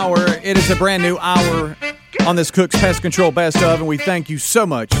past the hour. It is a brand new hour on this Cook's Pest Control Best Of, and we thank you so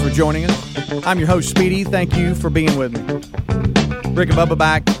much for joining us. I'm your host, Speedy. Thank you for being with me. Rick and Bubba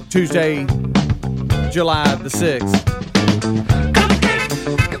back Tuesday, July the 6th.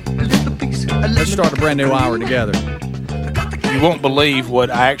 Let's start a brand new hour together. You won't believe what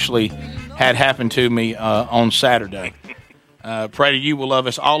I actually had happen to me on Saturday. Pray you will love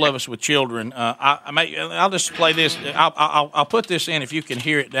us, all of us with children. I'll just play this. I'll put this in if you can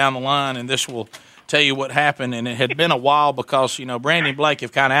hear it down the line, and this will tell you what happened. And it had been a while because Brandy and Blake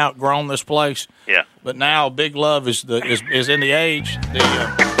have kind of outgrown this place. Yeah. But now Big Love is in the age.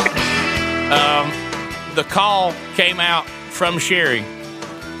 The call came out from Sherry.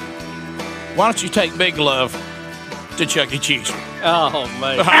 Why don't you take Big Love to Chuck E. Cheese? Oh,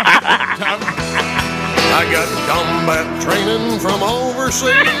 man. I got combat training from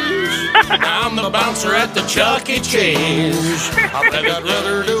overseas. I'm the bouncer at the Chuck E. Cheese. I think I'd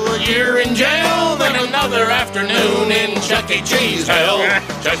rather do a year in jail than another afternoon in Chuck E. Cheese hell.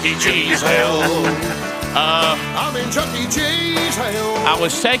 Chuck E. Cheese hell. I'm in Chuck E. Cheese hell. I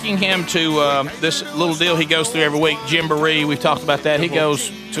was taking him to this little deal he goes through every week, Jamboree. We've talked about that. He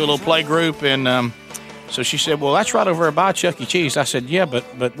goes to a little play group, and so she said, well, that's right over there by Chuck E. Cheese. I said, yeah,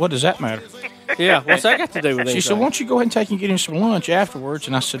 but what does that matter? Yeah, what's that got to do with it? She said, why don't you go ahead and take him and get him some lunch afterwards?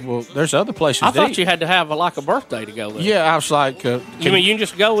 And I said, well, there's other places I to thought eat. you had to have a birthday to go there. Yeah, I was like... you mean you can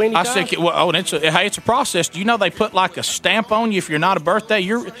just go anytime? I said, well, it's a process. Do you know they put like a stamp on you if you're not a birthday?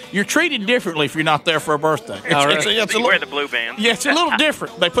 You're treated differently if you're not there for a birthday. You wear the blue band. Yeah, it's a little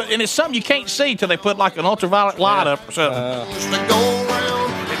different. And it's something you can't see till they put like an ultraviolet light up or something.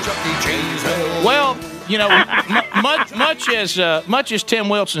 Well... much as Tim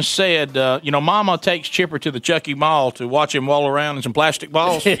Wilson said, Mama takes Chipper to the Chuck E. Mall to watch him roll around in some plastic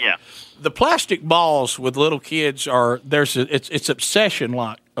balls. Yeah. The plastic balls with little kids it's obsession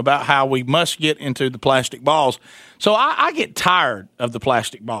like about how we must get into the plastic balls. So I get tired of the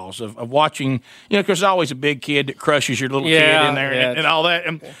plastic balls of watching, because there's always a big kid that crushes your little kid in there and all that.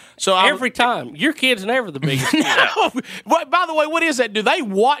 And so every time your kid's never the biggest kid. By the way, what is that? Do they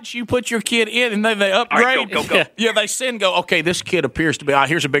watch you put your kid in and then they upgrade? All right, go. Yeah, they go. Okay, this kid appears to be.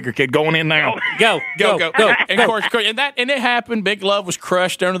 Here's a bigger kid going in now. Go. And of course, and it happened. Big Love was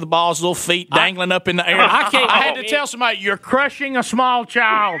crushed under the balls, little feet dangling up in the air. I had to tell somebody, you're crushing a small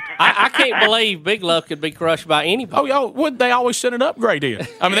child. I can't believe Big Love could be crushed by anybody. Would they always send an upgrade in?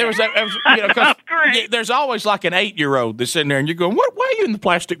 I mean, there was because there's always like an 8-year-old that's sitting there, and you're going, "What? Why are you in the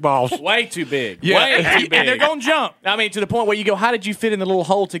plastic balls? Way too big. Yeah. Way too big. And they're going to jump. I mean, to the point where you go, how did you fit in the little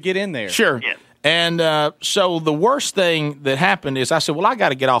hole to get in there? Sure. Yeah. And so the worst thing that happened is I said, well, I got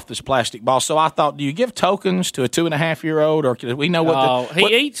to get off this plastic ball. So I thought, do you give tokens to a 2.5-year-old, or do we know what?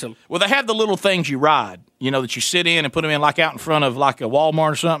 He eats them. Well, they have the little things you ride, that you sit in and put them in like out in front of like a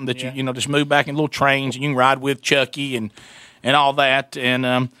Walmart or something that you just move back in little trains, and you can ride with Chucky and all that.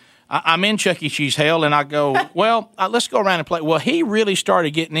 And I'm in Chuck E. Cheese hell, and I go, well, let's go around and play. Well, he really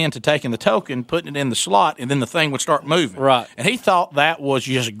started getting into taking the token, putting it in the slot, and then the thing would start moving. Right. And he thought that was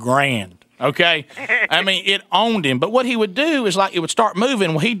just grand. Okay, I mean it owned him. But what he would do is like it would start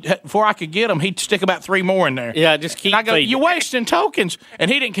moving. Well, before I could get him, he'd stick about 3 more in there. Yeah, just keep. And I go, feeding. you're wasting tokens. And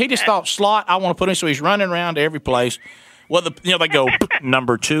he didn't. He just thought slot. I want to put him. So he's running around to every place. Well, they go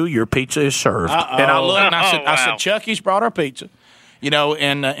number 2. Your pizza is served. Uh-oh. And I look and I said, Chucky's brought our pizza.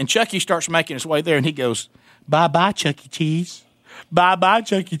 And Chucky starts making his way there, and he goes, bye, Chuck E. Cheese. Bye,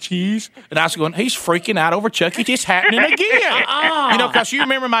 Chuck E. Cheese. And I was going, he's freaking out over Chuck E. Cheese. It's happening again. Because you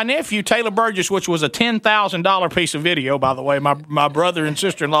remember my nephew, Taylor Burgess, which was a $10,000 piece of video, by the way. My brother and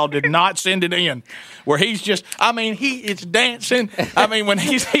sister-in-law did not send it in, where he's just, he is dancing. When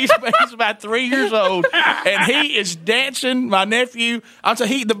he's about 3 years old, and he is dancing, my nephew,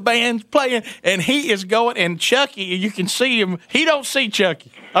 the band's playing, and he is going, and Chucky, you can see him, he don't see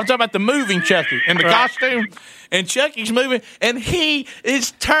Chucky. I'm talking about the moving Chucky in the costume. And Chucky's moving, and he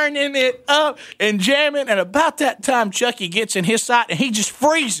is turning it up and jamming. And about that time, Chucky gets in his sight, and he just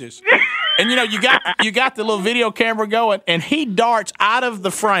freezes. And you got the little video camera going, and he darts out of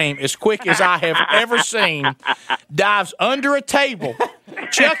the frame as quick as I have ever seen. Dives under a table.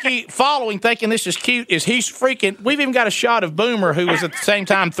 Chucky following, thinking this is cute, he's freaking. We've even got a shot of Boomer, who was at the same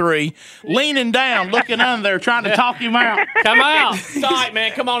time 3, leaning down, looking under there, trying to talk him out. Come out, sorry,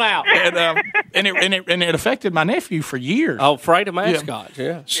 man, come on out. And it affected my nephew for years. Oh, afraid of mascots,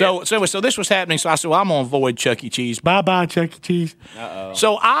 yeah. So this was happening. So I said, well, I'm gonna avoid Chuck E. Cheese. Bye, Chuck E. Cheese. Uh-oh.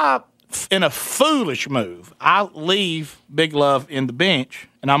 So in a foolish move, I leave Big Love in the bench,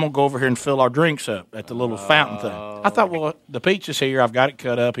 and I'm going to go over here and fill our drinks up at the little fountain thing. I thought, well, the pizza's here. I've got it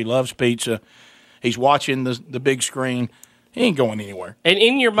cut up. He loves pizza. He's watching the big screen. He ain't going anywhere. And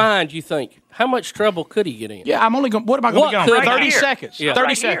in your mind, you think, how much trouble could he get in? Yeah, I'm only going. What am I going to be going? 30 seconds. Yeah.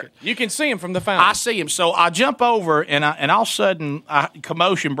 30 seconds. You can see him from the fountain. I see him. So I jump over, and all of a sudden,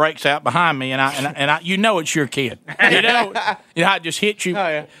 commotion breaks out behind me, and I it's your kid. You know how it just hits you. Oh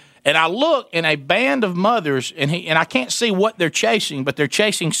yeah. And I look, and a band of mothers, and I can't see what they're chasing, but they're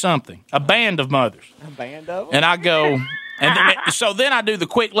chasing something. A band of mothers. A band of them? And I go, so then I do the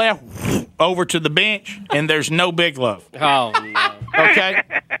quick left over to the bench, and there's no Big Love. Oh, no. Okay?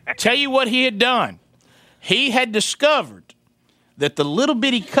 Tell you what he had done. He had discovered that the little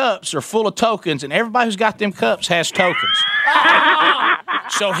bitty cups are full of tokens, and everybody who's got them cups has tokens.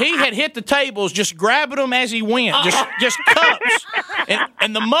 So he had hit the tables, just grabbing them as he went, just cups.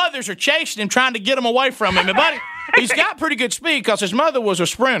 And the mothers are chasing him, trying to get him away from him. And buddy, he's got pretty good speed because his mother was a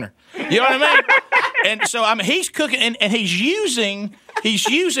sprinter. You know what I mean? And so he's cooking, and he's using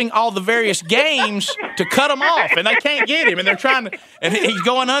all the various games to cut them off, and they can't get him. And they're trying to, and he's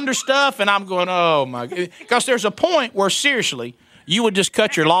going under stuff, and I'm going, oh my God, because there's a point where seriously you would just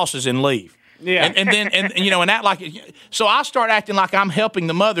cut your losses and leave. Yeah. And then act like it. So I start acting like I'm helping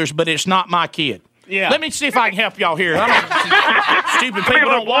the mothers, but it's not my kid. Yeah. Let me see if I can help y'all here. Stupid people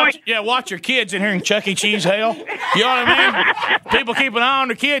don't watch your kids in here in Chuck E. Cheese hell. You know what I mean? People keep an eye on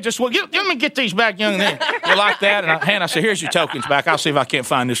their kids. Just let me get these back, young man. You like that? And I say, here's your tokens back. I'll see if I can't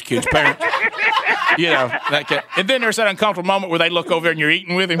find this kid's parents. And then there's that uncomfortable moment where they look over there and you're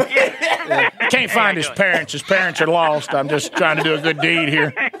eating with him. Can't find his parents. His parents are lost. I'm just trying to do a good deed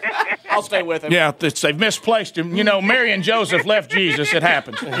here. I'll stay with him. Yeah, they've misplaced him. Mary and Joseph left Jesus. It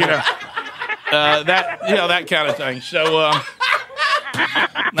happens. That kind of thing. So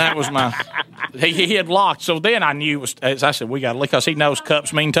that was my. He had locked. So then I knew, as I said, we got to because he knows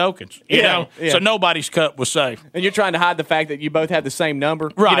cups mean tokens. You know? So nobody's cup was safe. And you're trying to hide the fact that you both had the same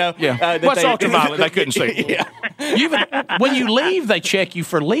number. Right. What's ultraviolet? They couldn't see. Yeah. When you leave, they check you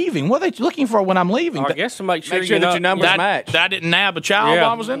for leaving. What are they looking for when I'm leaving? I guess to make sure that your numbers match. I didn't nab a child while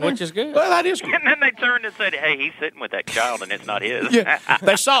I was in there. Which is good. Well, that is good. And then they turned and said, hey, he's sitting with that child, and it's not his. Yeah.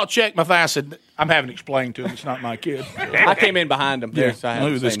 They saw a check my thigh. I said, I'm having to explain to him it's not my kid. I came in behind him. Yeah, I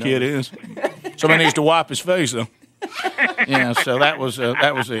know who this kid is. Somebody needs to wipe his face, though. Yeah, so that was it.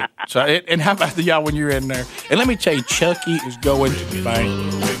 So and how about y'all when you're in there? And let me tell you, Chucky is going to the bank.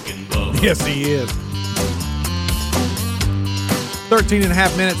 Yes, he is. 13 and a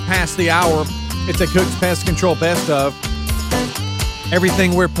half minutes past the hour. It's a Cook's Pest Control Best Of.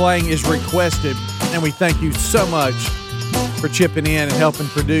 Everything we're playing is requested, and we thank you so much for chipping in and helping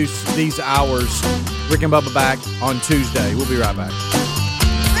produce these hours. Rick and Bubba back on Tuesday. We'll be right back.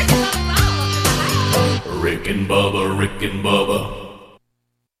 Rick and Bubba, Rick and Bubba.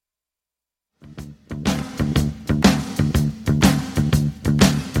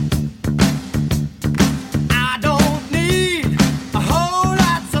 I don't need a whole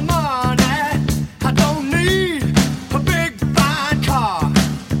lot of money. I don't need a big fine car.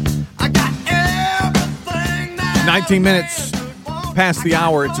 I got everything that 19 minutes past the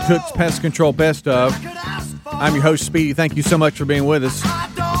hour. It's a Cook's Pest Control Best Of. I'm your host, Speedy. Thank you so much for being with us.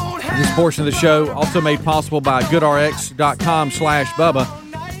 This portion of the show also made possible by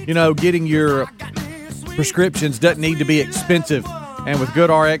GoodRx.com/Bubba. You know, getting your prescriptions doesn't need to be expensive. And with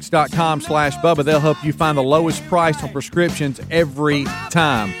GoodRx.com/Bubba, they'll help you find the lowest price on prescriptions every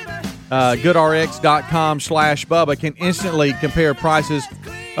time. GoodRx.com/Bubba can instantly compare prices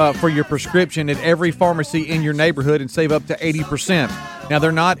for your prescription at every pharmacy in your neighborhood and save up to 80%. Now,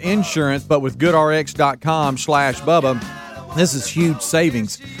 they're not insurance, but with GoodRx.com/Bubba, this is huge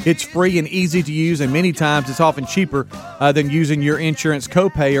savings. It's free and easy to use, and many times it's often cheaper than using your insurance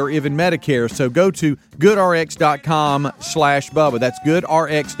copay or even Medicare. So go to GoodRx.com/Bubba. That's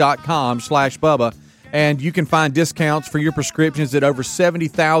GoodRx.com/Bubba. And you can find discounts for your prescriptions at over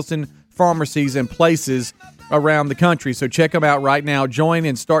 70,000 pharmacies and places around the country. So check them out right now. Join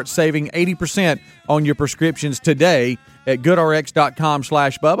and start saving 80% on your prescriptions today at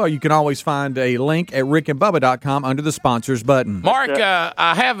GoodRx.com/Bubba. Or you can always find a link at rickandbubba.com under the sponsors button. Mark,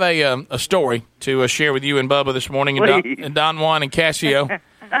 I have a story to share with you and Bubba this morning, and Don Juan and Cassio.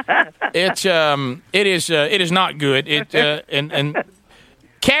 It is not good. And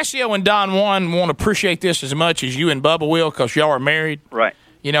Cassio and Don Juan won't appreciate this as much as you and Bubba will because y'all are married. Right.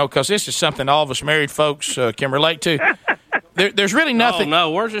 You know, because this is something all of us married folks can relate to. There's really nothing. Oh, no,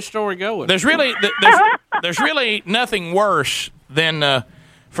 where's this story going? There's really nothing worse than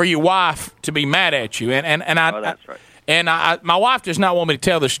for your wife to be mad at you. And that's right. And my wife does not want me to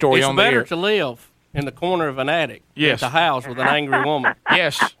tell this story on the air. It's better to live in the corner of an attic Yes. than to house with an angry woman.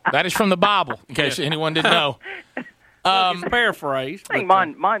 Yes, that is from the Bible, in case anyone didn't know. It's paraphrased. I think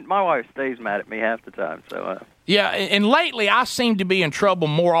my wife stays mad at me half the time. So Yeah, and lately I seem to be in trouble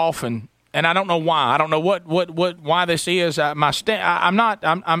more often, and I don't know why. I don't know why this is. I've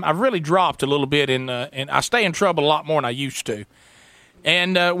really dropped a little bit, and I stay in trouble a lot more than I used to.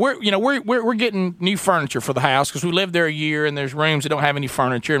 And we're getting new furniture for the house because we lived there a year, and there's rooms that don't have any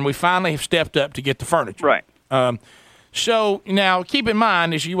furniture, and we finally have stepped up to get the furniture. Right. So now, keep in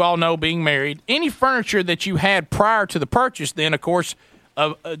mind, as you all know, being married, any furniture that you had prior to the purchase, then of course,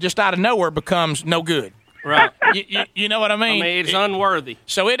 just out of nowhere, becomes no good. Right. You know what I mean? It's unworthy.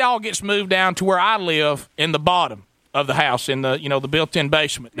 So it all gets moved down to where I live in the bottom of the house, in the the built-in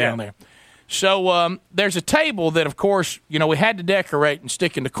basement down there. So there's a table that, of course, we had to decorate and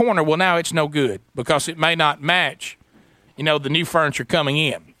stick in the corner. Well, now it's no good because it may not match, the new furniture coming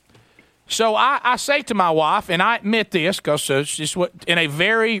in. So I say to my wife, and I admit this because it's just in a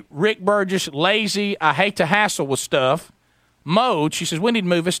very Rick Burgess, lazy, I hate to hassle with stuff mode, she says, we need to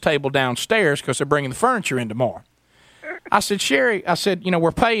move this table downstairs because they're bringing the furniture in tomorrow. I said, Sherry,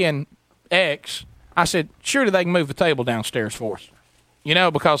 we're paying X. I said, surely they can move the table downstairs for us.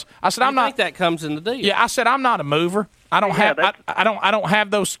 Because I said, I'm not. I think that comes in the deal. Yeah, I said, I'm not a mover. I don't have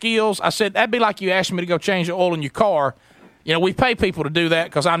those skills. I said, that'd be like you asking me to go change the oil in your car. We pay people to do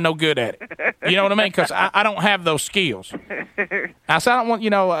that because I'm no good at it. You know what I mean? Because I don't have those skills. I said, I don't want,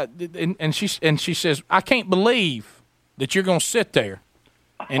 and she says, I can't believe that you're going to sit there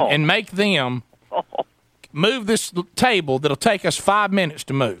and make them move this table that'll take us 5 minutes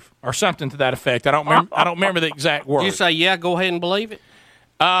to move or something to that effect. I don't remember the exact words. You say, yeah, go ahead and believe it?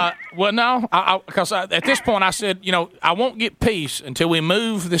 Well, no, because at this point I said, I won't get peace until we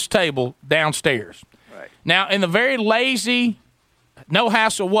move this table downstairs. Now, in the very lazy,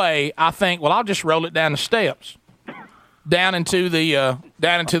 no-hassle way, I think, well, I'll just roll it down the steps, down into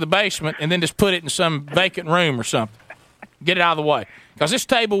the basement, and then just put it in some vacant room or something. Get it out of the way. Because this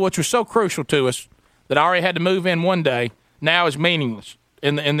table, which was so crucial to us, that I already had to move in one day, now is meaningless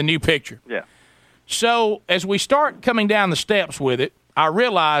in the new picture. Yeah. So as we start coming down the steps with it, I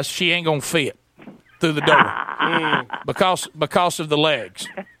realize she ain't going to fit through the door because of the legs.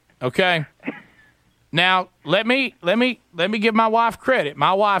 Okay? Now, let me give my wife credit.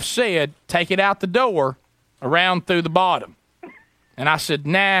 My wife said, take it out the door around through the bottom. And I said,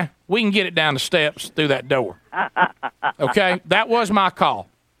 nah, we can get it down the steps through that door. Okay? That was my call.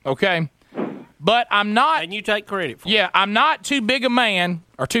 Okay? But I'm not... And you take credit for it. Yeah, I'm not too big a man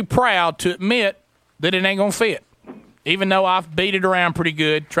or too proud to admit that it ain't going to fit. Even though I've beat it around pretty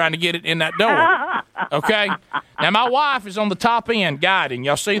good trying to get it in that door. Okay? Now, my wife is on the top end guiding.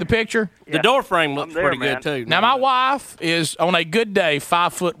 Y'all see the picture? The door frame looks pretty good, too. Now, my wife is, on a good day,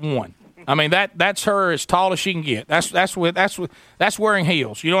 5'1". I mean, that's her as tall as she can get. That's wearing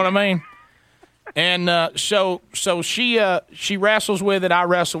heels. You know what I mean? And so she wrestles with it, I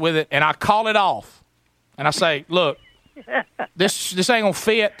wrestle with it, and I call it off. And I say, look, this ain't going to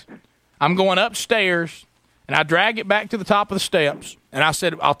fit. I'm going upstairs. And I drag it back to the top of the steps. And I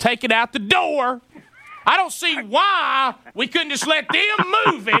said, I'll take it out the door. I don't see why we couldn't just let them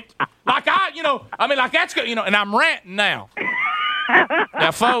move it. Like like that's good, and I'm ranting now.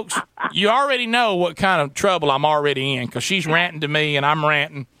 Now, folks, you already know what kind of trouble I'm already in because she's ranting to me and I'm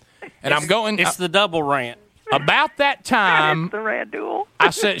ranting. And I'm going. It's the double rant. About that time, It's the rant duel.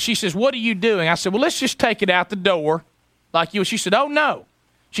 she says, what are you doing? I said, well, let's just take it out the door like you. She said, oh, no.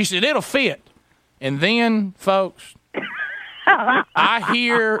 She said, it'll fit. And then, folks, I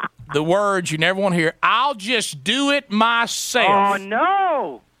hear the words you never want to hear. I'll just do it myself. Oh,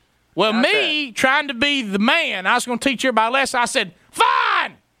 no. Well, me trying to be the man, I was going to teach everybody a lesson. I said,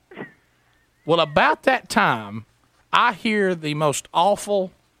 fine. Well, about that time, I hear the most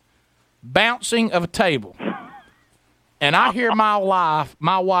awful bouncing of a table. And I hear my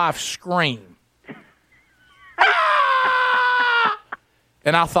wife scream. Ah!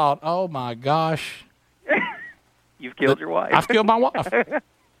 And I thought, oh, my gosh. You've killed your wife. I've killed my wife.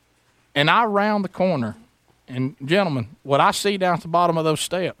 And I round the corner. And, gentlemen, what I see down at the bottom of those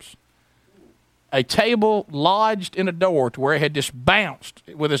steps, a table lodged in a door to where it had just bounced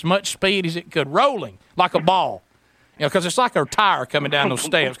with as much speed as it could, rolling like a ball. You know, because it's like a tire coming down those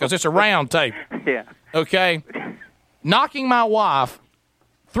steps because it's a round table. Yeah. Okay? Knocking my wife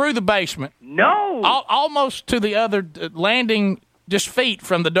through the basement. No. Almost to the other, landing just feet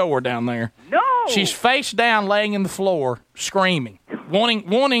from the door down there. No. She's face down, laying in the floor, screaming,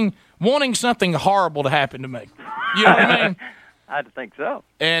 wanting something horrible to happen to me. You know what I mean? I think so.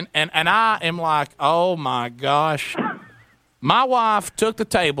 And I am like, oh, my gosh. My wife took the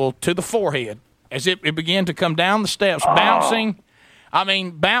table to the forehead as it began to come down the steps, bouncing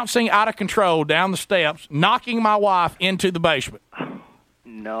out of control down the steps, knocking my wife into the basement.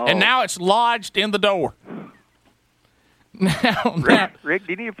 No. And now it's lodged in the door. Rick, do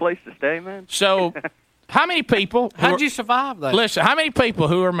you need a place to stay, man? So, how many people... How'd you survive that? Listen, how many people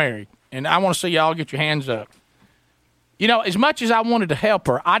who are married, and I want to see y'all get your hands up. You know, as much as I wanted to help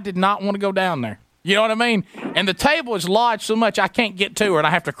her, I did not want to go down there. You know what I mean? And the table is lodged so much I can't get to her, and I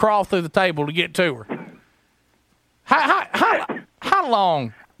have to crawl through the table to get to her. How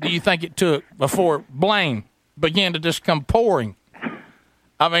long do you think it took before blame began to just come pouring?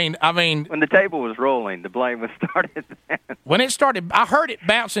 I mean, when the table was rolling, the blame was started then. When it started, I heard it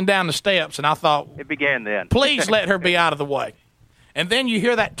bouncing down the steps, and I thought, it began then. Please let her be out of the way. And then you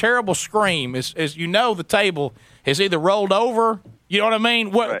hear that terrible scream as you know the table has either rolled over, you know what I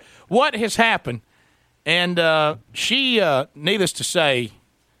mean? What has happened? And she, needless to say,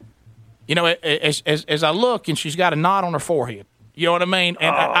 you know, as I look, and she's got a knot on her forehead. You know what I mean?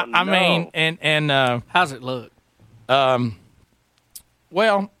 And I mean, how's it look? Well,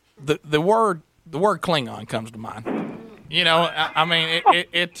 the word Klingon comes to mind. You know, I mean, I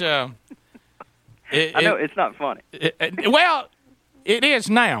know it's not funny. Well, it is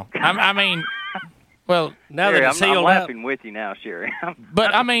now. I mean, well, now Sherry, that it's I'm laughing with you now, Sherry.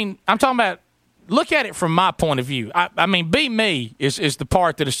 But I mean, I'm talking about. Look at it from my point of view. I mean, be me is the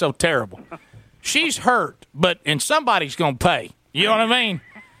part that is so terrible. She's hurt, and somebody's going to pay. You know what I mean?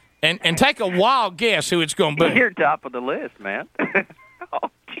 And take a wild guess who it's going to be. You're top of the list, man.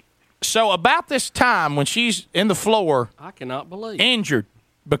 So about this time when she's in the floor, I cannot believe injured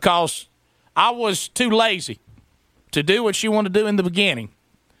because I was too lazy to do what she wanted to do in the beginning.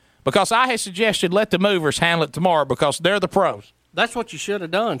 Because I had suggested let the movers handle it tomorrow because they're the pros. That's what you should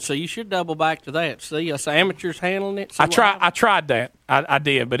have done. So you should double back to that. See, us amateurs handling it. I tried that. I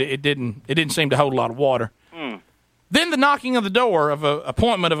did, but it didn't seem to hold a lot of water. Then the knocking of the door of an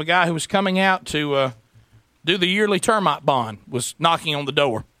appointment of a guy who was coming out to do the yearly termite bond was knocking on the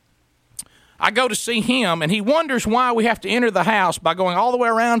door. I go to see him, and he wonders why we have to enter the house by going all the way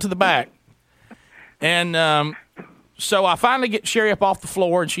around to the back. And so I finally get Sherry up off the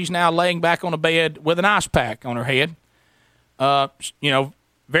floor, and she's now laying back on a bed with an ice pack on her head. You know,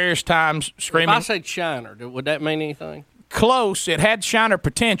 various times screaming. If I said shiner, would that mean anything? Close. It had shiner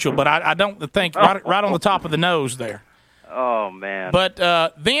potential, but I don't think right on the top of the nose there. Oh, man. But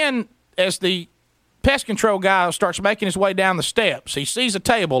then as the pest control guy starts making his way down the steps, he sees a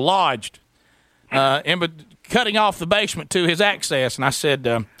table lodged cutting off the basement to his access. And I said,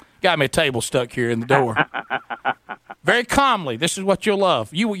 got me a table stuck here in the door. Very calmly, this is what you'll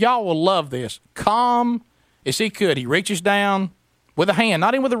love. Y'all will love this. Calm as he could. He reaches down with a hand,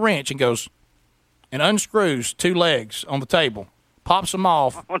 not even with a wrench, and goes and unscrews 2 legs on the table, pops them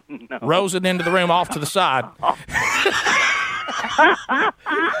off, rolls it into the room off to the side.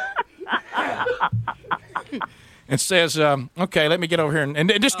 And says, okay, let me get over here.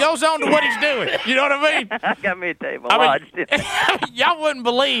 And it just goes on to what he's doing. You know what I mean? Got me a table. Y'all wouldn't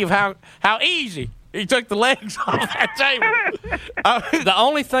believe how easy he took the legs off that table. The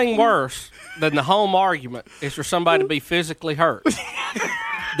only thing worse than the home argument is for somebody to be physically hurt.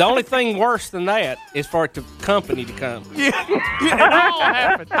 The only thing worse than that is for it to company to come. It all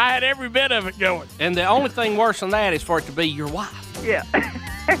happened. I had every bit of it going. And the only thing worse than that is for it to be your wife. Yeah,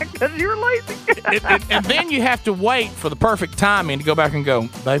 because you're lazy. And then you have to wait for the perfect timing to go back and go,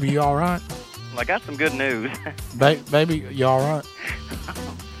 baby, you all right? Well, I got some good news. Baby, you all right?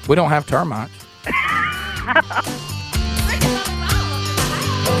 We don't have termites.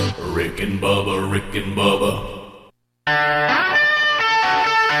 Rick and Bubba, Rick and Bubba.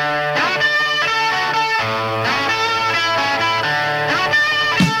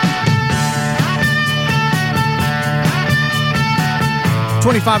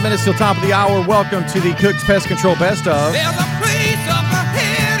 25 minutes till top of the hour. Welcome to the Cook's Pest Control Best of. There's a place up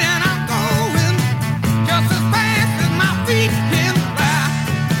ahead and I'm going just as fast as my feet can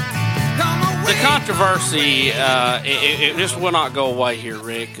fly. Come away. The controversy, it just will not go away here,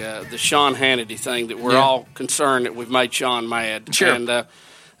 Rick. The Sean Hannity thing that we're all concerned that we've made Sean mad. Sure. And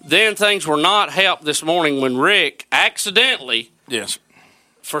then things were not helped this morning when Rick accidentally,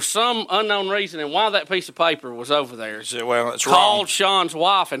 for some unknown reason, and while that piece of paper was over there, well, it's called wrong. Sean's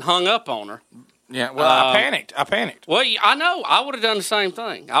wife and hung up on her. Yeah, well, I panicked. Well, I know. I would have done the same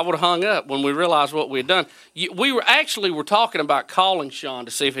thing. I would have hung up when we realized what we had done. We were talking about calling Sean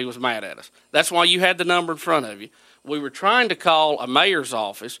to see if he was mad at us. That's why you had the number in front of you. We were trying to call a mayor's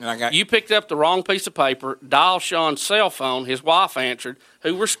office. You picked up the wrong piece of paper, dialed Sean's cell phone. His wife answered,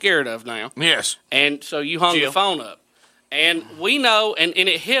 who we're scared of now. Yes. And so you hung the phone up. And we know, and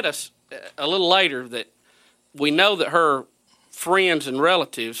it hit us a little later, that we know that her friends and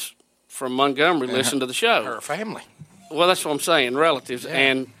relatives from Montgomery listen to the show. Her family. Well, that's what I'm saying, relatives. Yeah.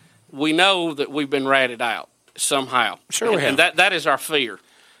 And we know that we've been ratted out somehow. Sure we have. And that is our fear.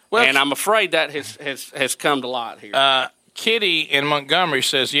 Well, and I'm afraid that has come to light here. Kitty in Montgomery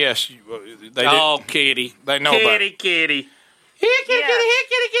says yes. They Kitty. They know about it. Kitty. Here, kitty, Why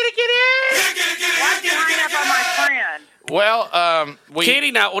did you hang up on my friend? Well,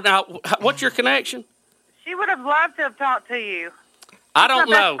 Kitty, now, what's your connection? She would have loved to have talked to you. I don't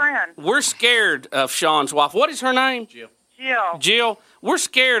my know. best friend. We're scared of Sean's wife. What is her name? Jill. We're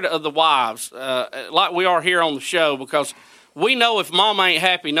scared of the wives, like we are here on the show, because we know if Mom ain't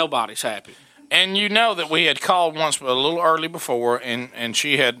happy, nobody's happy. And you know that we had called once a little early before, and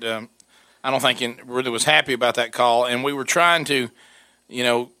she had, I don't think, really was happy about that call, and we were trying to,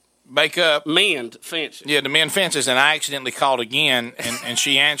 make up. Mend fences. Yeah, to mend fences, and I accidentally called again, and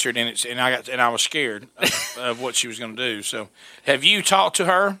she answered, and I was scared of what she was going to do. So, have you talked to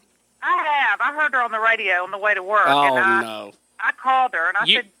her? I have. I heard her on the radio on the way to work. Oh, and no. I called her, and I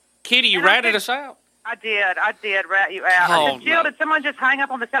said... Kitty, you ratted us out. I did rat you out. I said, Jill, did someone just hang up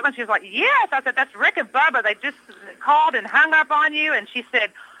on the cell phone? She was like, yes. I said, that's Rick and Bubba. They just called and hung up on you. And she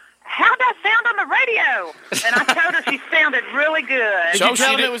said, how'd that sound on the radio? And I told her she sounded really good. Did you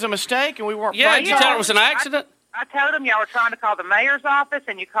tell them it was a mistake and we weren't? Yeah, did you tell her it was an accident? I told them y'all were trying to call the mayor's office,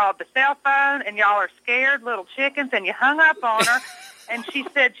 and you called the cell phone, and y'all are scared little chickens, and you hung up on her. And she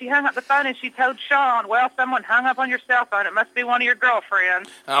said she hung up the phone, and she told Sean, well, someone hung up on your cell phone. It must be one of your girlfriends.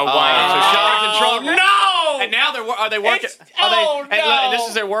 Oh, wow. So Sean controlled her. No! And now are they working? And this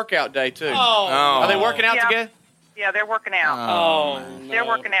is their workout day, too. Oh. Are they working out together? Yeah, they're working out. Oh, They're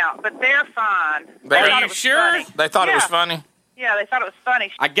working out, but they're fine. Are you sure? They thought it was funny? Yeah, they thought it was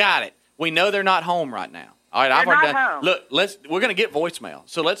funny. I got it. We know they're not home right now. All right, They're I've already not done. home. Look, we're going to get voicemail.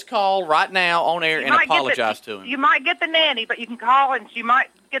 So let's call right now on air and apologize to him. You might get the nanny, but you can call and you might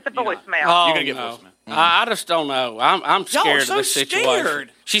get the voicemail. Oh, You're going to get voicemail. I just don't know. I'm scared of this situation.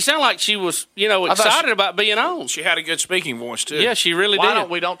 Scared. She sounded like she was, excited about being on. She had a good speaking voice, too. Yeah, she really Why did. don't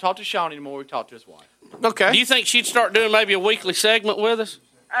we talk to Sean anymore? We talk to his wife. Okay. Do you think she'd start doing maybe a weekly segment with us?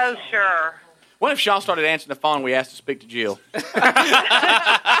 Oh, sure. What if Sean started answering the phone and we asked to speak to Jill? Well,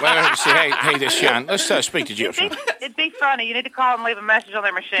 say, hey, this Sean. Let's speak to Jill. It'd be funny. You need to call and leave a message on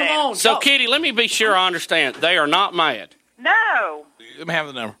their machine. Come on. So, Kitty, let me be sure I understand. They are not mad. No. Let me have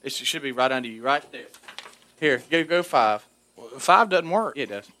the number. It should be right under you, right there. Here, go 5. 5 doesn't work. Yeah, it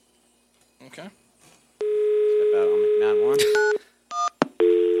does. Okay. Step out on 91.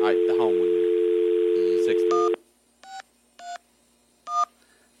 All right, the home one. 60.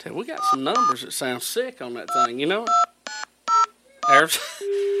 We got some numbers that sound sick on that thing, you know?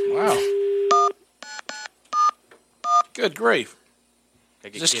 Wow. Good grief.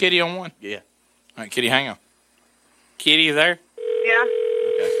 Is this Kitty on one? Yeah. All right, Kitty, hang on. Kitty, you there? Yeah.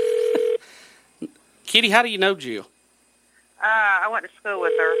 Okay. Kitty, how do you know Jill? I went to school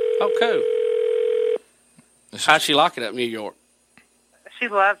with her. Oh, cool. How'd she like it up in New York? She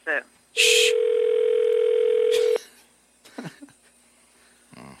loves it.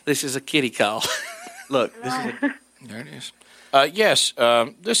 This is a kitty call. Look, this is There it is. Yes,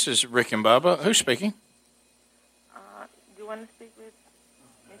 this is Rick and Bubba. Who's speaking? Do you want to speak with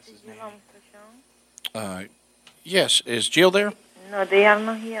Mrs. Jill or Mr. Sean? Yes, is Jill there? No, they are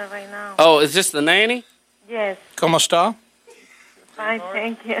not here right now. Oh, is this the nanny? Yes. ¿Cómo está? Fine,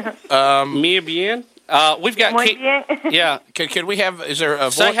 thank you. Muy bien. We've got Muy bien. Yeah. Could we have? Is there a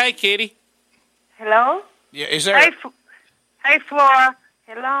Say voice? hey, Kitty. Hello? Yeah. Is there? Hey, Flora.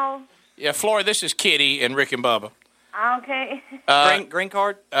 Hello? Yeah, Flora. This is Kitty and Rick and Bubba. Okay. Green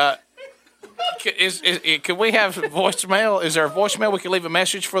card. Could we have voicemail? Is there a voicemail we can leave a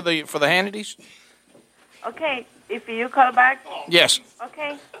message for the Hannitys? Okay, if you call back. Yes.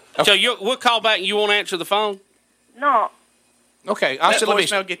 Okay. So we'll call back and you won't answer the phone? No. Okay, I'll send a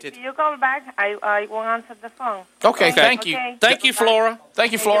voicemail. If you call back, I won't answer the phone. Okay, thank you. Okay. Thank you, Flora.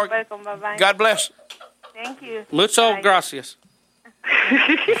 Thank you, Flora. You're welcome. Bye-bye. God bless. Thank you. Mucho Bye. gracias.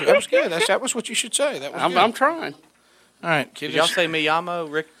 That was good. That was what you should say. That was good. I'm trying. All right, Did y'all say me Yamo,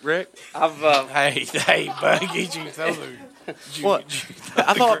 Rick? I've hey, Buggy, What?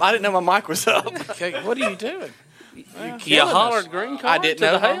 I thought I didn't know my mic was up. Okay, what are you doing? You hollered green card. I didn't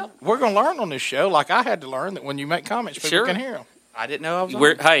know. Hell? We're going to learn on this show, like I had to learn that when you make comments, people can hear them. I didn't know I was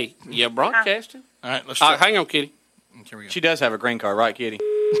on. Hey, you broadcasting? All right, let's try. Hang on, Kitty. Here we go. She does have a green card, right, Kitty?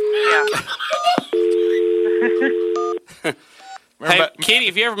 Hey, Kitty,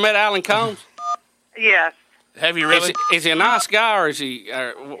 have you ever met Alan Combs? Yes. Have you really? Is he a nice guy, or is he?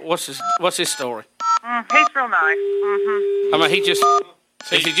 What's his story? He's real nice. Mm-hmm. I mean,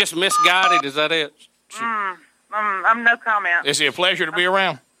 is he just misguided? Is that it? I'm no comment. Is he a pleasure to be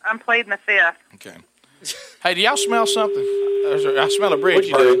around? I'm pleading the fifth. Okay. Hey, do y'all smell something? I smell a bridge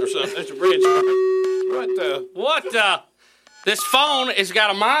burn or something. There's a bridge burn. What the? This phone has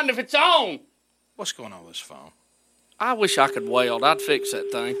got a mind of its own. What's going on with this phone? I wish I could weld. I'd fix that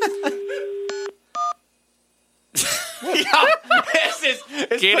thing.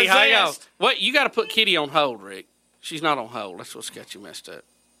 It's Kitty, hang on. possessed. What? You got to put Kitty on hold, Rick. She's not on hold. That's what's got you messed up.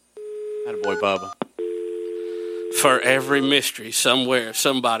 Attaboy, Bubba. For every mystery, somewhere,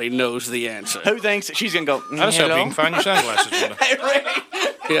 somebody knows the answer. Who thinks that she's gonna go? I just hope you can find your sunglasses. Hey, Rick.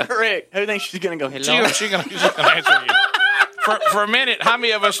 Yeah. Rick. Who thinks she's gonna go? Hello. She's gonna answer you. For a minute, how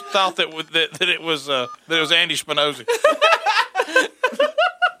many of us thought that it was Andy Spinozzi?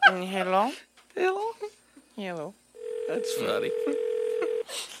 Hello. Hello. Hello. That's funny.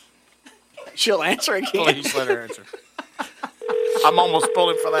 She'll answer again. Please let her answer. I'm almost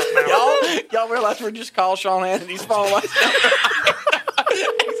pulling for that now. Y'all realize we're just called Sean Hannity's phone last night?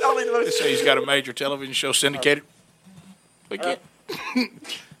 He's only the most. So he's got a major television show syndicated.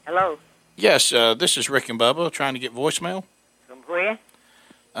 Hello. Yes, this is Rick and Bubba trying to get voicemail. From where?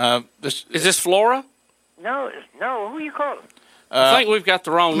 Is this Flora? No. Who you calling? I think we've got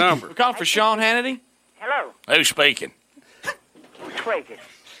the wrong number. We're calling for Sean Hannity. Hello. Who's speaking? Who's speaking?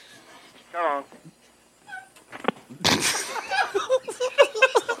 So long.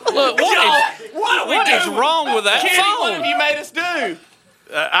 Look, what is wrong with that Kitty, phone? what have you made us do?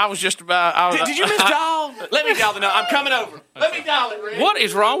 I was just about. Did you miss dial? Let me dial the number. I'm coming over. Let me dial it, Rick. What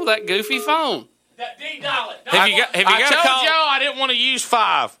is wrong with that goofy phone? Dial it. Have you got I to told call? y'all I didn't want to use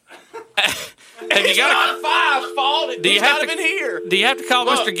 5. Have you It's got not Five's fault. He's not even here. Do you have to call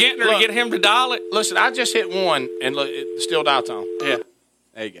Look, Mr. Gentner to get him to dial it? Listen, I just hit 1 and look, it's still dial tone. Yeah.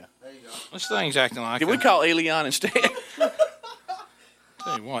 There you go. This thing's acting like. Did we call Elion instead?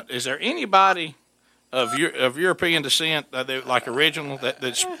 Tell you what, is there anybody of European descent like original that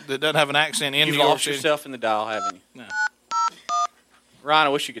doesn't have an accent in You've New York lost City? yourself in the dial, haven't you? No. Ryan, I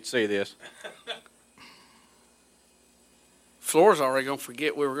wish you could see this. Flora's already going to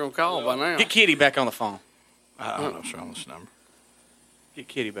forget we were going to call by now. Get Kitty back on the phone. I don't know what's wrong with this number. Get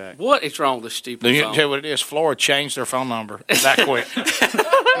Kitty back. What is wrong with this stupid Do you phone? tell you what it is? Flora changed their phone number that quick.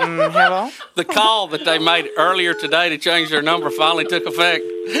 Hello? The call that they made earlier today to change their number finally took effect.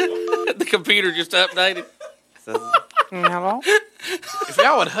 The computer just updated. Hello? If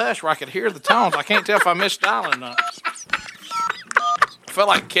y'all would hush where I could hear the tones, I can't tell if I missed dialing or not. I felt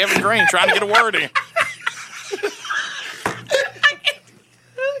like Kevin Green trying to get a word in. I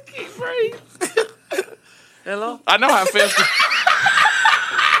can't breathe. Hello? I know how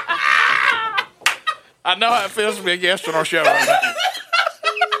it feels to be a guest on our show right now.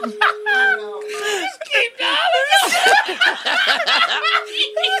 Keep dialing.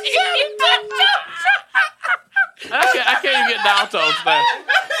 I can't even get dial tones now.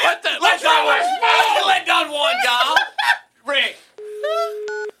 Let done one, dial. Rick.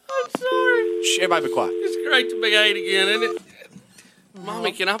 I'm sorry. Shh, everybody be quiet. It's great to be 8 again, isn't it?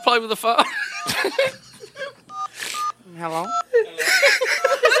 Mommy, can I play with the phone? Hello?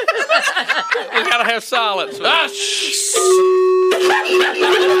 We gotta have silence. Ah, shh.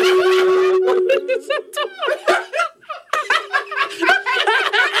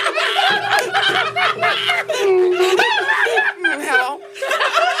 Hello.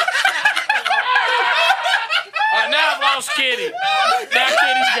 Now I've lost Kitty. Now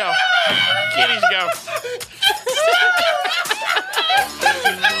Kitty's go. Kitty's go.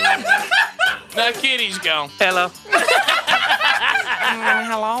 Now Kitty's gone. Hello.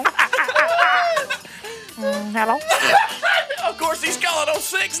 Hello. Hello. Of course, he's calling on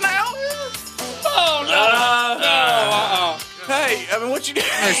 6 now. Oh no. Hey, I mean, what you doing?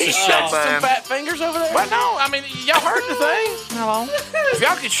 This is so Some bad. fat fingers over there. Well, no, I mean, y'all heard the thing. Hello. If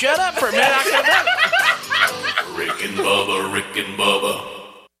y'all could shut up for a minute, I could have done it. Rick and Bubba, Rick and Bubba.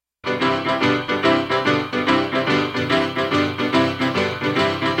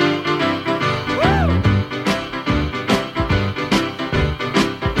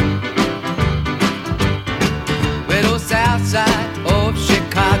 Well, the south side of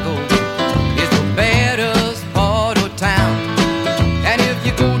Chicago is the baddest part of town. And if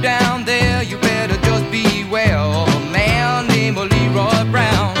you go down there, you better just beware of a man named Leroy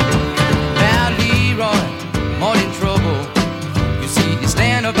Brown. Now, Leroy, more in trouble. You see, he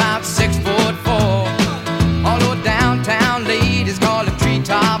stand about 6'4". Although downtown ladies call him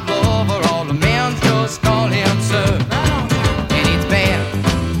treetop lover, all the men just call him sir. And it's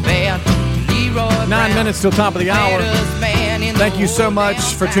bad, bad, Leroy 9 minutes till top of the hour. Thank you so much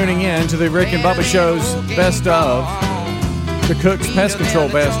for tuning in to the Rick and Bubba Show's Best Of, the Cook's Pest Control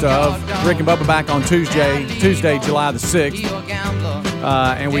Best Of. Rick and Bubba back on Tuesday, July the 6th.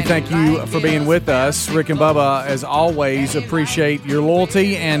 And we thank you for being with us. Rick and Bubba, as always, appreciate your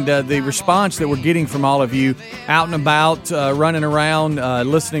loyalty and the response that we're getting from all of you out and about, running around,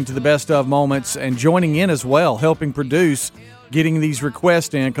 listening to the Best Of moments, and joining in as well, helping produce, getting these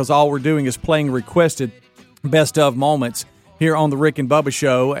requests in, because all we're doing is playing requested Best Of moments here on the Rick and Bubba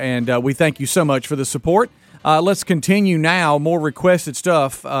Show, and we thank you so much for the support. Let's continue now. More requested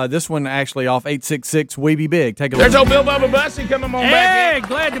stuff. This one actually off 866 We Be Big. Take a look. There's old Bill Bubba Bussy coming on back in. Hey,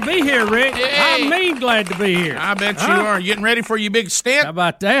 glad to be here, Rick. Hey. I mean glad to be here. I bet you are. Getting ready for your big stint? How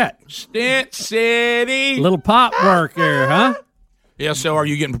about that? Stint City. Little pop work there, huh? Yeah, so are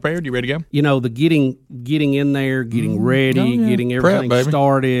you getting prepared? You ready to go? You know, the getting in there, getting ready, getting everything Prep, baby.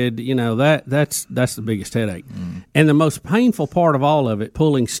 started, you know, that's the biggest headache. And the most painful part of all of it,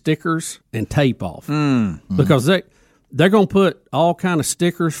 pulling stickers and tape off. Because they're going to put all kind of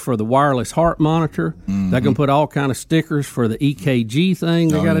stickers for the wireless heart monitor. They're going to put all kind of stickers for the EKG thing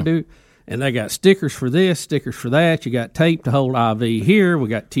they got to do. And they got stickers for this, stickers for that. You got tape to hold IV here. We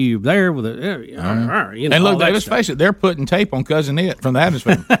got tube there with a, you know. And look, let's face it, they're putting tape on Cousin It from the Addams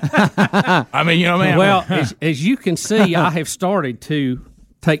Family. I mean, you know what I mean? Well, as you can see, I have started to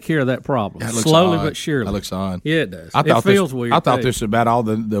take care of that problem slowly but surely. That looks odd. Yeah, it does. It feels weird. I thought this was about all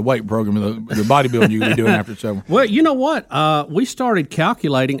the weight program, the bodybuilding you could be doing after summer. Well, you know what? We started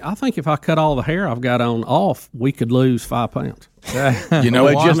calculating. I think if I cut all the hair I've got on off, we could lose 5 pounds. You know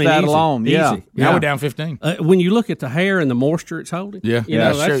what? Just that alone. Yeah. Now we're down 15. When you look at the hair and the moisture it's holding, yeah, you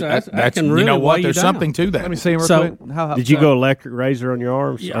know, that can really you know what? weigh There's you down. something to that. Let me see him real quick. Did you go electric razor on your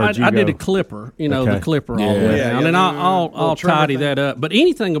arms? Yeah, I did a clipper, you know, the clipper all the way down, and I'll tidy that up. But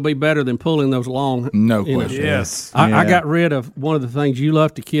anything will be better than pulling those long. No question. Yes. I got rid of one of the things you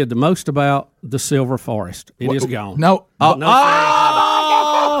love to kid the most about, the silver forest. It is gone. No. Oh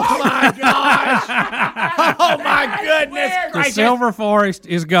my gosh! Oh my goodness! The silver forest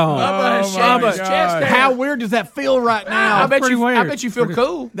is gone. Bubba, how weird does that feel right now? I bet you feel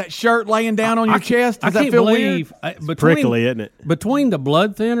cool. That shirt laying down on your chest. Does I that can't feel believe weird? Prickly, isn't it? Between the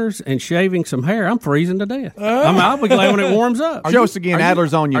blood thinners and shaving some hair, I'm freezing to death. I'll be glad when it warms up. Show us again.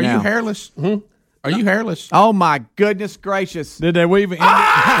 Adler's on you now. now. Are you hairless? Are you hairless? Oh my goodness gracious! Did they weave it?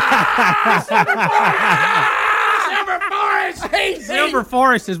 Silver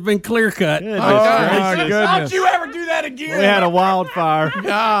forest has been clear cut. Oh my goodness! Don't you ever do that again? We had a wildfire.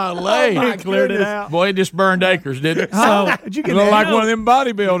 Golly, Oh, cleared it out. Boy, it just burned acres, didn't it? So Did you You look like one of them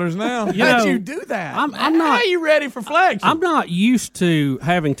bodybuilders now. How'd you do that? I'm How not. are you ready for flex? I'm not used to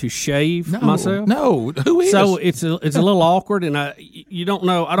having to shave myself. No, who is? So it's a little awkward, and you don't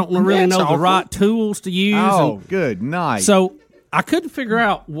know. I don't really That's know awkward. the right tools to use. Oh, good night. So I couldn't figure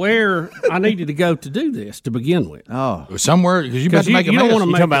out where I needed to go to do this to begin with. Oh, somewhere because you got to make a you mess. don't want to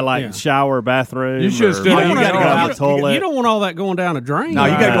You make talking about like shower, bathroom? You should or- stood out. You got to go out the toilet. You don't want all that going down a drain. no,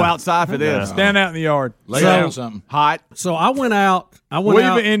 you got to go outside for this. Stand out in the yard. Lay down something. Hot. So I went out. Weave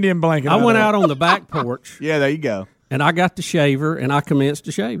an Indian blanket. I went of out that. on the back porch. Yeah, there you go. and I got the shaver, and I commenced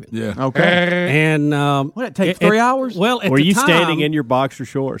to shaving. Yeah. Okay. And what it take 3 hours? Well, at Were the you time, standing in your boxer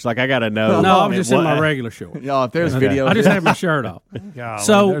shorts? Like I got to know. No, I was just in my regular shorts. Y'all, if there's video, I just had my shirt off. Golly,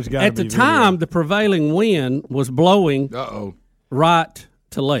 So there's gotta at the be time, the prevailing wind was blowing right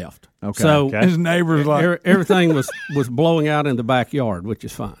to left. Okay. So His neighbor's like, everything was blowing out in the backyard, which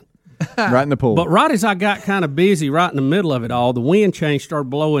is fine. right in the pool. But right as I got kind of busy, right in the middle of it all, the wind change started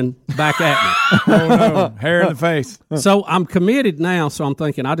blowing back at me. oh no, hair in the face. So I'm committed now. So I'm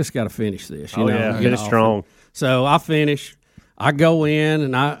thinking I just got to finish this. You know, get it strong. So I finish. I go in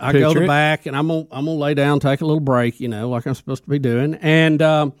and I go to the back, and I'm gonna lay down, take a little break. You know, like I'm supposed to be doing.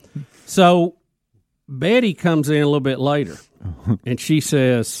 And so Betty comes in a little bit later, and she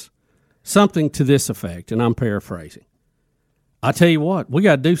says something to this effect, and I'm paraphrasing. I tell you what, we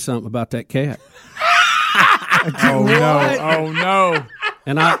got to do something about that cat. Oh no! Oh no!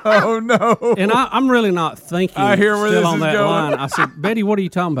 And I'm really not thinking. I hear where still this on is that going. line. I said, Betty, what are you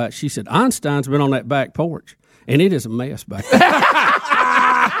talking about? She said, Einstein's been on that back porch, and it is a mess back there.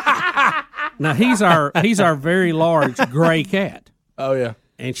 Now he's our very large gray cat. Oh yeah.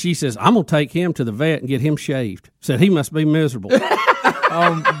 And she says, I'm gonna take him to the vet and get him shaved. Said he must be miserable.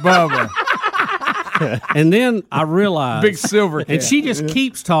 Bubba. And then I realized Big silver cat. and she just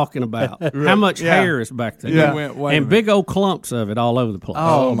keeps talking about how much hair is back there, and big old clumps of it all over the place.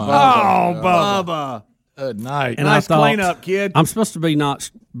 Oh my! Oh, Bubba. Good night. And Nice I thought, cleanup, kid. I'm supposed to be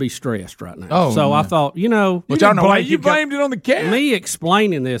not be stressed right now. Oh, so I man. thought, Which I don't know why you blamed it on the cat. Me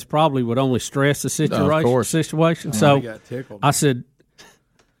explaining this probably would only stress the situation. So I said,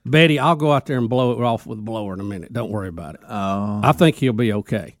 Betty, I'll go out there and blow it off with a blower in a minute. Don't worry about it. Oh. I think he'll be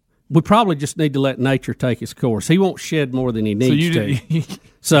okay. We probably just need to let nature take its course. He won't shed more than he needs to.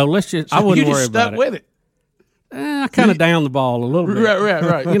 So let's just. I wouldn't worry about it. With it. I kind of down the ball a little bit.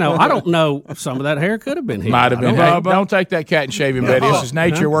 Right. You know, I don't know. Some of that hair could have been here. Might have been. Hey, don't take that cat and shave him, Betty. This is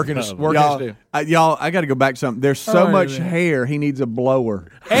nature working his Y'all, I got to go back to something. There's so much hair, he needs a blower.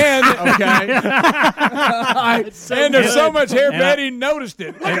 And okay, and there's so much hair, Betty noticed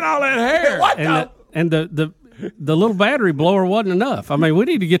it. Look at all that hair. And the little battery blower wasn't enough. I mean, we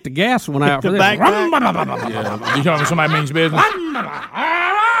need to get the gas one out for this. You telling me somebody means business?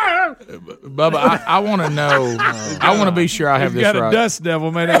 Bubba, I want to know. I want to be sure I have this right. He's got a dust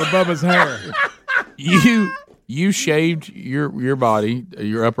devil made out of Bubba's hair. You shaved your body,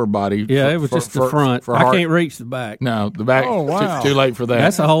 your upper body. Yeah, it was just the front. I can't reach the back. No, the back. Oh, wow. Too late for that.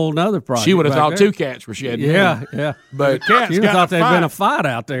 That's a whole nother project. She would have thought two cats were shedding. Yeah. But cats she would have thought there'd been a fight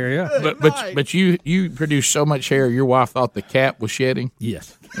out there. Yeah. But you produced so much hair. Your wife thought the cat was shedding.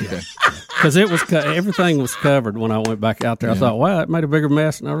 Yes. Okay. Because it was everything was covered when I went back out there. I thought, wow, that made a bigger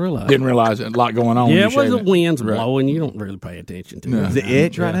mess than I realized. Didn't realize it. A lot going on. Yeah, it was the winds blowing. You don't really pay attention to it. Is it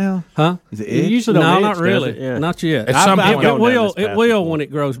itch right now? Huh? Is it itch? Usually no, not really. Yeah. Not yet. At some point, it will when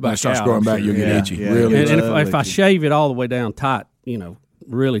it grows back when it starts out. growing back, you'll get itchy. Yeah. Really. And if I shave it all the way down tight,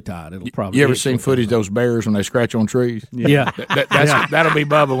 really tight, it'll probably. You ever seen footage of those bears when they scratch on trees? Yeah. That'll be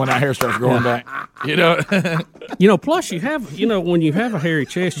Bubba when that hair starts growing back. Plus you have, when you have a hairy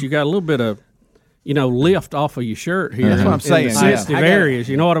chest, you got a little bit of, lift off of your shirt here. That's what I'm saying. In sensitive areas.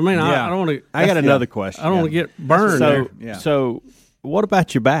 You know what I mean? Yeah. I don't want to. I got another question. I don't want to get burned there. So, what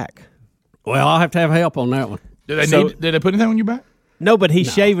about your back? Well, I'll have to have help on that one. Did they put anything on your back? No, but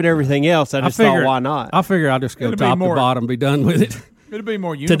he's shaving everything else. I thought, why not? I figure I'll just go top to bottom, be done with it. It'll be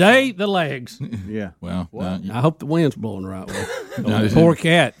more uniform. Today, the legs. Yeah. Well, I hope the wind's blowing the right way. Poor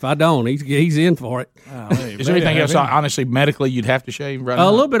cat. If I don't, he's in for it. Is there anything else, honestly, medically, you'd have to shave right now?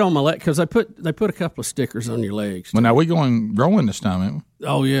 A little bit on my leg, because they put a couple of stickers on your legs. Well, now we're going growing this time, ain't we?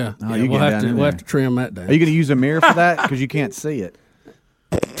 Oh, yeah. We'll have to trim that down. Are you going to use a mirror for that? Because you can't see it.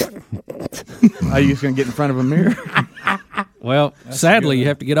 Are you just going to get in front of a mirror? Well, sadly, you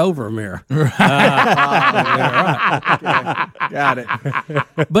have to get over a mirror. Got it.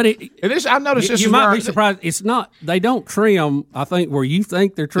 But I noticed this. You might be surprised. It's not. They don't trim. I think where you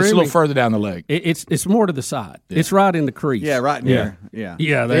think they're trimming. It's a little further down the leg. It's more to the side. Yeah. It's right in the crease. Yeah, right in here. Yeah.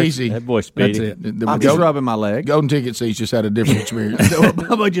 Easy. That boy Speedy. That's it. I'm just rubbing my leg. Golden Ticket seats just had a different experience.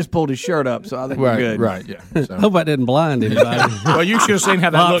 Bubba just pulled his shirt up, so I think we're good. Right. Yeah. So. Hope I didn't blind anybody. Well, you should have seen how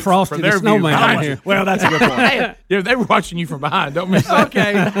that looked Frosty from their the Snowman view. here. Well, that's a good point. Yeah, they were watching you from behind. Don't miss that.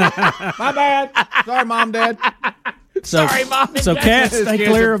 Okay. My bad. Sorry, Mom, Dad. Sorry, Mom. So cats, stay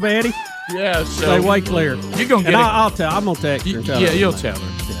clear of Eddie. Yeah. Stay way clear. You're gonna get. I'll tell. I'm gonna text her and tell her. Yeah, you'll tell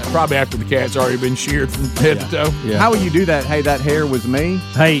her. Yeah. Probably after the cat's already been sheared from head to toe. Yeah. How will you do that? Hey, that hair was me.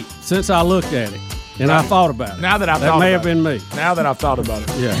 Hey, since I looked at it and I thought about it. Now that I've that thought may about have been me. Now that I've thought about it.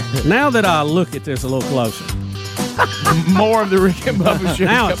 Yeah. Now that I look at this a little closer. More of the Rick and Bubba show.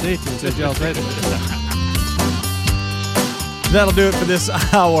 Now it's itching since y'all said it. That'll do it for this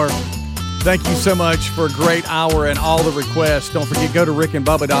hour. Thank you so much for a great hour and all the requests. Don't forget, go to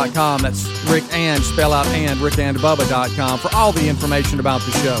rickandbubba.com. That's Rick and, spell out and, rickandbubba.com for all the information about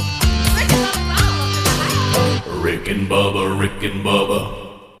the show. Rick and Bubba, Rick and Bubba.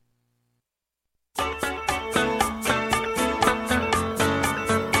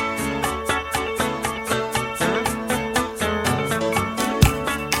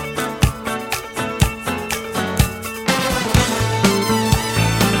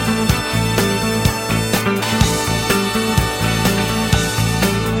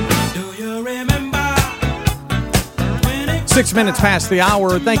 6 minutes past the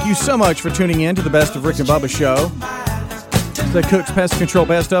hour. Thank you so much for tuning in to the Best of Rick and Bubba show. The Cook's Pest Control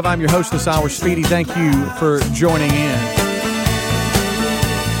Best of. I'm your host this hour, Speedy. Thank you for joining in.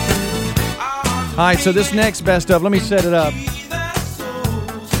 All right, so this next Best of, let me set it up.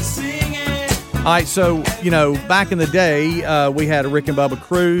 All right, so, you know, back in the day, we had a Rick and Bubba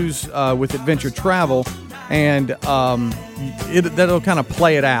cruise with Adventure Travel, and that'll kind of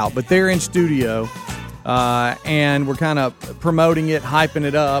play it out. But they're in studio, and we're kind of promoting it, hyping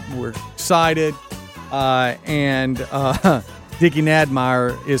it up. We're excited, and Dickie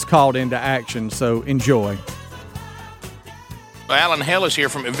Nadmeyer is called into action, so enjoy. Alan Hale is here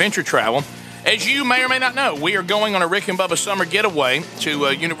from Adventure Travel. As you may or may not know, we are going on a Rick and Bubba summer getaway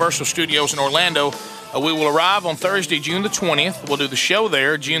to Universal Studios in Orlando. We will arrive on Thursday, June the 20th. We'll do the show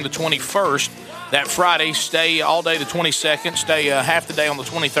there June the 21st. That Friday, stay all day the 22nd, stay half the day on the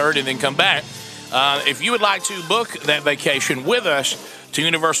 23rd, and then come back. If you would like to book that vacation with us to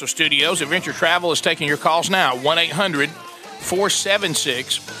Universal Studios, Adventure Travel is taking your calls now,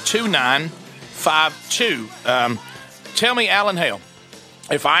 1-800-476-2952. Tell me, Alan Hale,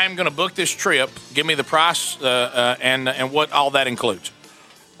 if I am going to book this trip, give me the price and what all that includes.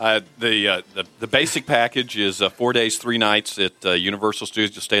 The basic package is 4 days, 3 nights at Universal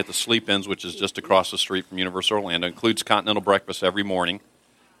Studios. You stay at the Sleep Inns, which is just across the street from Universal Orlando. It includes continental breakfast every morning.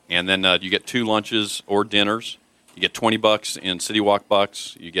 And then you get 2 lunches or dinners. You get $20 in City Walk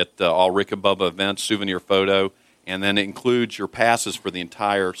bucks. You get all Rick and Bubba events, souvenir photo. And then it includes your passes for the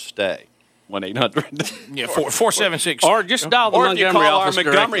entire stay. 1-800. Yeah, 476. Or just dial the Montgomery office. Or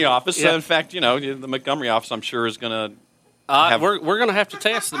Montgomery directly. office. Yeah. In fact, you know, the Montgomery office, I'm sure, is going to we're going to have to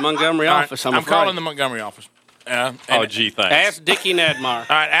test the Montgomery All right, office. I'm calling the Montgomery office. Oh, gee, thanks. Ask Dickie Nadmeyer.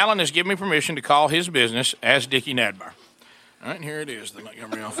 All right, Alan has given me permission to call his business as Dickie Nadmeyer. All right, and here it is, the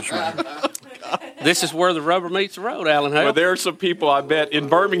Montgomery office right here. This is where the rubber meets the road, Alan Hale. Well, there are some people, I bet, in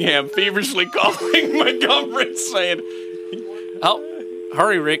Birmingham feverishly calling Montgomery saying, "Oh,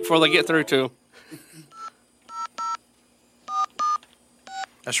 hurry, Rick, before they get through to him."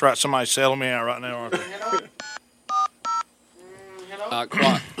 That's right, somebody's selling me out right now, aren't they?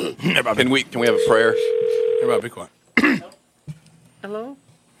 Quiet. Can we have a prayer? Everybody be quiet. Hello?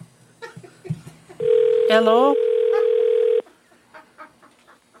 Hello?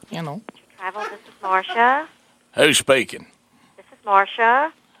 Hello. Travel, this is Marcia. Who's speaking? This is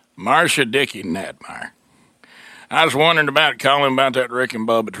Marcia. Marcia Dickie Nadmeyer. I was wondering about calling about that Rick and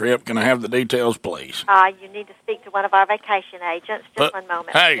Bubba trip. Can I have the details, please? You need to speak to one of our vacation agents. Just one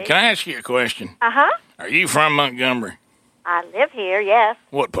moment. Hey, please. can I ask you a question? Uh-huh. Are you from Montgomery? I live here, yes.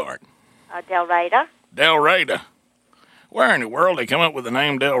 What part? Del Reyta. Del Reyta. Where in the world they come up with the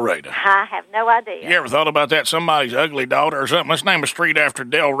name Del Reyta? I have no idea. You ever thought about that? Somebody's ugly daughter or something? Let's name a street after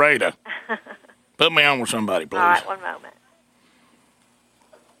Del Reyta. Put me on with somebody, please. All right, one moment.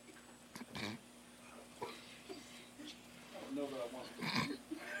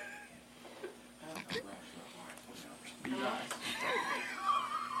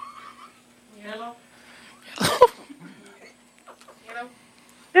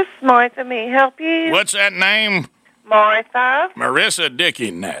 This is Martha. May I help you? What's that name? Martha. Marissa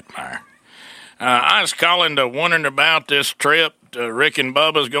Dickie Nadmeyer. I was calling to wondering about this trip. Rick and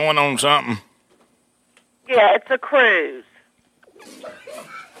Bubba's going on something. Yeah, it's a cruise.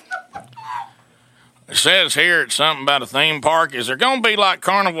 It says here it's something about a theme park. Is there going to be like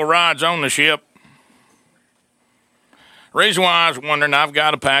carnival rides on the ship? Reason why I was wondering, I've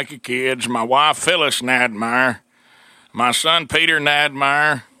got a pack of kids. My wife, Phyllis Nadmeyer. My son, Peter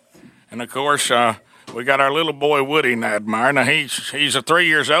Nadmeyer. And, of course, we got our little boy, Woody Nadmeyer. Now, he's 3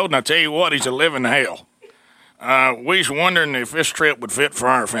 years old, and I tell you what, he's a living hell. We was wondering if this trip would fit for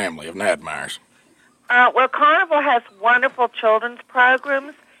our family of Nadmeyers. Well, Carnival has wonderful children's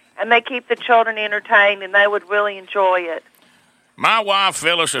programs, and they keep the children entertained, and they would really enjoy it. My wife,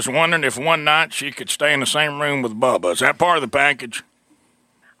 Phyllis, is wondering if one night she could stay in the same room with Bubba. Is that part of the package?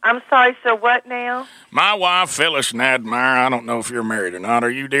 I'm sorry, so what now? My wife, Phyllis Nadmeyer, I don't know if you're married or not.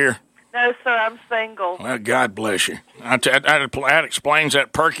 Are you, dear? No, sir, I'm single. Well, God bless you. That explains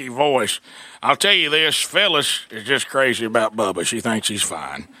that perky voice. I'll tell you this, Phyllis is just crazy about Bubba. She thinks he's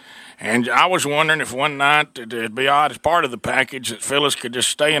fine. And I was wondering if one night it'd be odd as part of the package that Phyllis could just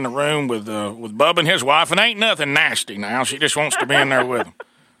stay in the room with Bubba and his wife, and ain't nothing nasty now. She just wants to be in there with him.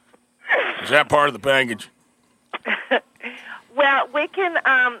 Is that part of the package? Well, we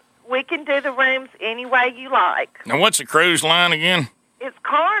can do the rooms any way you like. Now, what's the cruise line again? It's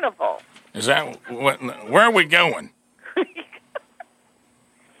Carnival. Is that where are we going?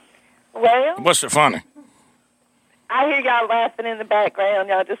 Well, what's so funny? I hear y'all laughing in the background.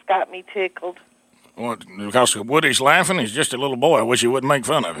 Y'all just got me tickled. Well, because Woody's laughing. He's just a little boy. I wish you wouldn't make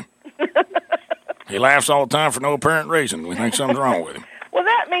fun of him. He laughs all the time for no apparent reason. We think something's wrong with him. Well,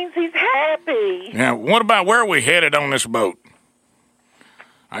 that means he's happy. Now, what about where are we headed on this boat?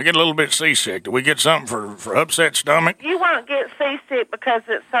 I get a little bit seasick. Do we get something for upset stomach? You won't get seasick because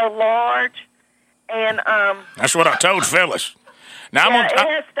it's so large, and That's what I told Phyllis. Now it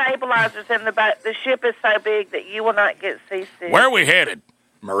has stabilizers in the boat. The ship is so big that you will not get seasick. Where are we headed,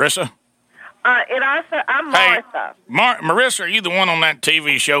 Marissa? I'm Martha. Marissa, are you the one on that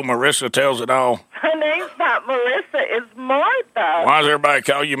TV show, Marissa Tells It All? Her name's not Marissa, it's Martha. Why does everybody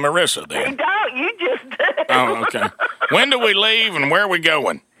call you Marissa then? You don't, you just do. Oh, okay. When do we leave and where are we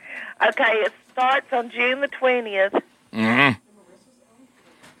going? Okay, it starts on June the 20th. Mm-hmm.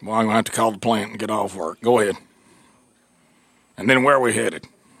 Well, I'm going to have to call the plant and get off work. Go ahead. And then where are we headed?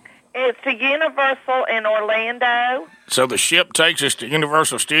 It's to Universal in Orlando. So the ship takes us to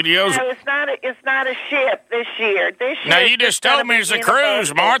Universal Studios? No, it's not a ship this year. Now, you just told me it's a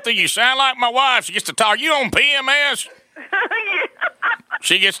cruise, Martha. You sound like my wife. She gets to talk. You on PMS?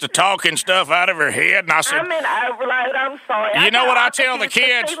 She gets to talking stuff out of her head, and I said, I'm in overload. I'm sorry. You know what I tell the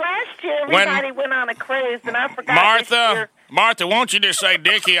kids? See, last year, everybody went on a cruise, and I forgot this year. Martha, won't you just say,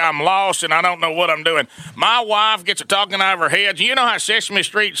 Dickie, I'm lost and I don't know what I'm doing. My wife gets to talking out of her head. You know how Sesame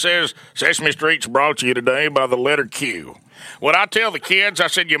Street says, Sesame Street's brought to you today by the letter Q. What I tell the kids, I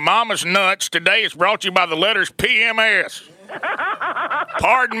said, your mama's nuts. Today it's brought to you by the letters PMS.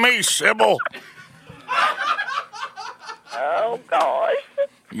 Pardon me, Sybil. Oh, gosh.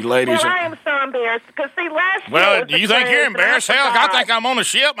 You ladies. Well, I am so embarrassed because, see, last year. Well, do you think you're embarrassed? Hell, I think I'm on a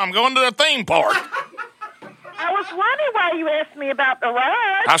ship. I'm going to the theme park. I was wondering why you asked me about the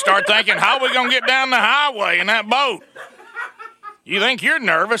ride. I start thinking, how are we going to get down the highway in that boat? You think you're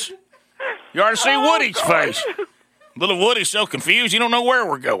nervous? You ought to see Woody's face. Little Woody's so confused, he don't know where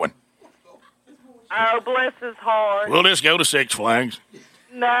we're going. Oh, bless his heart. We'll just go to Six Flags.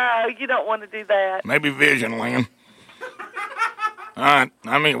 No, you don't want to do that. Maybe Visionland. All right.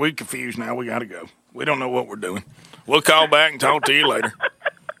 I mean, we're confused now. We got to go. We don't know what we're doing. We'll call back and talk to you later.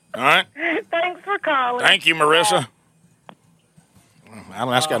 All right? Thanks for calling. Thank you, Marissa.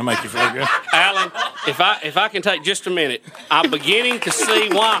 Alan, that's got to make you feel good. Alan, if I can take just a minute, I'm beginning to see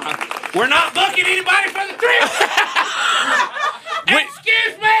why we're not booking anybody for the trip.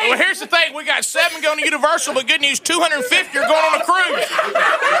 Excuse me. Well, here's the thing. We got 7 going to Universal, but good news, 250 are going on a cruise.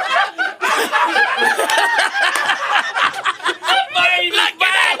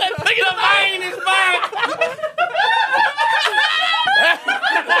 Look at the vein is back.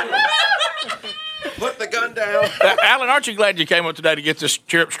 Put the gun down. Alan, aren't you glad you came up today to get this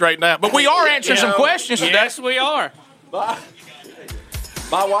trip straightened out? But we are answering some questions today. Yes, we are. My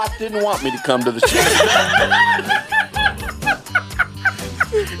wife didn't want me to come to the show.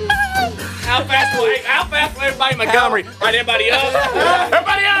 How fast will everybody in Montgomery? Right, everybody up?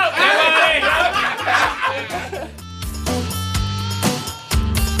 Everybody up! Everybody!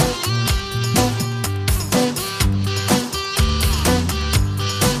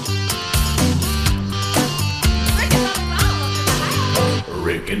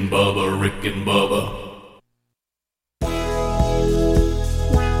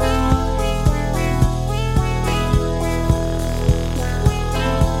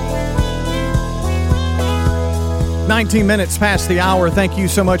 19 minutes past the hour. Thank you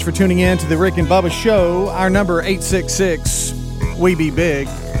so much for tuning in to the Rick and Bubba Show. Our number 866-WE-BE-BIG.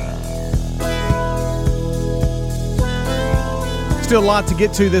 Still a lot to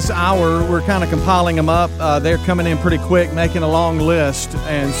get to this hour. We're kind of compiling them up. They're coming in pretty quick, making a long list.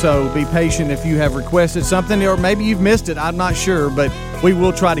 And so be patient if you have requested something, or maybe you've missed it. I'm not sure, but we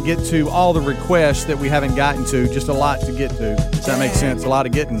will try to get to all the requests that we haven't gotten to. Just a lot to get to. Does that make sense? A lot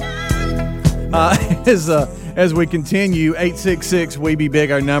of getting. As we continue,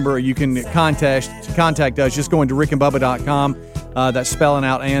 866-WE-BE-BIG, our number. You can contact us just going to rickandbubba.com. That's spelling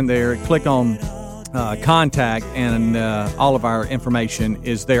out and there. Click on contact, and all of our information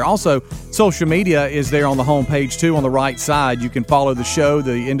is there. Also, social media is there on the homepage, too, on the right side. You can follow the show,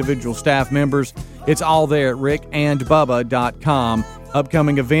 the individual staff members. It's all there at rickandbubba.com.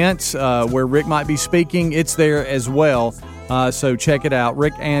 Upcoming events where Rick might be speaking, it's there as well. So check it out,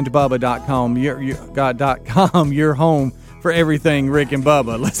 rickandbubba.com, your home for everything Rick and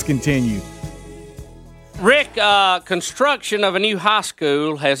Bubba. Let's continue. Rick, construction of a new high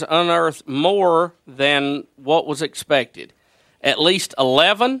school has unearthed more than what was expected. At least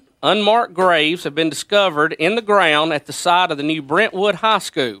 11 unmarked graves have been discovered in the ground at the site of the new Brentwood High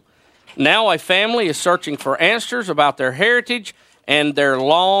School. Now a family is searching for answers about their heritage and their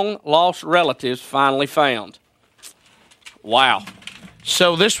long-lost relatives finally found. Wow.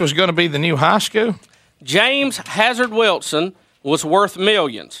 So this was going to be the new high school? James Hazard Wilson was worth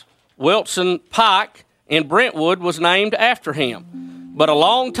millions. Wilson Pike in Brentwood was named after him. But a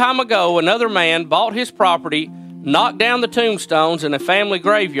long time ago, another man bought his property, knocked down the tombstones in a family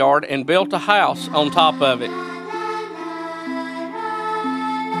graveyard, and built a house on top of it.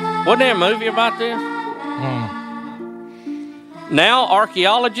 Wasn't there a movie about this? Now,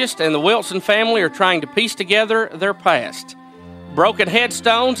 archaeologists and the Wilson family are trying to piece together their past. Broken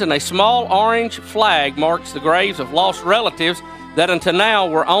headstones and a small orange flag marks the graves of lost relatives that until now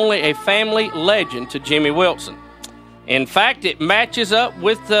were only a family legend to Jimmy Wilson. In fact, it matches up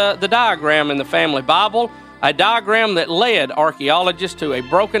with the diagram in the family Bible, a diagram that led archaeologists to a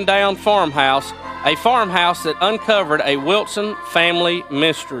broken-down farmhouse, a farmhouse that uncovered a Wilson family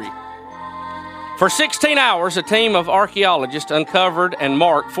mystery. For 16 hours, a team of archaeologists uncovered and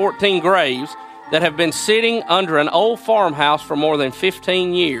marked 14 graves that have been sitting under an old farmhouse for more than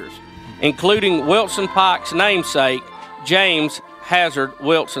 15 years, including Wilson Pike's namesake, James Hazard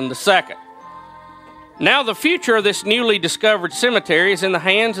Wilson II. Now the future of this newly discovered cemetery is in the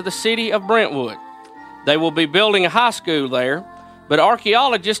hands of the city of Brentwood. They will be building a high school there, but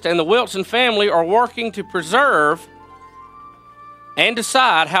archaeologists and the Wilson family are working to preserve and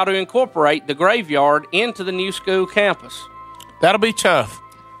decide how to incorporate the graveyard into the new school campus. That'll be tough.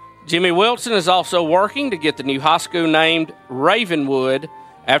 Jimmy Wilson is also working to get the new high school named Ravenwood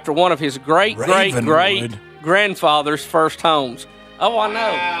after one of his great-great-great-grandfather's first homes. Oh, I know.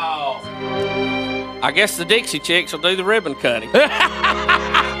 Wow. I guess the Dixie Chicks will do the ribbon cutting.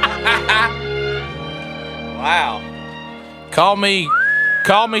 Wow. Call me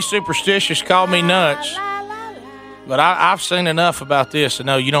superstitious, call me nuts. But I've seen enough about this to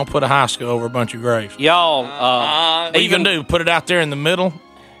know you don't put a high school over a bunch of graves. Y'all, what are you going to do? Put it out there in the middle?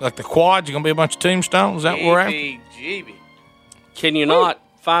 Like the quads? You're going to be a bunch of tombstones? Is that what we're at? Can you not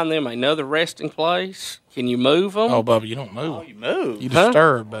find them another resting place? Can you move them? Oh, Bubba, you don't move. Oh, you move. You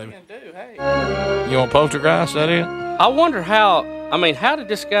disturb, baby. You want poltergeist? Is that it? I wonder how did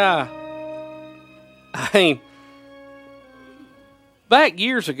this guy, back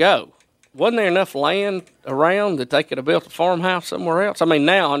years ago, wasn't there enough land around that they could have built a farmhouse somewhere else?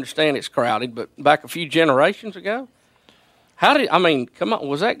 Now I understand it's crowded, but back a few generations ago, come on,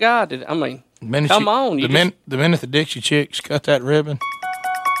 was that guy, the minute the Dixie Chicks cut that ribbon.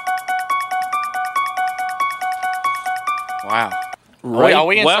 Wow. Are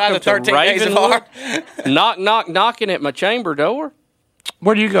we inside the 13 days of our... knocking at my chamber door?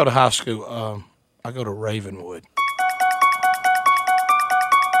 Where do you go to high school? I go to Ravenwood.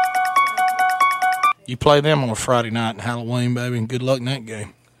 You play them on a Friday night and Halloween, baby, and good luck in that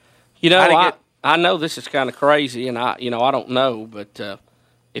game. I know this is kind of crazy, and I don't know, but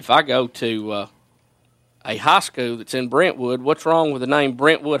if I go to a high school that's in Brentwood, what's wrong with the name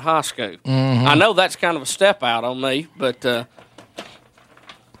Brentwood High School? Mm-hmm. I know that's kind of a step out on me, but...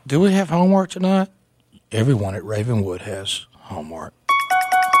 do we have homework tonight? Everyone at Ravenwood has homework.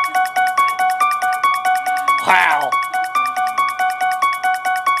 Wow.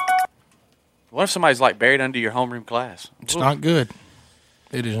 What if somebody's buried under your homeroom class? It's not good.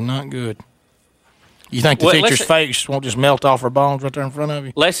 It is not good. You think the teacher's face won't just melt off her bones right there in front of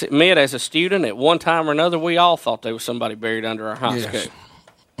you? Let's admit, as a student, at one time or another, we all thought there was somebody buried under our high school.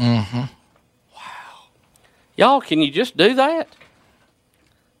 Mm-hmm. Wow. Y'all, can you just do that?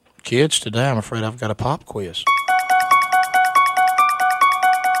 Kids, today I'm afraid I've got a pop quiz.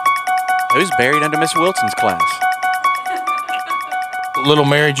 Who's buried under Miss Wilson's class? Little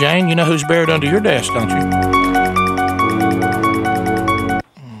Mary Jane, you know who's buried under your desk, don't you?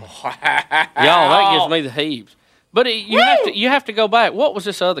 Y'all, that gives me the heaves. But you have to go back. What was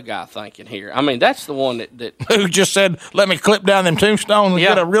this other guy thinking here? That's the one that who just said, "Let me clip down them tombstones and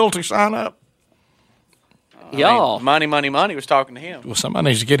get a realty sign up." Y'all, money was talking to him. Well, somebody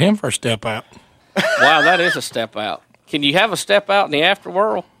needs to get him for a step out. Wow, that is a step out. Can you have a step out in the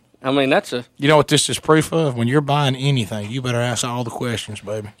afterworld? I mean, that's a. You know what this is proof of? When you're buying anything, you better ask all the questions,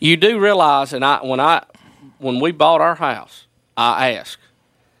 baby. You do realize, and when we bought our house, I asked.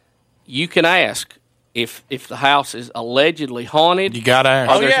 You can ask if the house is allegedly haunted. You gotta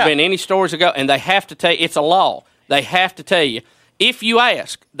ask. Or there's been any stories ago, and they have to tell you. It's a law. They have to tell you. If you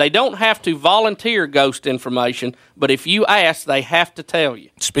ask, they don't have to volunteer ghost information, but if you ask, they have to tell you.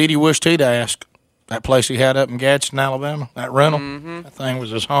 Speedy wished he'd asked. That place he had up in Gadsden, Alabama, that rental, that thing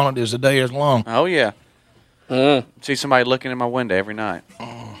was as haunted as the day is long. Oh, yeah. See somebody looking in my window every night.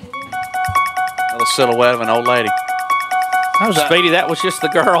 Little silhouette of an old lady. Speedy, that was just the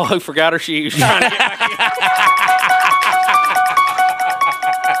girl who forgot her shoes trying to get back in.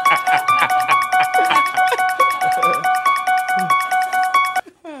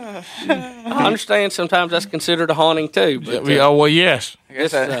 I understand sometimes that's considered a haunting too. But, oh, well, yes.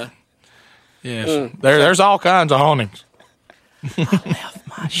 Yes. Yes. There's all kinds of hauntings. I left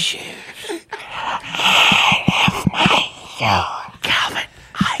my shoes. Calvin,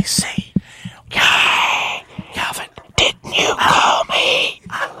 I see. Calvin, didn't you call me?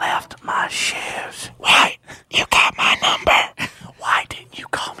 I left my shoes. Why? You got my number. Why didn't you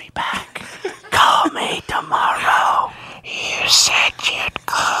call me back? Call me tomorrow. You said you'd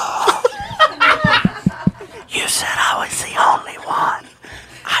call. You said I was the only one.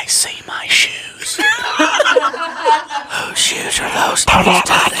 I see my shoes. Whose shoes are those? Don't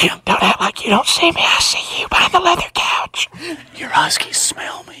act like you don't see me. I see you behind the leather couch. Your huskies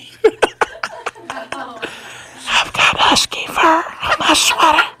smell me. I've got husky fur on my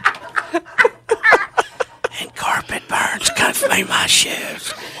sweater. And carpet burns convey my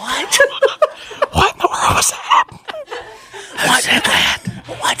shoes. What? What in the world was that? Who said that?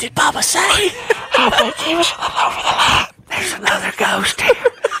 What did Bubba say? I think he was a little over the line. There's another ghost here.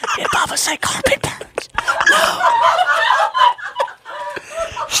 Did Bubba say carpet burns? No.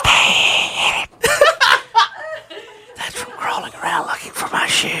 Stay in it. That's from crawling around looking for my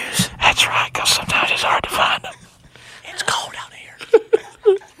shoes. That's right, because sometimes it's hard to find them. It's cold out here.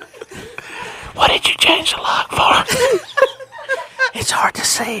 What did you change the lock for? It's hard to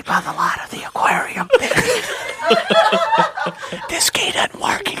see by the light of the aquarium. This key doesn't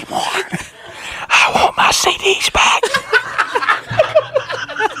work anymore. I want my CDs back.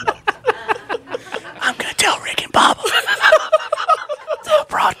 I'm going to tell Rick and Bubba. They'll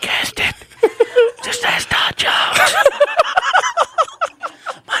broadcast it. Just ask Todd Jones.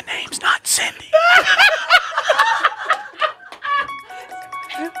 My name's not Cindy.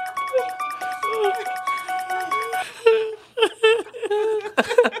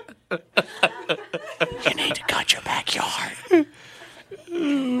 You need to cut your backyard.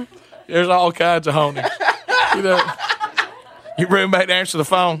 There's all kinds of hauntings. You know, your roommate answer the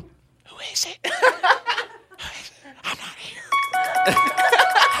phone. Who is it? I'm not here.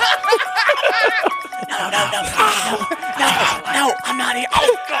 No, I'm not here.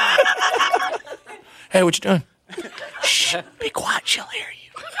 Oh, God. Hey, what you doing? Shh, be quiet. She'll hear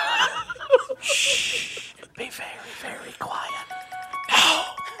you. Shh, be very, very quiet. No,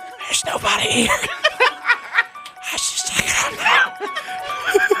 there's nobody here. I just take it out now.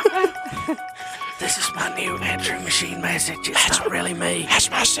 This is my new answering machine message. It's not really me. That's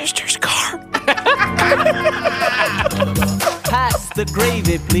my sister's car. Pass the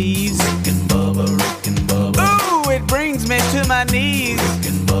gravy, please. Rick and Bubba. Ooh, it brings me to my knees.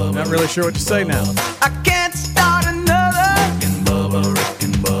 Not really sure what to say now. I can't start another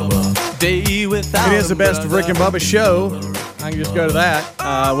day without. It is the best of Rick and Bubba show. I can just go to that.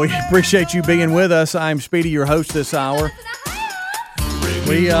 We appreciate you being with us. I'm Speedy, your host this hour.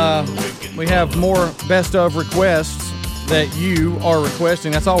 We have more best of requests that you are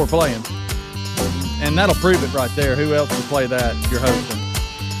requesting. That's all we're playing. And that'll prove it right there. Who else will play that? You're hosting.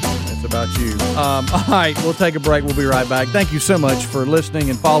 It's about you. All right, we'll take a break. We'll be right back. Thank you so much for listening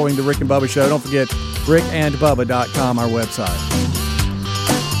and following the Rick and Bubba show. Don't forget rickandbubba.com, our website.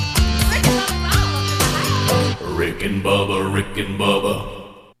 Rick and Bubba, Rick and Bubba.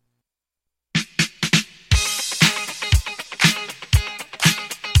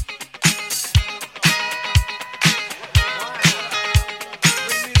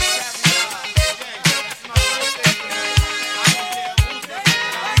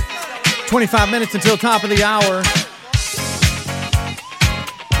 25 minutes until top of the hour.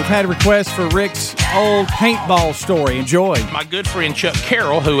 We've had requests for Rick's old paintball story. Enjoy. My good friend Chuck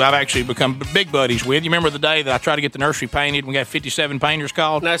Carroll, who I've actually become big buddies with. You remember the day that I tried to get the nursery painted and we got 57 painters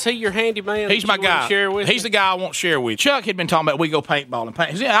called? Now, is he your handyman? He's my guy. He's me? the guy I won't share with. Chuck had been talking about we go paintball and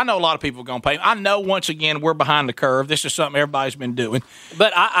paint. I know a lot of people are going to paint. I know, once again, we're behind the curve. This is something everybody's been doing.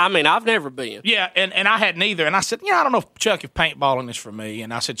 But, I mean, I've never been. Yeah, and I hadn't either. And I said, I don't know, Chuck, if paintballing is for me.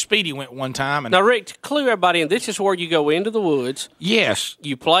 And I said, Speedy went one time. And now, Rick, to clue everybody in, this is where you go into the woods. Yes.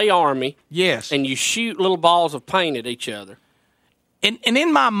 You play Army. Yes. And you shoot little balls of paint at each other. And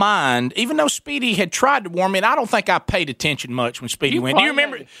in my mind, even though Speedy had tried to warn me, and I don't think I paid attention much when Speedy went. Do you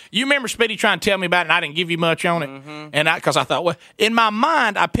remember? You remember Speedy trying to tell me about it, and I didn't give you much on it. Mm-hmm. And because I thought, well, in my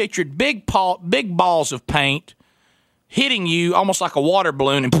mind, I pictured big balls of paint hitting you almost like a water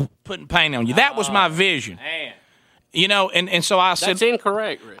balloon and putting paint on you. That was my vision. Man. And so I said, that's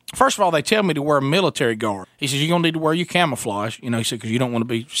incorrect, Rick. First of all, they tell me to wear military garb. He says, you're going to need to wear your camouflage. He said, because you don't want to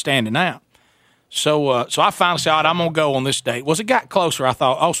be standing out. So I finally said, all right, I'm going to go on this date. Well, as it got closer, I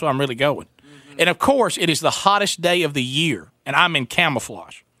thought, oh, so I'm really going. Mm-hmm. And, of course, it is the hottest day of the year, and I'm in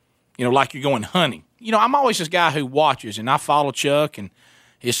camouflage, like you're going hunting. I'm always this guy who watches, and I follow Chuck, and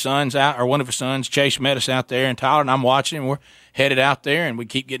his son's out, or one of his sons, Chase, met us out there, and Tyler and I'm watching, and we're headed out there, and we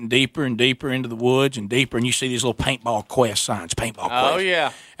keep getting deeper and deeper into the woods and deeper, and you see these little paintball quest signs, paintball quest. Oh,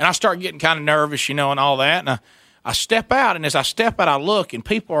 yeah. And I start getting kind of nervous, and all that, and I step out, and as I step out, I look, and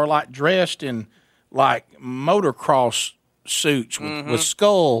people are, dressed in, motocross suits with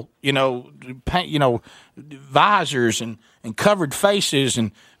skull, paint, visors and covered faces,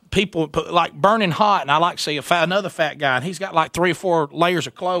 and people burning hot. And I see another fat guy, and he's got 3 or 4 layers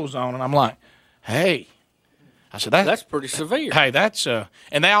of clothes on, and I'm like, hey. I said, that's pretty severe. Hey, that's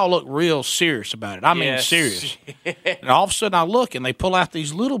and they all look real serious about it. I mean, serious. And all of a sudden I look, and they pull out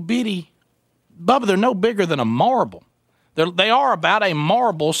these little bitty, Bubba, they're no bigger than a marble. They are about a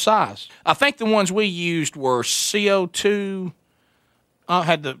marble size. I think the ones we used were CO2.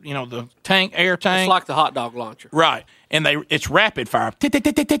 Had the tank, air tank. It's like the hot dog launcher, right? And it's rapid fire. And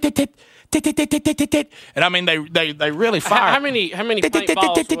I mean, they really fire. How many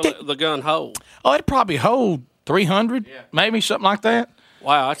paintballs will the gun hold? Oh, it'd probably hold 300, maybe something like that.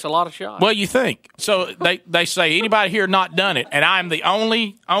 Wow, that's a lot of shots. Well, you think so? They say anybody here not done it, and I'm the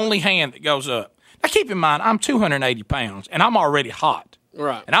only hand that goes up. Now, keep in mind, I'm 280 pounds, and I'm already hot.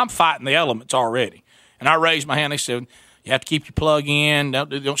 Right. And I'm fighting the elements already. And I raised my hand. They said, you have to keep your plug in.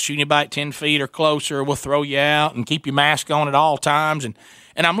 Don't shoot anybody at 10 feet or closer. We'll throw you out, and keep your mask on at all times. And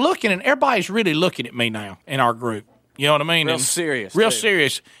I'm looking, and everybody's really looking at me now in our group. You know what I mean? Real serious. Real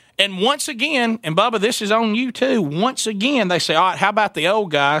serious. And once again, and Bubba, this is on you too, once again, they say, all right, how about the old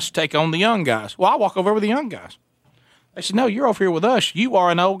guys take on the young guys? Well, I walk over with the young guys. They said, no, you're over here with us. You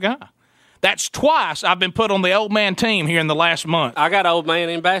are an old guy. That's twice I've been put on the old man team here in the last month. I got old man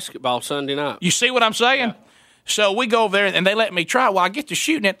in basketball Sunday night. You see what I'm saying? Yeah. So we go over there, and they let me try. Well, I get to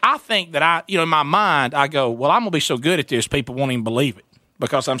shooting it. I think that in my mind, I go, well, I'm going to be so good at this, people won't even believe it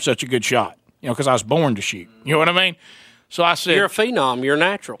because I'm such a good shot, because I was born to shoot. You know what I mean? So I said, you're a phenom. You're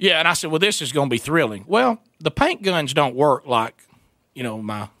natural. Yeah, and I said, well, this is going to be thrilling. Well, the paint guns don't work like,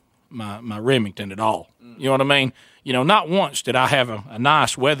 my Remington at all. You know what I mean? Not once did I have a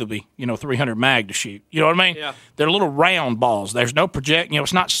nice Weatherby, 300 mag to shoot. You know what I mean? Yeah. They're little round balls. There's no project.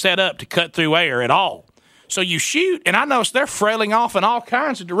 It's not set up to cut through air at all. So you shoot, and I noticed they're frailing off in all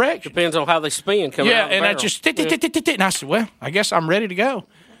kinds of directions. Depends on how they spin coming out of the barrel. And I just, and I said, well, I guess I'm ready to go.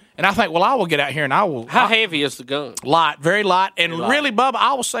 And I think, well, I will get out here, and I will. How heavy is the gun? Light, very light. And really, Bubba,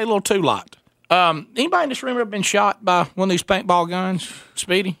 I will say a little too light. Anybody in this room ever been shot by one of these paintball guns,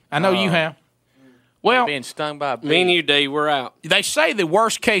 Speedy? I know you have. Well, being stung by a bee. Me and you, D, we're out. They say the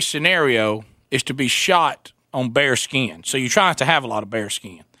worst case scenario is to be shot on bare skin. So you try not to have a lot of bare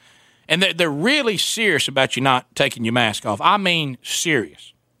skin. And they're really serious about you not taking your mask off. I mean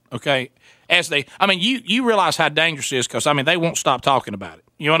serious, okay? You realize how dangerous it is because, they won't stop talking about it.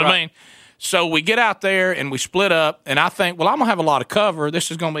 You know what I mean? So we get out there and we split up, and I think, well, I'm going to have a lot of cover.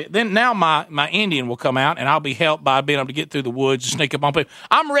 This is going to be – then now my Indian will come out, and I'll be helped by being able to get through the woods and sneak up on people.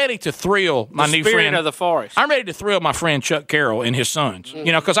 I'm ready to thrill my new friend. The spirit of the forest. I'm ready to thrill my friend Chuck Carroll and his sons,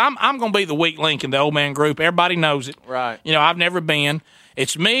 because I'm going to be the weak link in the old man group. Everybody knows it. Right. I've never been.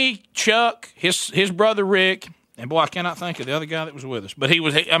 It's me, Chuck, his brother Rick, and boy, I cannot think of the other guy that was with us. But he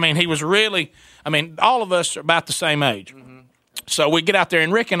was really – all of us are about the same age. Mm-hmm. So we get out there,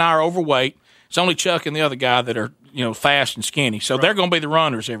 and Rick and I are overweight. It's only Chuck and the other guy that are, fast and skinny. So they're going to be the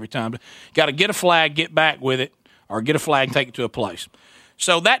runners every time. Got to get a flag, get back with it, or get a flag and take it to a place.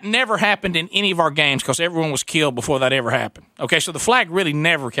 So that never happened in any of our games because everyone was killed before that ever happened. Okay, so the flag really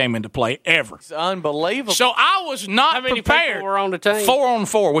never came into play, ever. It's unbelievable. So I was not How many prepared. people were on the team?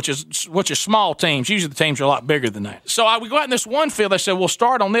 4-on-4, which is small teams. Usually the teams are a lot bigger than that. So we go out in this one field. They said, we'll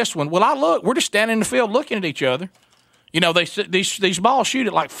start on this one. Well, I look. We're just standing in the field looking at each other. You know, these balls shoot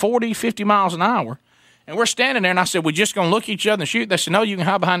at like 40, 50 miles an hour. And we're standing there, and I said, we're just going to look at each other and shoot. They said, no, you can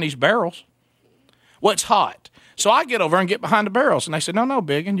hide behind these barrels. Well, it's hot. So I get over and get behind the barrels. And they said, no,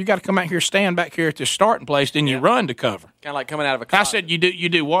 Biggin, you got to come out here, stand back here at this starting place, then you run to cover. Kind of like coming out of a I closet. said, you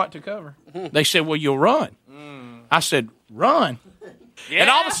do what to cover? They said, well, you'll run. I said, run. And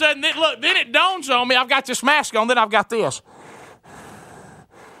all of a sudden, then it dawns on me, I've got this mask on, then I've got this.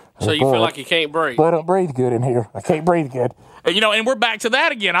 So you feel like you can't breathe. Boy, I don't breathe good in here. I can't breathe good. And, and we're back to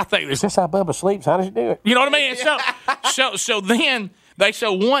that again. I think, is this how Bubba sleeps? How does he do it? You know what I mean? So then they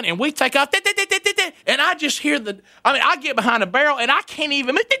show one, and we take off, and I just hear I get behind a barrel, and I can't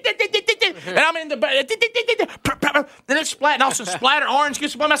even, and I'm in the, then it's splat, and all of a sudden splatter, orange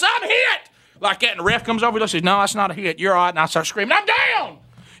gets upon me. I say, I'm hit! Like that, and the ref comes over and says, no, that's not a hit. You're all right. And I start screaming, I'm down!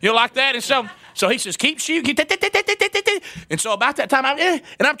 Like that, and so he says, keep shooting. And so about that time,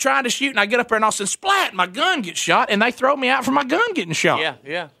 I'm trying to shoot, and I get up there, and all of a sudden, splat, my gun gets shot, and they throw me out for my gun getting shot.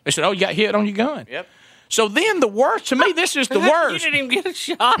 Yeah. They said, oh, you got hit on your gun. Yep. So then the worst, to me, this is the worst. You didn't even get a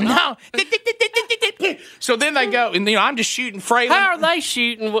shot. No. So then they go, and I'm just shooting Fralin. How are they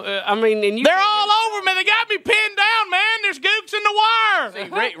shooting? They're all over me. They got me pinned down, man. There's gooks in the wire.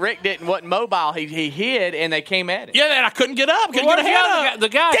 See, Rick wasn't mobile. He hid, and they came at him. Yeah, and I couldn't get up. Couldn't get a head up. The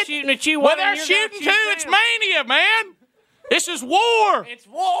guy shooting at you. Well, they're shooting too. It's mania, man. This is war. It's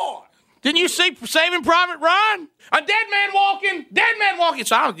war. Didn't you see Saving Private Ryan? A dead man walking.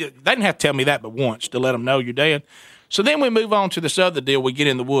 So they didn't have to tell me that but once to let them know you're dead. So then we move on to this other deal. We get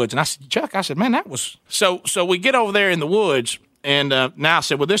in the woods. And I said, Chuck, man, that was... So we get over there in the woods, and now I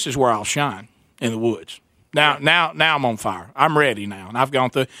said, well, this is where I'll shine, in the woods. Now I'm on fire. I'm ready now, and I've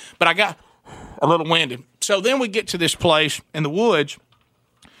gone through. But I got a little winded. So then we get to this place in the woods,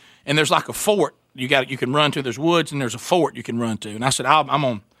 and there's like a fort you can run to. There's woods, and there's a fort you can run to. And I said, I'm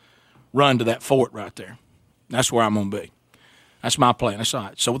going to run to that fort right there. That's where I'm going to be. That's my plan. That's all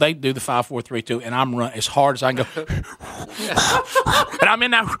right. So they do the 5, 4, 3, 2, and I'm running as hard as I can go. And I'm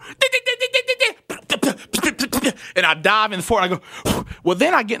in now. And I dive in the fort, and I go, well,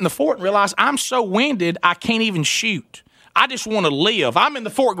 then I get in the fort and realize I'm so winded, I can't even shoot. I just want to live. I'm in the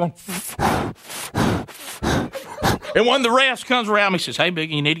fort going, and one of the refs comes around me and says, hey,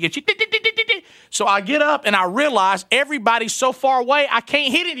 Biggie, you need to get you. So I get up, and I realize everybody's so far away, I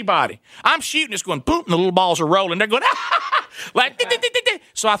can't hit anybody. I'm shooting, it's going, boom, and the little balls are rolling. They're going, like,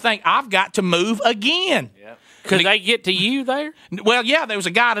 so I think I've got to move again. Could they get to you there? Well, yeah, there was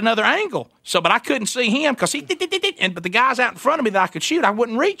a guy at another angle. But I couldn't see him because but the guy's out in front of me that I could shoot, I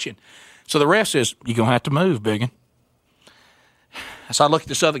wasn't reaching. So the ref says, you're going to have to move, Biggin. So I look at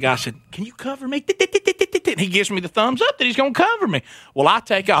this other guy and said, can you cover me? And he gives me the thumbs up that he's going to cover me. Well, I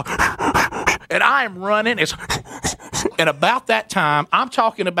take off, and I am running. And about that time, I'm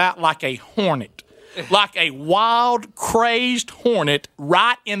talking about like a hornet. Like a wild, crazed hornet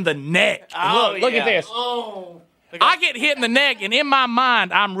right in the neck. Look at this. Oh. I get hit in the neck, and in my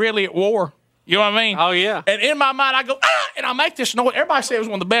mind, I'm really at war. You know what I mean? Oh, yeah. And in my mind, I go, and I make this noise. Everybody said it was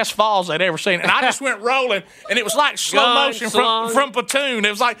one of the best falls they'd ever seen. And I just went rolling, and it was like slow motion from Platoon.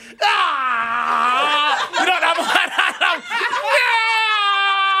 It was like, You know what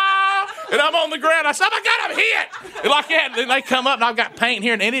and I'm on the ground. I said, oh, my God, I'm hit. And like that, and they come up, and I've got paint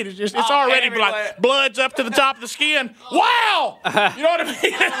here, and it is just, it's already like blood's up to the top of the skin. Wow! You know what I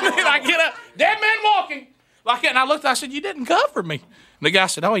mean? And I get up, dead man walking. Like that, and I looked, I said, you didn't cover me. And the guy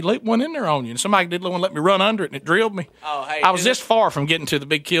said, oh, he lit one in there on you. And somebody did let me run under it, and it drilled me. Oh, hey, I was this far from getting to the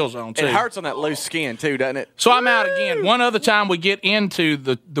big kill zone, too. It hurts on that loose skin, too, doesn't it? So I'm out again. One other time we get into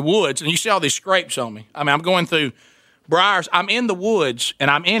the woods, and you see all these scrapes on me. I mean, I'm going through briars. I'm in the woods,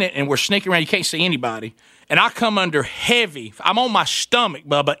 and I'm in it, and we're sneaking around. You can't see anybody. And I come under heavy. I'm on my stomach,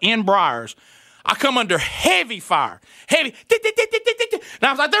 Bubba, in briars. I come under heavy fire. Heavy. And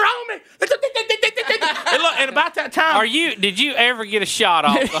I was like, they're on me. And look, and about that time. Did you ever get a shot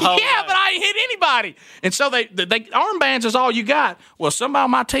off the whole Yeah, but I ain't hit anybody. And so they armbands is all you got. Well, somebody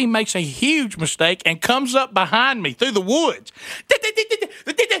on my team makes a huge mistake and comes up behind me through the woods. I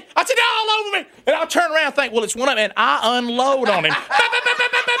said, they're all over me. And I'll turn around and think, well, it's one of them. And I unload on him. How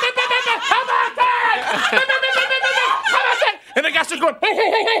about that? And the guy starts going,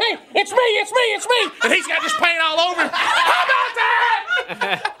 hey, it's me. And he's got this paint all over him. How about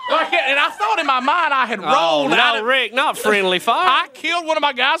that? Like that. And I thought in my mind I had rolled out of... Rick, not friendly fire. I killed one of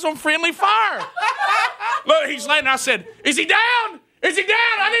my guys on friendly fire. Look, he's laying there. I said, is he down? Is he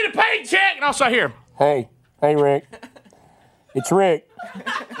down? I need a paint check. And I'll say, here. Hey, Rick. It's Rick.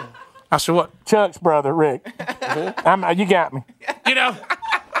 I said, what? Chuck's brother, Rick. You got me. You know.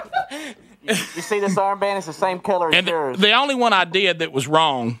 You see this armband? It's the same color as yours. The only one I did that was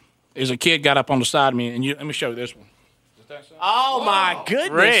wrong is a kid got up on the side of me, and let me show you this one. Oh, my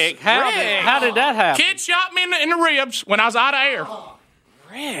goodness. Rick, how did that happen? Kid shot me in the ribs when I was out of air.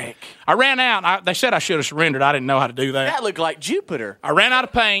 Rick. I ran out. They said I should have surrendered. I didn't know how to do that. That looked like Jupiter. I ran out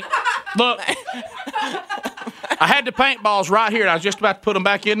of paint. Look. I had the paintballs right here, and I was just about to put them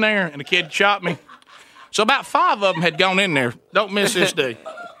back in there, and the kid shot me. So about 5 of them had gone in there. Don't miss this day.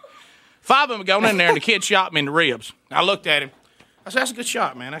 5 of them had gone in there, and the kid shot me in the ribs. I looked at him. I said, that's a good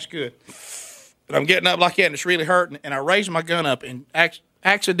shot, man. That's good. But I'm getting up like that, and it's really hurting. And I raised my gun up and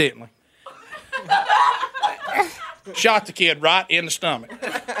accidentally shot the kid right in the stomach.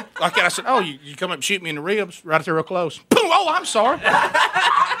 Like that. I said, oh, you come up and shoot me in the ribs right there real close. Boom! Oh, I'm sorry.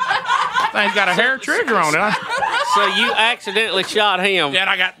 Thing's got a hair trigger on it. So you accidentally shot him. Yeah, and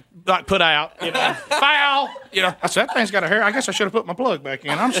I got put out. Foul. I said, that thing's got a hair. I guess I should have put my plug back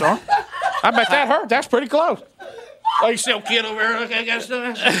in. I'm sorry. I bet that hurt. That's pretty close. Oh, you still kid over here. Okay,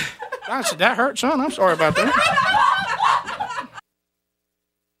 I said, that hurt, son. I'm sorry about that.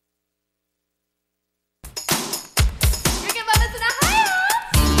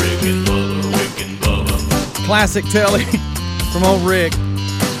 Rick and Bubba. Classic telly from old Rick.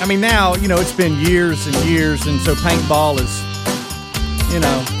 I mean, now, it's been years and years, and so paintball is,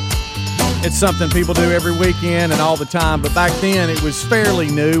 it's something people do every weekend and all the time. But back then, it was fairly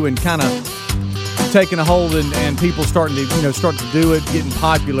new and kind of taking a hold, and people starting to, start to do it, getting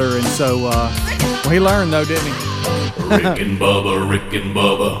popular. And so, he learned, though, didn't he? Rick and Bubba, Rick and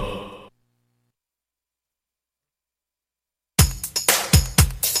Bubba.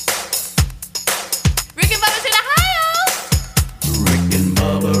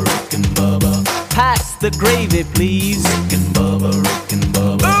 Pass the gravy, please. Rick and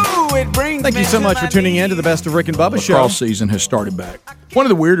Bubba. Ooh, it brings Thank you so much for tuning in to the Best of Rick and Bubba show. Lacrosse season has started back. One of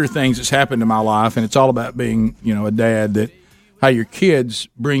the weirder things that's happened in my life, and it's all about being, a dad, that how your kids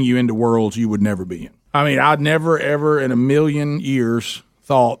bring you into worlds you would never be in. I mean, I'd never, ever in a million years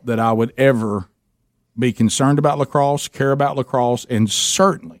thought that I would ever be concerned about lacrosse, care about lacrosse, and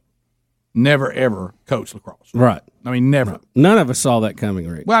certainly never, ever coach lacrosse. Right. I mean, never. None of us saw that coming,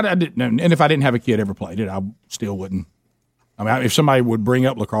 Rick. Well, I didn't. And if I didn't have a kid ever played it, I still wouldn't. I mean, if somebody would bring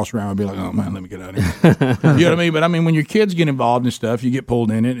up lacrosse around, I'd be like, oh, man, let me get out of here. You know what I mean? But, I mean, when your kids get involved in stuff, you get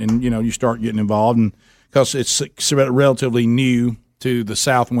pulled in it, and, you start getting involved. And because it's relatively new to the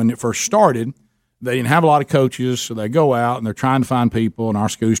South when it first started, they didn't have a lot of coaches, so they go out, and they're trying to find people, and our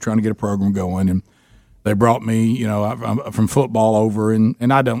school's trying to get a program going. And they brought me, I'm from football over, and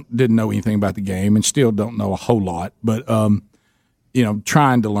I didn't know anything about the game and still don't know a whole lot, but,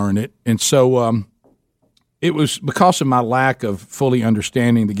 trying to learn it. And so it was because of my lack of fully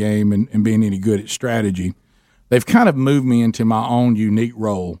understanding the game and being any good at strategy, they've kind of moved me into my own unique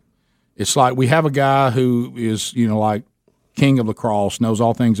role. It's like we have a guy who is, like king of lacrosse, knows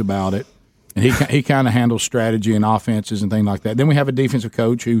all things about it, and he kind of handles strategy and offenses and things like that. Then we have a defensive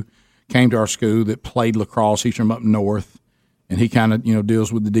coach who came to our school that played lacrosse. He's from up north, and he kind of,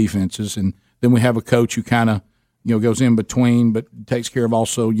 deals with the defenses. And then we have a coach who kind of, goes in between but takes care of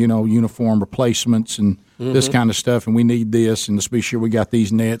also, uniform replacements and this kind of stuff. And we need this, and let's be sure we got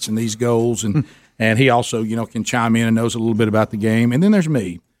these nets and these goals. And and he also, can chime in and knows a little bit about the game. And then there's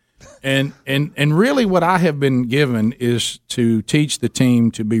me. And really what I have been given is to teach the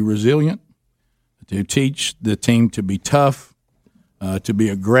team to be resilient, to teach the team to be tough, to be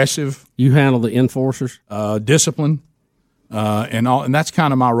aggressive. You handle the enforcers, discipline, and that's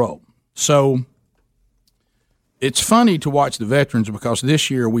kind of my role. So it's funny to watch the veterans because this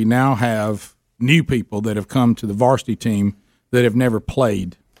year we now have new people that have come to the varsity team that have never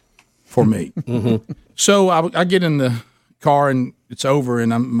played for me. So I get in the car and it's over,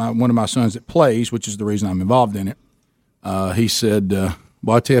 and one of my sons that plays, which is the reason I'm involved in it. He said,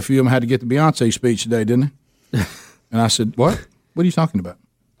 "Well, I tell you, a few of them had to get the Beyonce speech today, didn't they?" And I said, "What? What are you talking about?"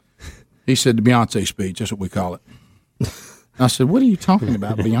 He said, "The Beyonce speech. That's what we call it." I said, "What are you talking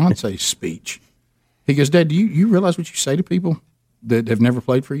about, Beyonce's speech?" He goes, "Dad, do you realize what you say to people that have never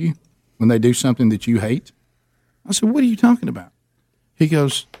played for you when they do something that you hate?" I said, "What are you talking about?" He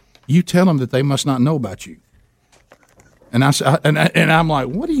goes, "You tell them that they must not know about you." And I said, and I'm like,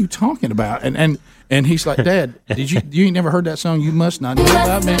 "What are you talking about?" And he's like, "Dad, you ain't never heard that song? You must not know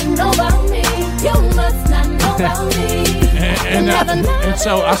about me." And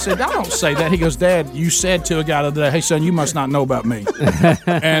so I said, "I don't say that." He goes, "Dad, you said to a guy the other day, 'Hey son, you must not know about me.'"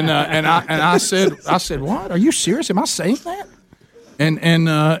 and I said, "What? Are you serious? Am I saying that?"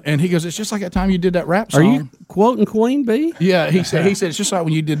 And he goes, it's just like that time you did that rap song. Are you quoting Queen Bee? Yeah, he said it's just like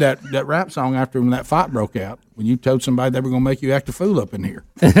when you did that rap song after when that fight broke out, when you told somebody they were going to make you act a fool up in here.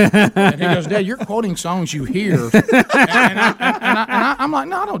 And he goes, Dad, you're quoting songs you hear. I'm like,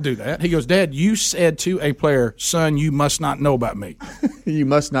 no, I don't do that. He goes, Dad, you said to a player, son, you must not know about me. You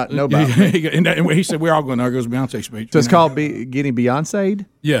must not know about me. And he said, we're all going to go to Beyonce speech. So it's called getting Beyonce'd?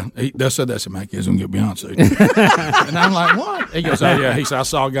 Yeah, that's my kids going to get Beyonce. And I'm like, what? He goes, oh, yeah. He said, I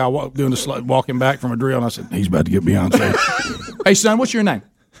saw a guy walking back from a drill, and I said, he's about to get Beyonce. Hey, son, what's your name?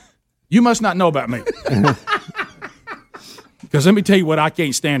 You must not know about me. Because let me tell you what I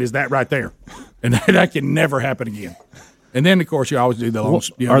can't stand is that right there. And that can never happen again. And then, of course, you always do the long.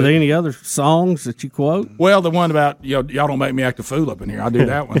 Are there any other songs that you quote? Well, the one about, y'all don't make me act a fool up in here. I do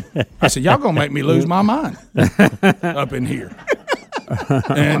that one. I said, y'all going to make me lose my mind up in here.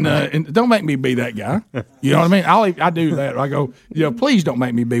 And don't make me be that guy. You know what I mean? I do that. I go, please don't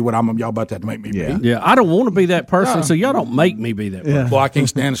make me be what y'all about to have to make me be. Yeah, I don't want to be that person, so y'all don't make me be that person. Well, I can't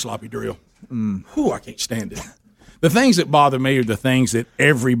stand a sloppy drill. I can't stand it. The things that bother me are the things that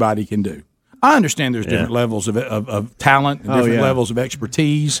everybody can do. I understand there's different levels of talent and different levels of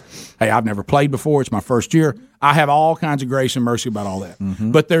expertise. Hey, I've never played before. It's my first year. I have all kinds of grace and mercy about all that.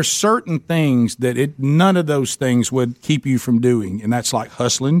 Mm-hmm. But there's certain things that none of those things would keep you from doing, and that's like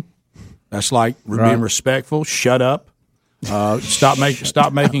hustling. That's like being respectful. Shut up. Stop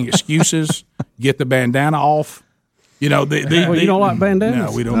making excuses. Get the bandana off. You know, you don't like bandanas?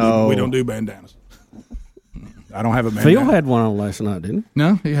 No, we don't. We don't do bandanas. I don't have a bandana. Phil had one on last night, didn't he?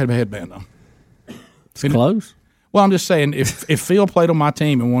 No, he had a headband on. It's close. Well, I'm just saying, if Phil played on my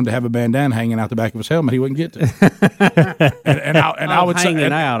team and wanted to have a bandana hanging out the back of his helmet, he wouldn't get to. and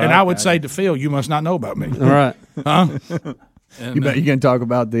I would say to Phil, you must not know about me. All right. Huh? You bet you can talk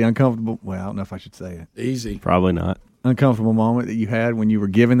about the uncomfortable. Well, I don't know if I should say it. Easy. Probably not. Uncomfortable moment that you had when you were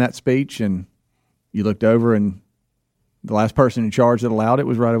giving that speech and you looked over and the last person in charge that allowed it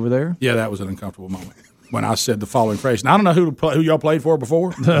was right over there. Yeah, that was an uncomfortable moment. When I said the following phrase. Now, I don't know who y'all played for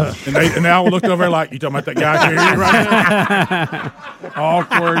before. and they all looked over there like, you talking about that guy right there?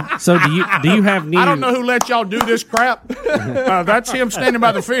 Awkward. So do you have new... I don't know who let y'all do this crap. That's him standing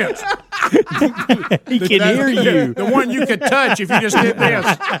by the fence. He can hear you. The one you could touch if you just did this.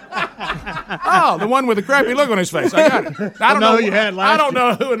 Oh, the one with the crappy look on his face. I got it. I don't know you had last I don't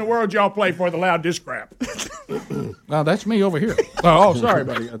know who in the world y'all played for that allowed this crap. Well, that's me over here. Oh, sorry,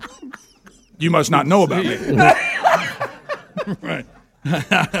 buddy. You must not know about me. Right.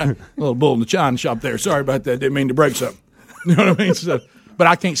 Little bull in the china shop there. Sorry about that. Didn't mean to break something. You know what I mean? So, but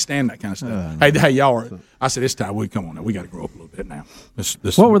I can't stand that kind of stuff. Hey, y'all are. I said, it's time. Come on now. We got to grow up a little bit now.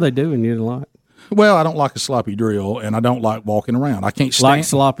 What were they doing you didn't like? Well, I don't like a sloppy drill, and I don't like walking around. I can't stand. Like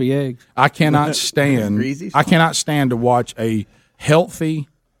sloppy eggs? I cannot stand. I cannot stand to watch a healthy,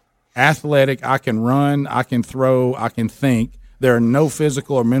 athletic, I can run, I can throw, I can think. There are no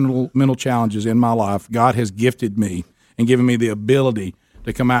physical or mental challenges in my life. God has gifted me and given me the ability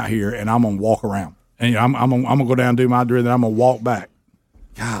to come out here and I'm gonna walk around and I'm gonna go down and do my drill. Then I'm gonna walk back.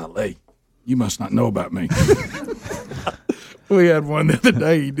 Golly, you must not know about me. We had one the other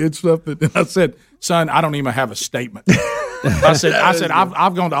day. He did something, and I said, "Son, I don't even have a statement." I said,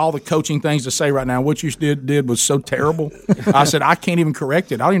 I've gone to all the coaching things to say right now. What you did was so terrible. I said, I can't even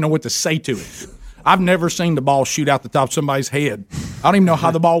correct it. I don't even know what to say to it. I've never seen the ball shoot out the top of somebody's head. I don't even know how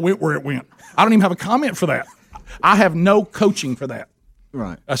the ball went where it went. I don't even have a comment for that. I have no coaching for that.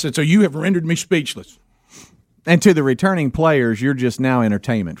 Right. I said, so you have rendered me speechless. And to the returning players, you're just now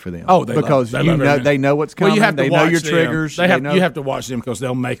entertainment for them. Oh, because they know what's coming. Well, you have to they know your triggers. You have to watch them because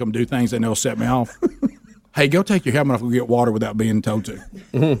they'll make them do things and they'll set me off. Hey, go take your helmet off and get water without being told to.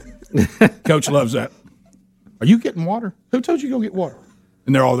 Mm-hmm. Coach loves that. Are you getting water? Who told you to go get water?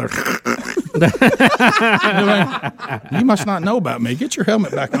 And they're all there. You must not know about me. Get your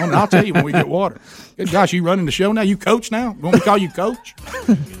helmet back on. And I'll tell you when we get water. Good gosh, you running the show now? You coach now? Want me to call you coach?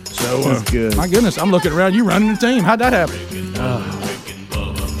 So, that's good. My goodness, I'm looking around. You running the team. How'd that happen?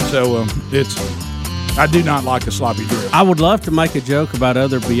 I do not like a sloppy drill. I would love to make a joke about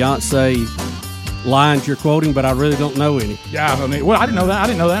other Beyonce lines you're quoting, but I really don't know any. Yeah, I didn't know that. I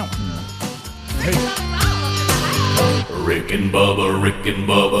didn't know that one. Rick and Bubba, Rick and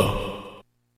Bubba.